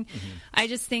I'm saying? Mm-hmm. I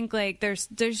just think like there's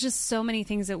just so many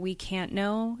things that we can't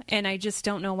know. And I just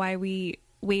don't know why we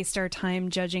waste our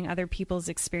time judging other people's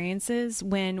experiences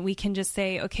when we can just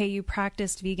say, okay, you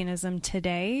practiced veganism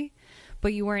today,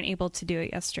 but you weren't able to do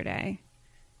it yesterday.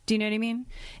 Do you know what I mean?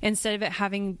 Instead of it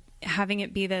having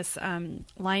it be this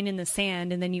line in the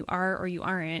sand and then you are or you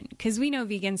aren't. Because we know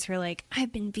vegans who are like,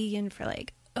 I've been vegan for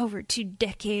like over 2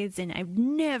 decades and I've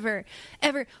never,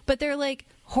 ever. But they're like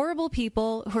horrible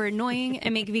people who are annoying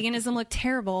and make veganism look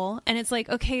terrible. And it's like,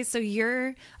 okay, so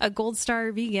you're a gold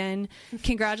star vegan.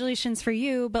 Congratulations for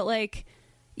you. But like,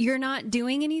 you're not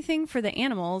doing anything for the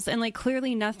animals. And like,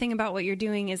 clearly nothing about what you're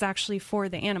doing is actually for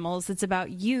the animals. It's about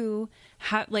you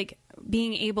like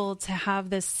being able to have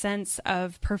this sense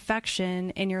of perfection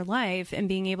in your life and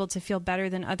being able to feel better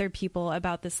than other people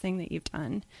about this thing that you've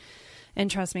done. And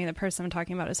trust me, the person I'm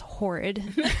talking about is horrid.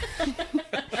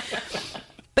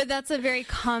 But that's a very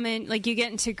common, like you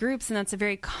get into groups and that's a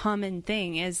very common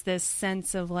thing, is this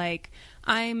sense of like,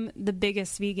 I'm the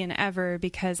biggest vegan ever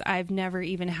because I've never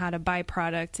even had a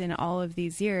byproduct in all of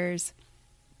these years.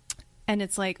 And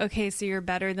it's like, okay, so you're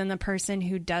better than the person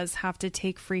who does have to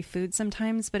take free food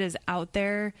sometimes, but is out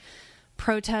there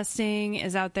protesting,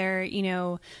 is out there, you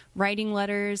know, writing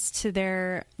letters to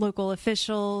their local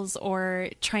officials or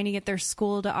trying to get their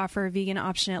school to offer a vegan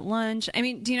option at lunch. I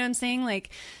mean, do you know what I'm saying?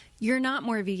 Like, you're not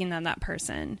more vegan than that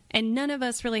person. And none of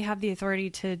us really have the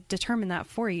authority to determine that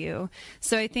for you.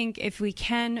 So I think if we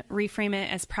can reframe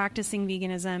it as practicing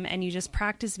veganism, and you just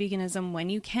practice veganism when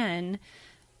you can,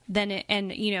 then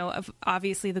and you know,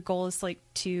 obviously the goal is like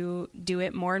to do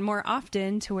it more and more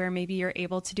often to where maybe you're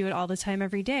able to do it all the time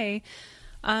every day.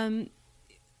 Then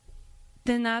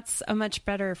that's a much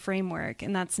better framework,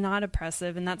 and that's not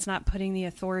oppressive, and that's not putting the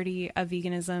authority of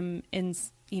veganism in,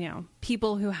 you know,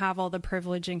 people who have all the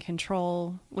privilege and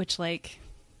control, which like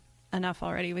enough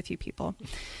already with you people.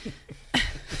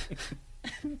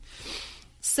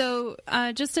 So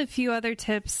just a few other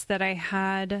tips that I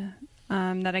had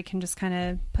that I can just kind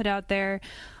of put out there.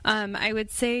 I would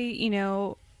say, you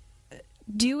know,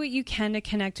 do what you can to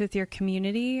connect with your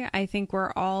community. I think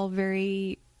we're all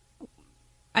very...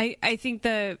 I think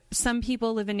some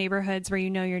people live in neighborhoods where you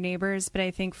know your neighbors, but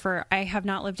I think I have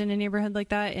not lived in a neighborhood like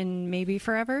that in maybe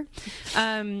forever.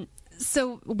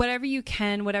 So whatever you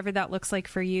can, whatever that looks like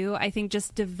for you, I think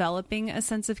just developing a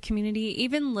sense of community,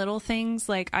 even little things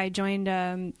like I joined,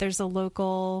 there's a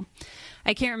local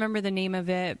I can't remember the name of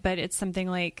it, but it's something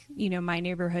like,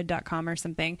 myneighborhood.com or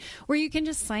something, where you can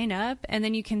just sign up and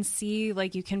then you can see,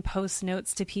 like, you can post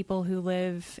notes to people who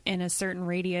live in a certain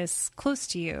radius close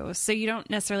to you. So you don't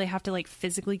necessarily have to like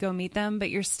physically go meet them, but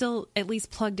you're still at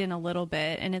least plugged in a little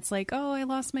bit. And it's like, oh, I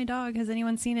lost my dog. Has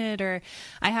anyone seen it? Or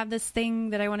I have this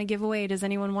thing that I want to give away. Does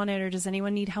anyone want it? Or does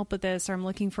anyone need help with this? Or I'm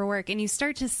looking for work. And you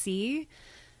start to see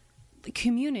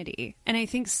community. And I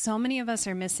think so many of us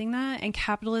are missing that. And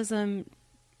capitalism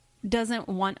doesn't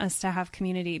want us to have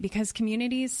community, because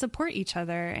communities support each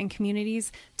other and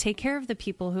communities take care of the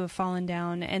people who have fallen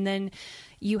down. And then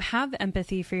you have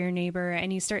empathy for your neighbor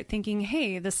and you start thinking,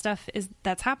 hey, the stuff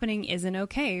that's happening isn't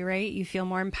okay, right? You feel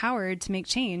more empowered to make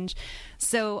change.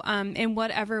 So in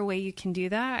whatever way you can do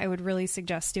that, I would really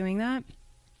suggest doing that.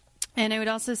 And I would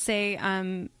also say,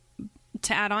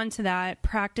 to add on to that,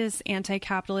 practice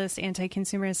anti-capitalist,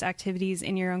 anti-consumerist activities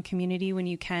in your own community when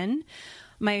you can.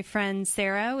 My friend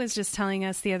Sarah was just telling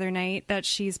us the other night that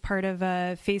she's part of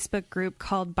a Facebook group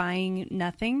called Buying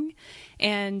Nothing,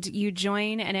 and you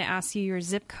join and it asks you your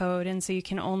zip code, and so you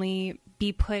can only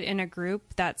be put in a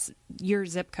group that's your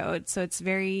zip code. So it's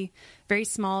very, very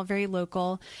small, very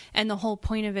local. And the whole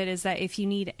point of it is that if you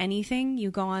need anything, you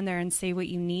go on there and say what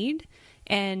you need,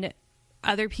 and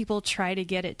other people try to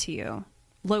get it to you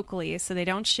locally. So they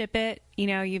don't ship it.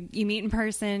 You meet in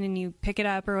person and you pick it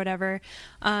up or whatever.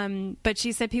 But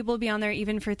she said people will be on there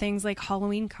even for things like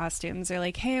Halloween costumes. They're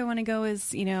like, hey, I want to go as,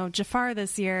 Jafar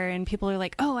this year. And people are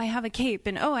like, oh, I have a cape,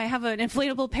 and oh, I have an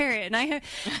inflatable parrot.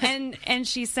 And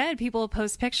she said people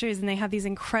post pictures and they have these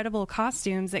incredible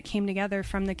costumes that came together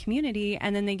from the community,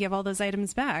 and then they give all those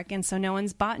items back. And so no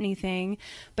one's bought anything,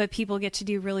 but people get to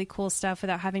do really cool stuff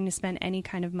without having to spend any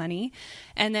kind of money.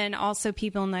 And then also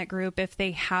people in that group, if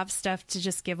they have stuff to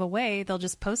just give away, they'll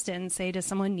just post it and say, does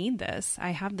someone need this?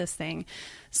 I have this thing.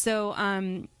 So,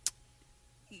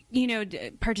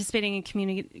 participating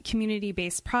in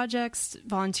community-based projects,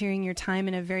 volunteering your time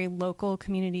in a very local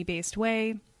community-based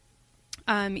way.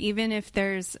 Even if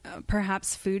there's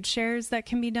perhaps food shares that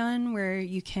can be done where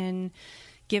you can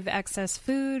give excess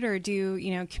food or do,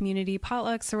 community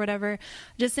potlucks or whatever,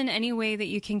 just in any way that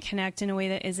you can connect in a way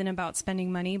that isn't about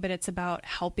spending money, but it's about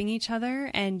helping each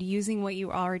other and using what you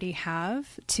already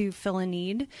have to fill a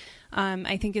need,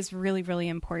 I think is really, really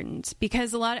important.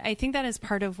 Because I think that is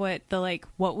part of what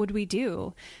what would we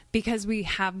do? Because we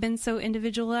have been so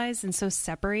individualized and so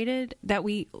separated that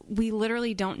we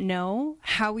literally don't know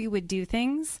how we would do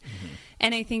things. Mm-hmm.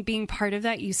 And I think being part of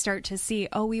that, you start to see,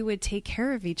 oh, we would take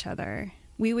care of each other.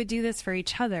 We would do this for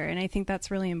each other. And I think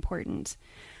that's really important.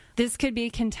 This could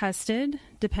be contested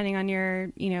depending on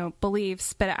your,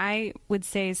 beliefs, but I would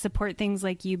say support things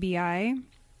like UBI,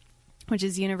 which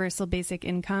is Universal Basic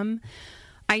Income.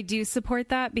 I do support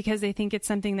that because I think it's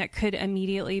something that could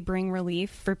immediately bring relief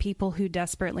for people who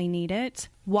desperately need it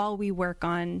while we work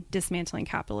on dismantling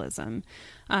capitalism.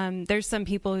 There's some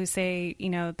people who say,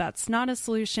 that's not a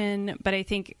solution, but I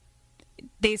think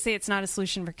they say it's not a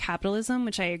solution for capitalism,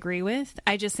 which I agree with.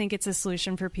 I just think it's a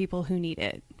solution for people who need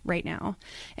it right now.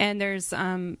 And there's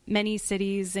many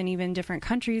cities and even different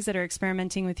countries that are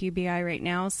experimenting with UBI right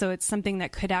now. So it's something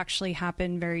that could actually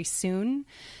happen very soon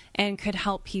and could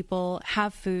help people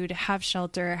have food, have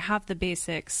shelter, have the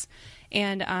basics.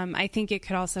 And I think it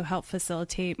could also help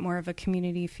facilitate more of a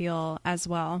community feel as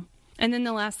well. And then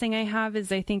the last thing I have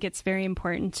is I think it's very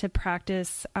important to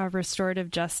practice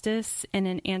restorative justice and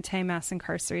an anti-mass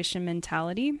incarceration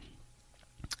mentality.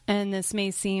 And this may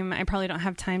seem, I probably don't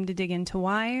have time to dig into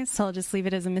why, so I'll just leave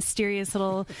it as a mysterious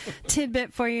little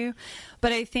tidbit for you.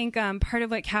 But I think part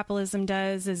of what capitalism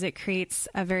does is it creates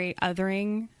a very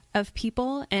othering of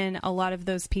people, and a lot of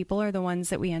those people are the ones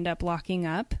that we end up locking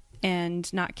up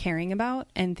and not caring about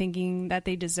and thinking that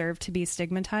they deserve to be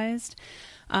stigmatized.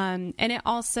 And it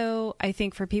also, I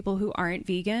think for people who aren't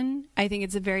vegan, I think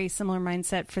it's a very similar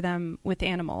mindset for them with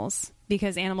animals,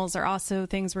 because animals are also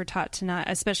things we're taught to not,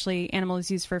 especially animals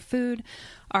used for food,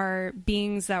 are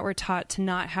beings that we're taught to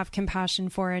not have compassion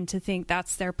for and to think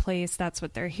that's their place, that's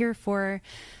what they're here for.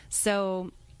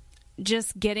 So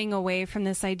just getting away from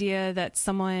this idea that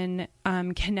someone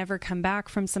can never come back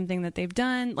from something that they've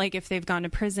done. Like if they've gone to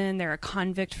prison, they're a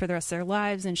convict for the rest of their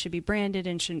lives and should be branded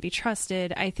and shouldn't be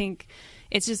trusted. I think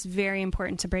it's just very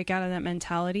important to break out of that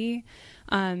mentality.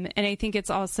 And I think it's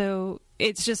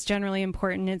just generally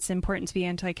important. It's important to be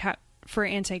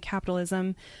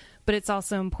anti-capitalism, but it's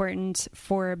also important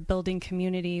for building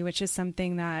community, which is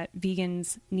something that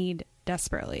vegans need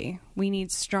desperately. We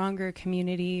need stronger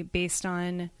community based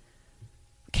on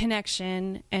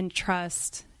connection and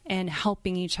trust and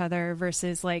helping each other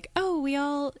versus like, oh, we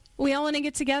all want to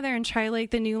get together and try like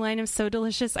the new line of So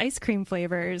Delicious ice cream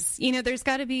flavors. You know, there's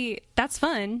got to be, that's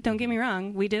fun. Don't get me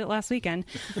wrong. We did it last weekend,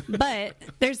 but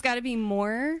there's got to be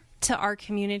more to our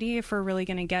community if we're really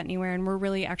going to get anywhere and we're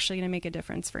really actually going to make a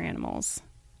difference for animals.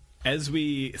 As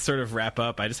we sort of wrap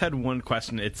up, I just had one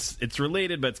question. It's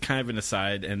related, but it's kind of an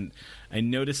aside. And I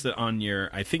noticed that on your,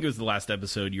 I think it was the last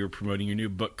episode, you were promoting your new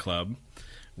book club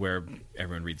where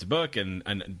everyone reads a book and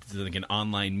like an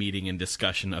online meeting and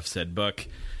discussion of said book.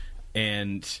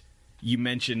 And you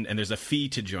mentioned, and there's a fee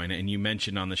to join it, and you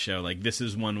mentioned on the show, like, this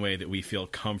is one way that we feel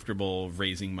comfortable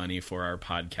raising money for our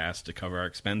podcast to cover our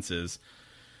expenses.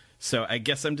 So I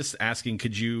guess I'm just asking,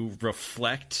 could you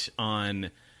reflect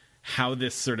on how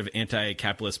this sort of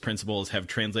anti-capitalist principles have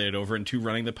translated over into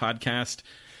running the podcast?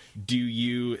 Do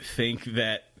you think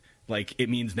that, like, it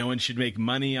means no one should make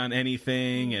money on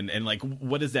anything? And like,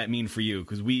 what does that mean for you?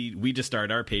 Because we just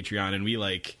started our Patreon, and we,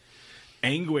 like,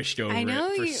 anguished over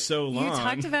it for so long. You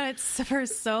talked about it for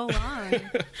so long.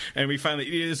 And we finally,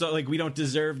 it's like, we don't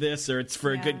deserve this, or it's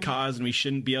for a good cause, and we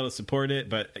shouldn't be able to support it.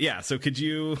 But, yeah, so could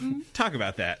you talk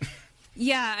about that?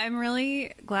 Yeah, I'm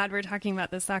really glad we're talking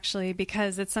about this, actually,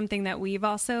 because it's something that we've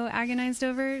also agonized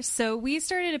over. So we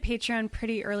started a Patreon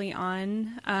pretty early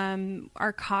on.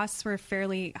 Our costs were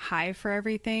fairly high for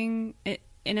everything,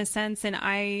 in a sense, and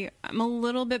I'm a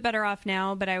little bit better off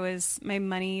now, but my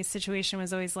money situation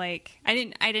was always like, I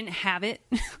didn't have it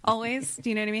always. Do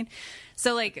you know what I mean?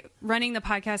 So like running the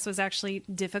podcast was actually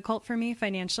difficult for me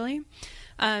financially.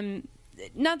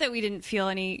 Not that we didn't feel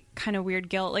any kind of weird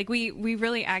guilt. Like we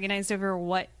really agonized over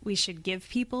what we should give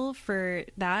people for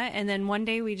that. And then one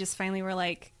day we just finally were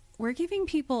like, we're giving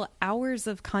people hours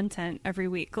of content every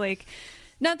week. Like,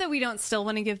 not that we don't still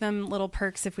want to give them little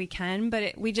perks if we can,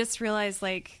 but we just realized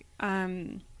like,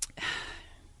 God,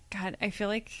 I feel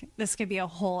like this could be a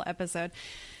whole episode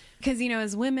because, you know,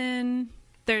 as women,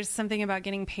 there's something about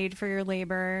getting paid for your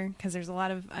labor because there's a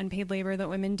lot of unpaid labor that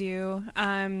women do.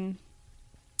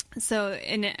 So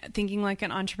in thinking like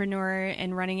an entrepreneur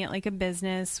and running it like a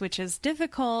business, which is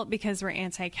difficult because we're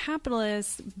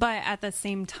anti-capitalist, but at the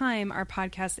same time, our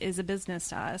podcast is a business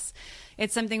to us.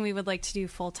 It's something we would like to do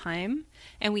full time,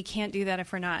 and we can't do that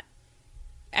if we're not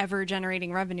ever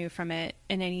generating revenue from it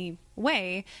in any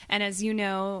way. And as you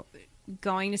know,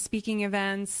 going to speaking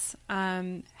events,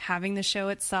 having the show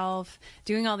itself,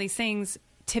 doing all these things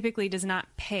typically does not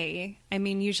pay. I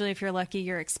mean, usually if you're lucky,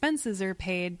 your expenses are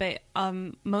paid, but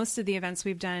most of the events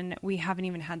we've done, we haven't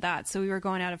even had that. So we were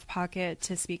going out of pocket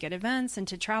to speak at events and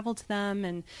to travel to them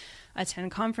and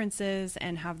attend conferences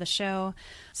and have the show.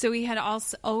 So we had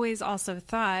always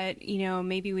thought, you know,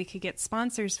 maybe we could get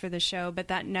sponsors for the show, but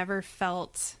that never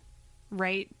felt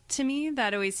right to me.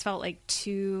 That always felt like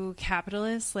too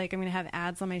capitalist. Like, I'm going to have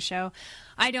ads on my show.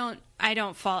 I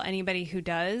don't fault anybody who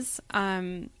does.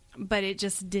 But it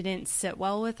just didn't sit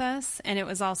well with us. And it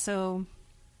was also,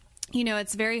 you know,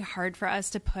 it's very hard for us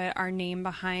to put our name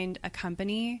behind a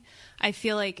company. I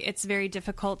feel like it's very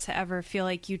difficult to ever feel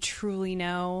like you truly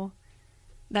know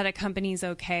that a company's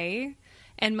okay.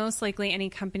 And most likely any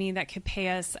company that could pay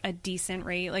us a decent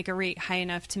rate, like a rate high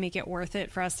enough to make it worth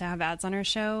it for us to have ads on our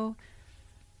show,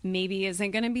 maybe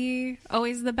isn't going to be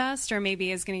always the best, or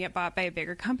maybe is going to get bought by a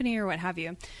bigger company or what have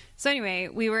you. So anyway,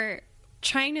 we were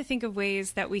trying to think of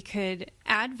ways that we could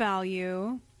add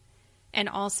value and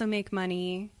also make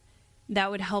money that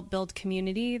would help build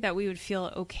community that we would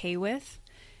feel okay with.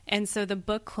 And so the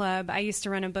book club, I used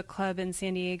to run a book club in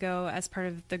San Diego as part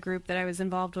of the group that I was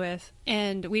involved with.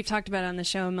 And we've talked about it on the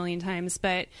show a million times,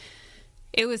 but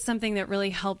it was something that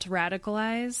really helped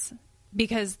radicalize,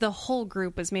 because the whole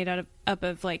group was made up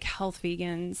of like health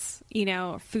vegans, you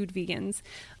know, food vegans.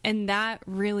 And that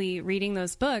really, reading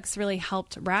those books really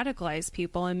helped radicalize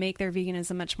people and make their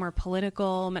veganism much more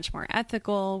political, much more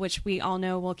ethical, which we all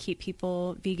know will keep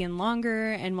people vegan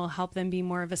longer and will help them be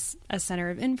more of a center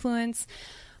of influence.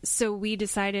 So we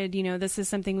decided, you know, this is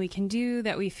something we can do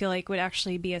that we feel like would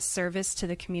actually be a service to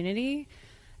the community.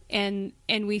 And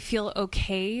we feel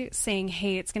okay saying,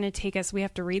 hey, it's going to take us, we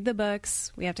have to read the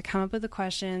books, we have to come up with the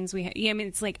questions. I mean,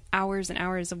 it's like hours and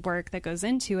hours of work that goes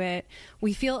into it.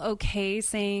 We feel okay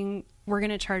saying we're going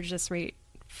to charge this rate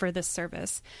for this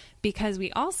service, because we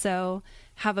also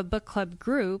have a book club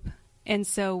group. And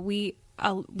so we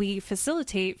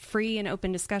facilitate free and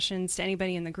open discussions to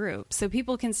anybody in the group. So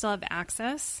people can still have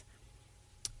access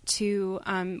to,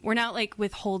 we're not like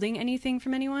withholding anything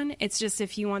from anyone. It's just,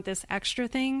 if you want this extra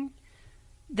thing,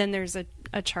 then there's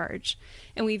a charge.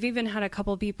 And we've even had a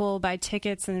couple people buy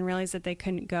tickets and then realize that they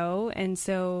couldn't go. And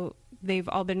so they've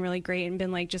all been really great and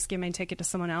been like, just give my ticket to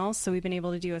someone else. So we've been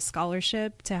able to do a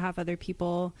scholarship to have other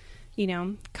people, you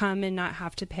know, come and not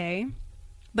have to pay.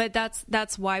 But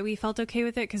that's why we felt okay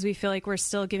with it, because we feel like we're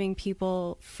still giving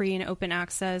people free and open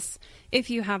access if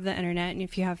you have the internet and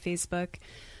if you have Facebook,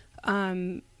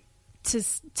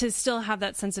 to still have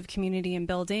that sense of community and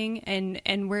building.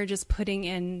 And we're just putting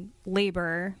in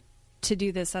labor to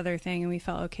do this other thing, and we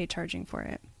felt okay charging for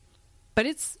it. But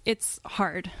it's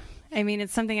hard. I mean,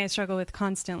 it's something I struggle with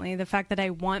constantly. The fact that I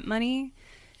want money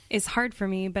is hard for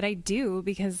me, but I do,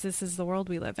 because this is the world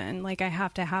we live in. Like, I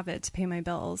have to have it to pay my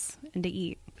bills and to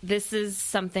eat. This is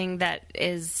something that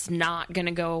is not going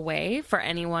to go away for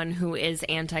anyone who is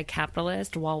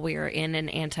anti-capitalist while we are in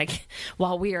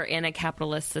a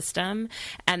capitalist system.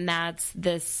 And that's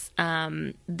this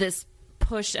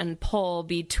push and pull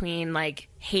between like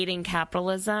hating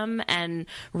capitalism and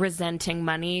resenting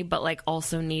money, but like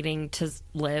also needing to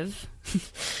live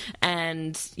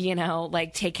and, you know,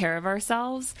 like take care of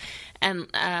ourselves. And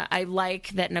I like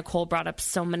that Nichole brought up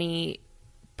so many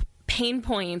pain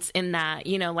points in that,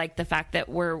 you know, like the fact that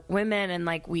we're women and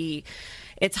like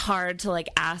it's hard to like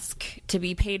ask to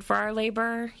be paid for our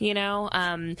labor, you know,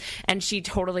 and she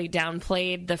totally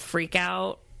downplayed the freak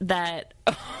out that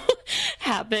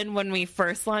happened when we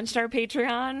first launched our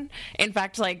Patreon. In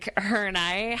fact, like her and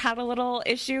I had a little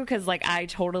issue because like I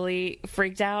totally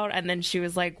freaked out, and then she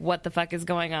was like, "What the fuck is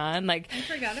going on?" Like, I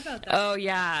forgot about that. Oh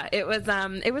yeah, it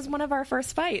was one of our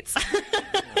first fights.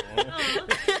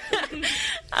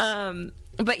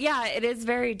 But yeah, it is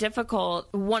very difficult.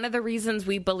 One of the reasons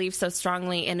we believe so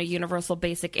strongly in a universal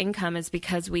basic income is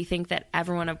because we think that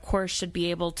everyone, of course, should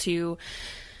be able to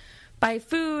buy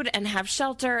food and have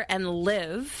shelter and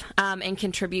live and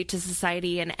contribute to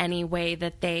society in any way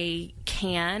that they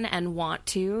can and want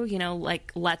to, you know,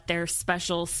 like let their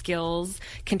special skills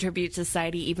contribute to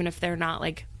society, even if they're not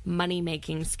like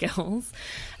money-making skills.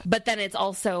 But then it's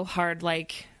also hard,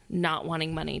 like, not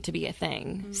wanting money to be a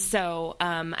thing. Mm. So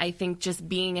I think just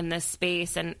being in this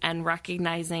space and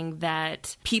recognizing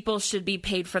that people should be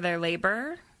paid for their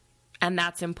labor, and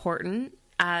that's important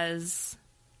as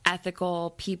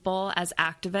ethical people, as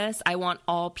activists. I want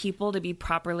all people to be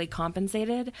properly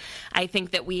compensated. I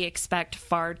think that we expect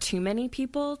far too many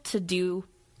people to do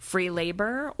free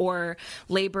labor or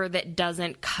labor that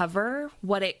doesn't cover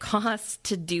what it costs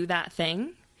to do that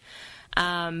thing.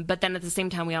 But then at the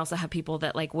same time, we also have people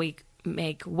that like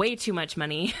make way too much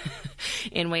money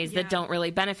in ways that don't really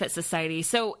benefit society.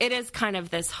 So it is kind of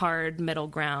this hard middle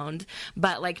ground.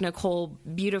 But like Nichole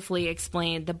beautifully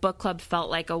explained, the book club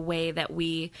felt like a way that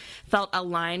we felt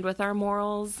aligned with our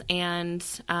morals, and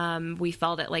we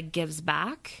felt it like gives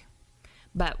back.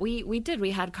 But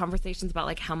we had conversations about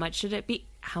like how much should it be?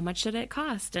 How much should it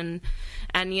cost? And,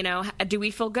 you know, do we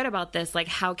feel good about this? Like,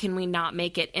 how can we not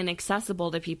make it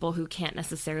inaccessible to people who can't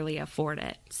necessarily afford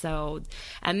it? So,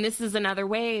 and this is another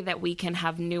way that we can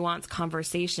have nuanced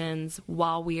conversations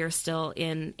while we are still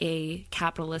in a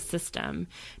capitalist system,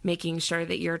 making sure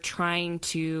that you're trying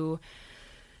to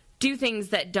do things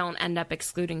that don't end up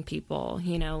excluding people,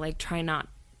 you know, like try not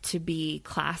to be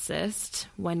classist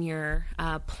when you're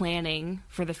planning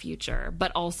for the future,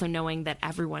 but also knowing that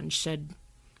everyone should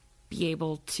be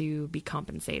able to be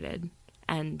compensated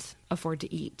and afford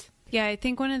to eat. Yeah, I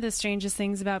think one of the strangest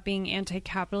things about being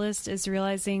anti-capitalist is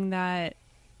realizing that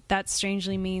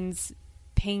strangely means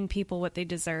paying people what they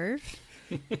deserve.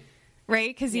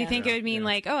 Right? Because you think it would mean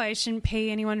like, oh, I shouldn't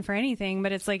pay anyone for anything.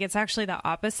 But it's like, it's actually the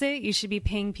opposite. You should be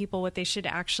paying people what they should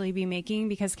actually be making,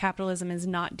 because capitalism is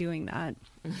not doing that.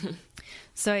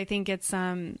 So I think it's,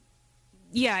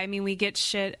 yeah, I mean, we get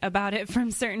shit about it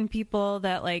from certain people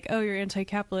that like, oh, you're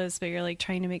anti-capitalist, but you're like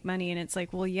trying to make money. And it's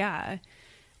like, well, yeah,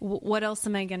 what else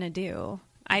am I going to do?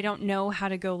 I don't know how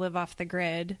to go live off the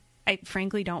grid. I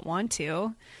frankly don't want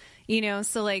to. You know,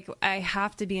 so like I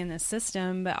have to be in this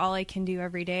system, but all I can do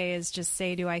every day is just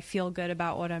say, do I feel good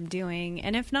about what I'm doing?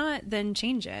 And if not, then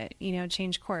change it, you know,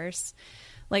 change course.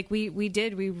 Like we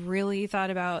really thought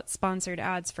about sponsored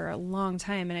ads for a long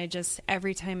time. And I just,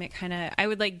 every time I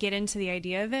would like get into the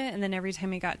idea of it. And then every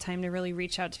time I got time to really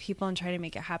reach out to people and try to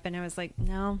make it happen, I was like,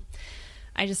 no,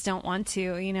 I just don't want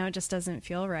to, you know, it just doesn't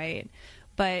feel right.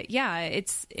 But yeah,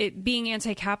 being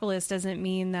anti-capitalist doesn't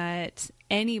mean that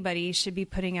anybody should be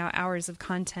putting out hours of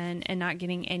content and not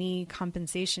getting any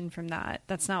compensation from that.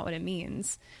 That's not what it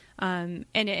means.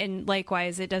 And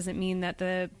likewise, it doesn't mean that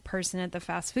the person at the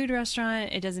fast food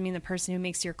restaurant, it doesn't mean the person who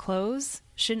makes your clothes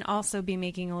shouldn't also be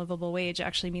making a livable wage. It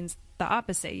actually means the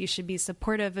opposite. You should be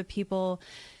supportive of people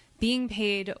being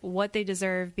paid what they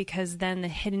deserve, because then the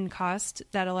hidden cost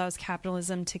that allows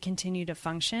capitalism to continue to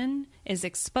function is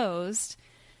exposed.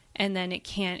 and then it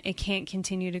can't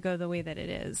continue to go the way that it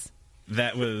is.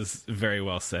 That was very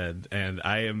well said, and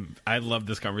I love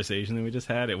this conversation that we just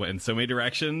had. It went in so many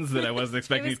directions that I wasn't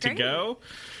expecting it to go.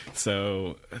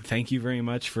 So thank you very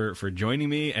much for joining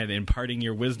me and imparting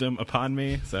your wisdom upon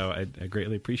me. So I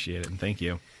greatly appreciate it, and thank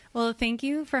you. Well, thank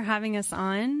you for having us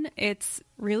on. It's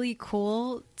really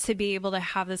cool to be able to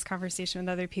have this conversation with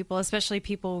other people, especially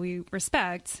people we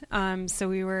respect. So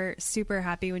we were super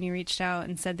happy when you reached out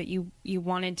and said that you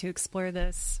wanted to explore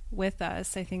this with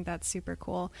us. I think that's super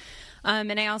cool.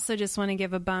 And I also just want to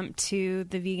give a bump to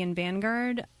the Vegan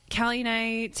Vanguard. Callie and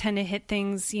I tend to hit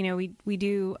things, we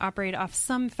do operate off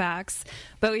some facts,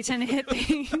 but we tend to hit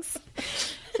things.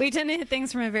 We tend to hit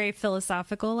things from a very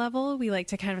philosophical level. We like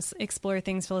to kind of explore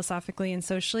things philosophically and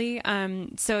socially.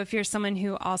 So if you're someone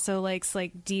who also likes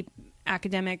deep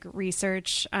academic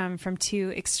research from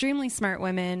two extremely smart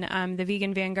women, the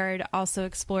Vegan Vanguard also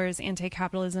explores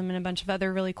anti-capitalism and a bunch of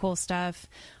other really cool stuff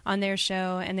on their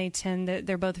show. And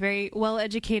they're both very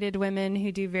well-educated women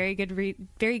who do very good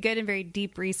and very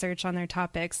deep research on their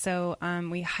topics. So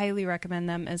we highly recommend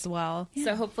them as well.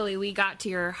 So hopefully we got to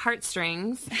your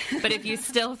heartstrings, but if you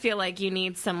still feel like you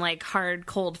need some hard,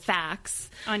 cold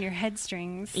facts on your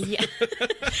headstrings,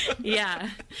 yeah,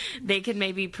 they could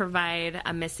maybe provide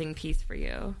a missing piece for you.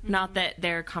 Mm-hmm. Not that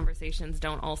their conversations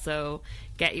don't also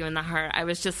get you in the heart. I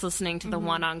was just listening to the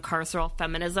one on carceral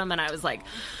feminism, and I was like,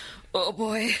 oh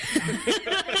boy.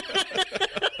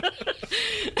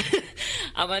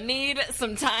 I'm gonna need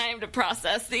some time to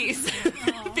process these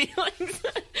feelings.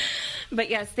 But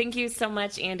yes, thank you so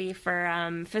much, Andy,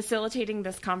 for facilitating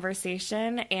this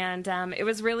conversation. And it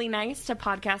was really nice to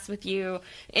podcast with you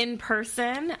in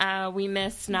person. We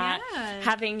missed not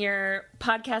having your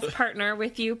podcast partner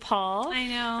with you, Paul. I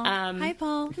know. Hi,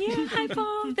 Paul. Yeah, hi,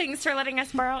 Paul. Thanks for letting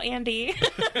us borrow Andy.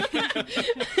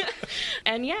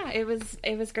 And yeah, it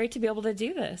was great to be able to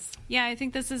do this. Yeah, I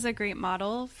think this is a great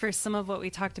model for some of what we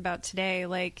talked about today.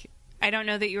 I don't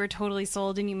know that you were totally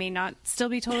sold, and you may not still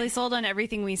be totally sold on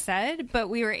everything we said, but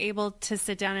we were able to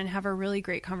sit down and have a really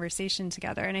great conversation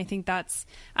together. And I think that's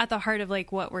at the heart of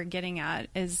what we're getting at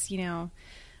is,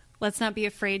 let's not be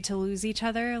afraid to lose each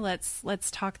other.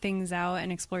 Let's talk things out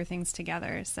and explore things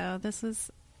together. So this was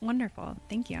wonderful.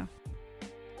 Thank you.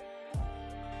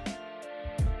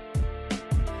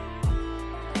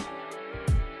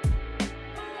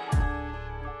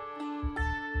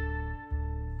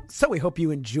 So we hope you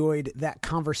enjoyed that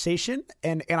conversation,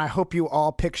 and I hope you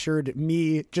all pictured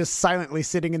me just silently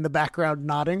sitting in the background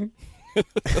nodding.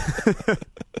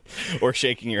 Or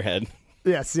shaking your head.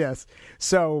 Yes.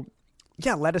 So,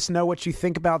 yeah, let us know what you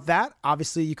think about that.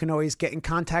 Obviously, you can always get in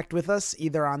contact with us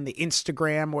either on the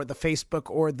Instagram or the Facebook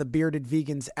or the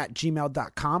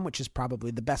beardedvegans@gmail.com, which is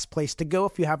probably the best place to go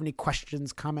if you have any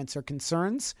questions, comments, or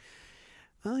concerns.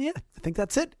 Well, yeah, I think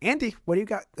that's it. Andy, what do you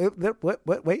got?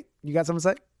 Wait, you got something to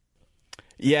say?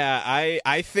 Yeah,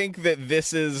 I think that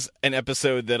this is an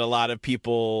episode that a lot of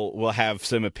people will have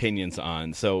some opinions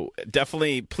on. So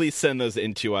definitely please send those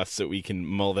in to us so we can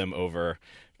mull them over,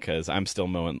 because I'm still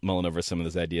mulling over some of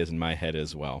those ideas in my head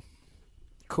as well.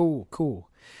 Cool.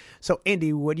 So,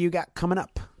 Andy, what do you got coming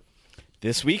up?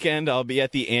 This weekend, I'll be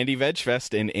at the Andy Veg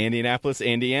Fest in Indianapolis,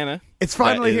 Indiana. It's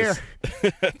finally here.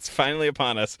 It's finally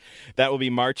upon us. That will be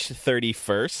March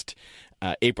 31st.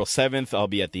 April 7th, I'll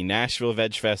be at the Nashville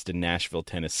Veg Fest in Nashville,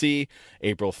 Tennessee.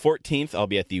 April 14th, I'll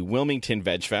be at the Wilmington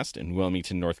Veg Fest in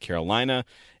Wilmington, North Carolina.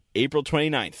 April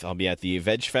 29th, I'll be at the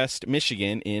Veg Fest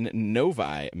Michigan in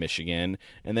Novi, Michigan.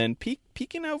 And then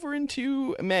peeking over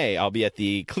into May, I'll be at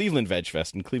the Cleveland Veg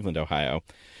Fest in Cleveland, Ohio.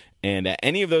 And at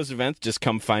any of those events, just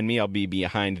come find me. I'll be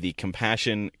behind the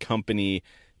Compassion Company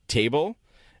table.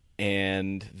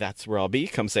 And that's where I'll be.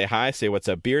 Come say hi, say what's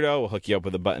up, Beardo. We'll hook you up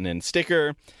with a button and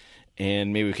sticker.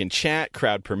 And maybe we can chat,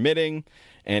 crowd permitting.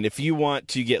 And if you want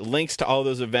to get links to all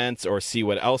those events or see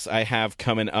what else I have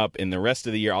coming up in the rest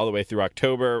of the year, all the way through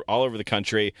October, all over the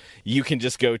country, you can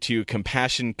just go to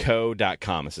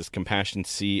compassionco.com. This is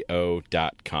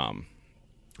compassionco.com.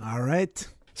 All right.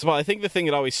 So, well, I think the thing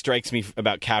that always strikes me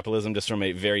about capitalism, just from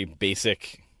a very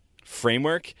basic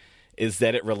framework, is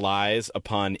that it relies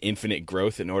upon infinite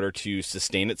growth in order to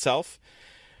sustain itself.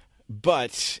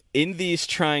 But in these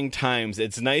trying times,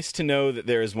 it's nice to know that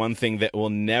there is one thing that will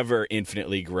never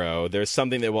infinitely grow. There's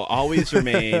something that will always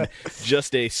remain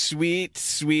just a sweet,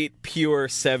 sweet, pure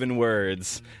 7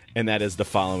 words, and that is the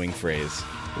following phrase.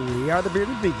 We are the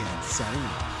Bearded Vegans, signing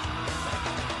off.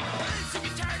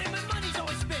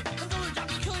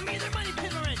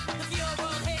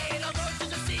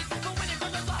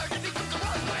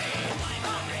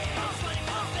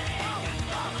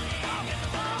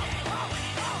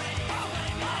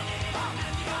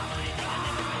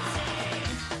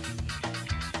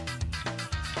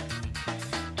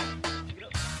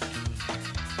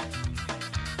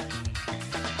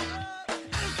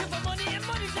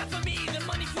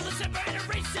 money fuel to separate a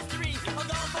race history.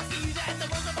 Although I'm fucking you that the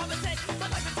world's above its head.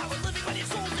 My life is how we're living, but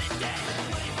it's old and dead.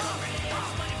 Money for rich,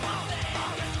 money for fame.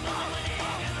 Money, money,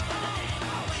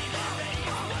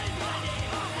 money, money.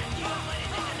 And you have money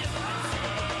they can never unsay.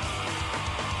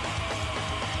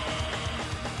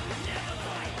 Never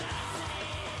quite the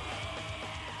same.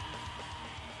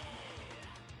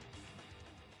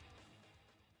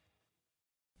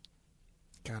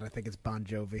 God, I think it's Bon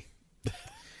Jovi.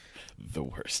 The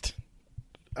worst.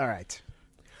 All right.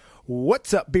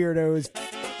 What's up, beardos?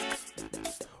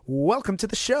 Welcome to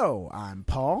the show. I'm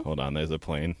Paul. Hold on, there's a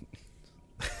plane.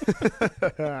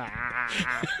 I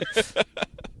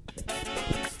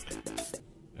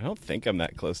don't think I'm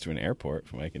that close to an airport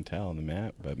from what I can tell on the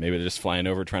map, but maybe they're just flying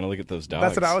over trying to look at those dogs.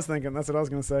 That's what I was thinking. That's what I was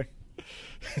going to say.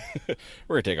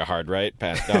 We're going to take a hard right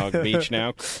past Dog Beach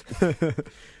now.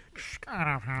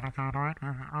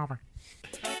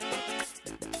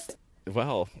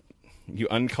 Well, you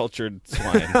uncultured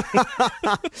swine.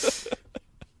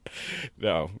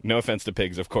 No offense to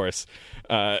pigs, of course.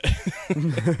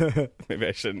 Maybe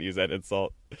I shouldn't use that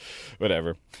insult.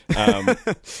 Whatever.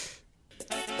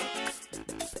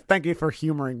 Thank you for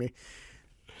humoring me.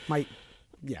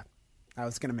 Yeah, I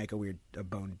was gonna make a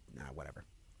bone. Whatever.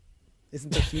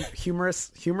 Isn't there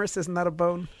humorous? Humorous? Isn't that a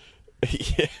bone?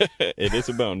 Yeah, it is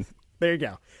a bone. There you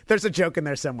go. There's a joke in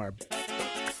there somewhere.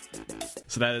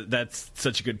 So that's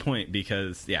such a good point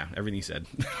because, yeah, everything you said.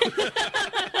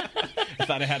 I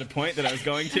thought I had a point that I was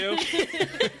going to.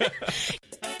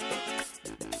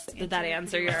 Did that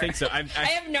answer your... I think so. I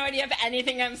have no idea if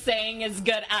anything I'm saying is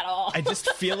good at all. I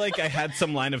just feel like I had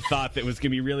some line of thought that was going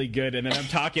to be really good, and then I'm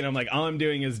talking, I'm like, all I'm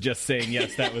doing is just saying,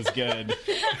 yes, that was good.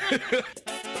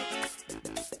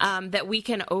 That we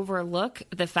can overlook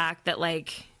the fact that,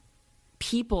 like,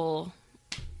 people...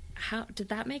 How did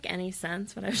that make any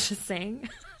sense, what I was just saying?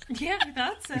 Yeah, I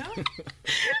thought so.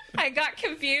 I got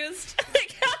confused.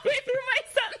 Like, halfway through my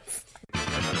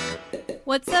sentence.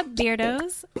 What's up,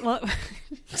 beardos? Well,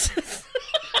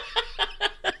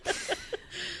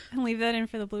 and leave that in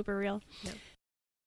for the blooper reel. Yep.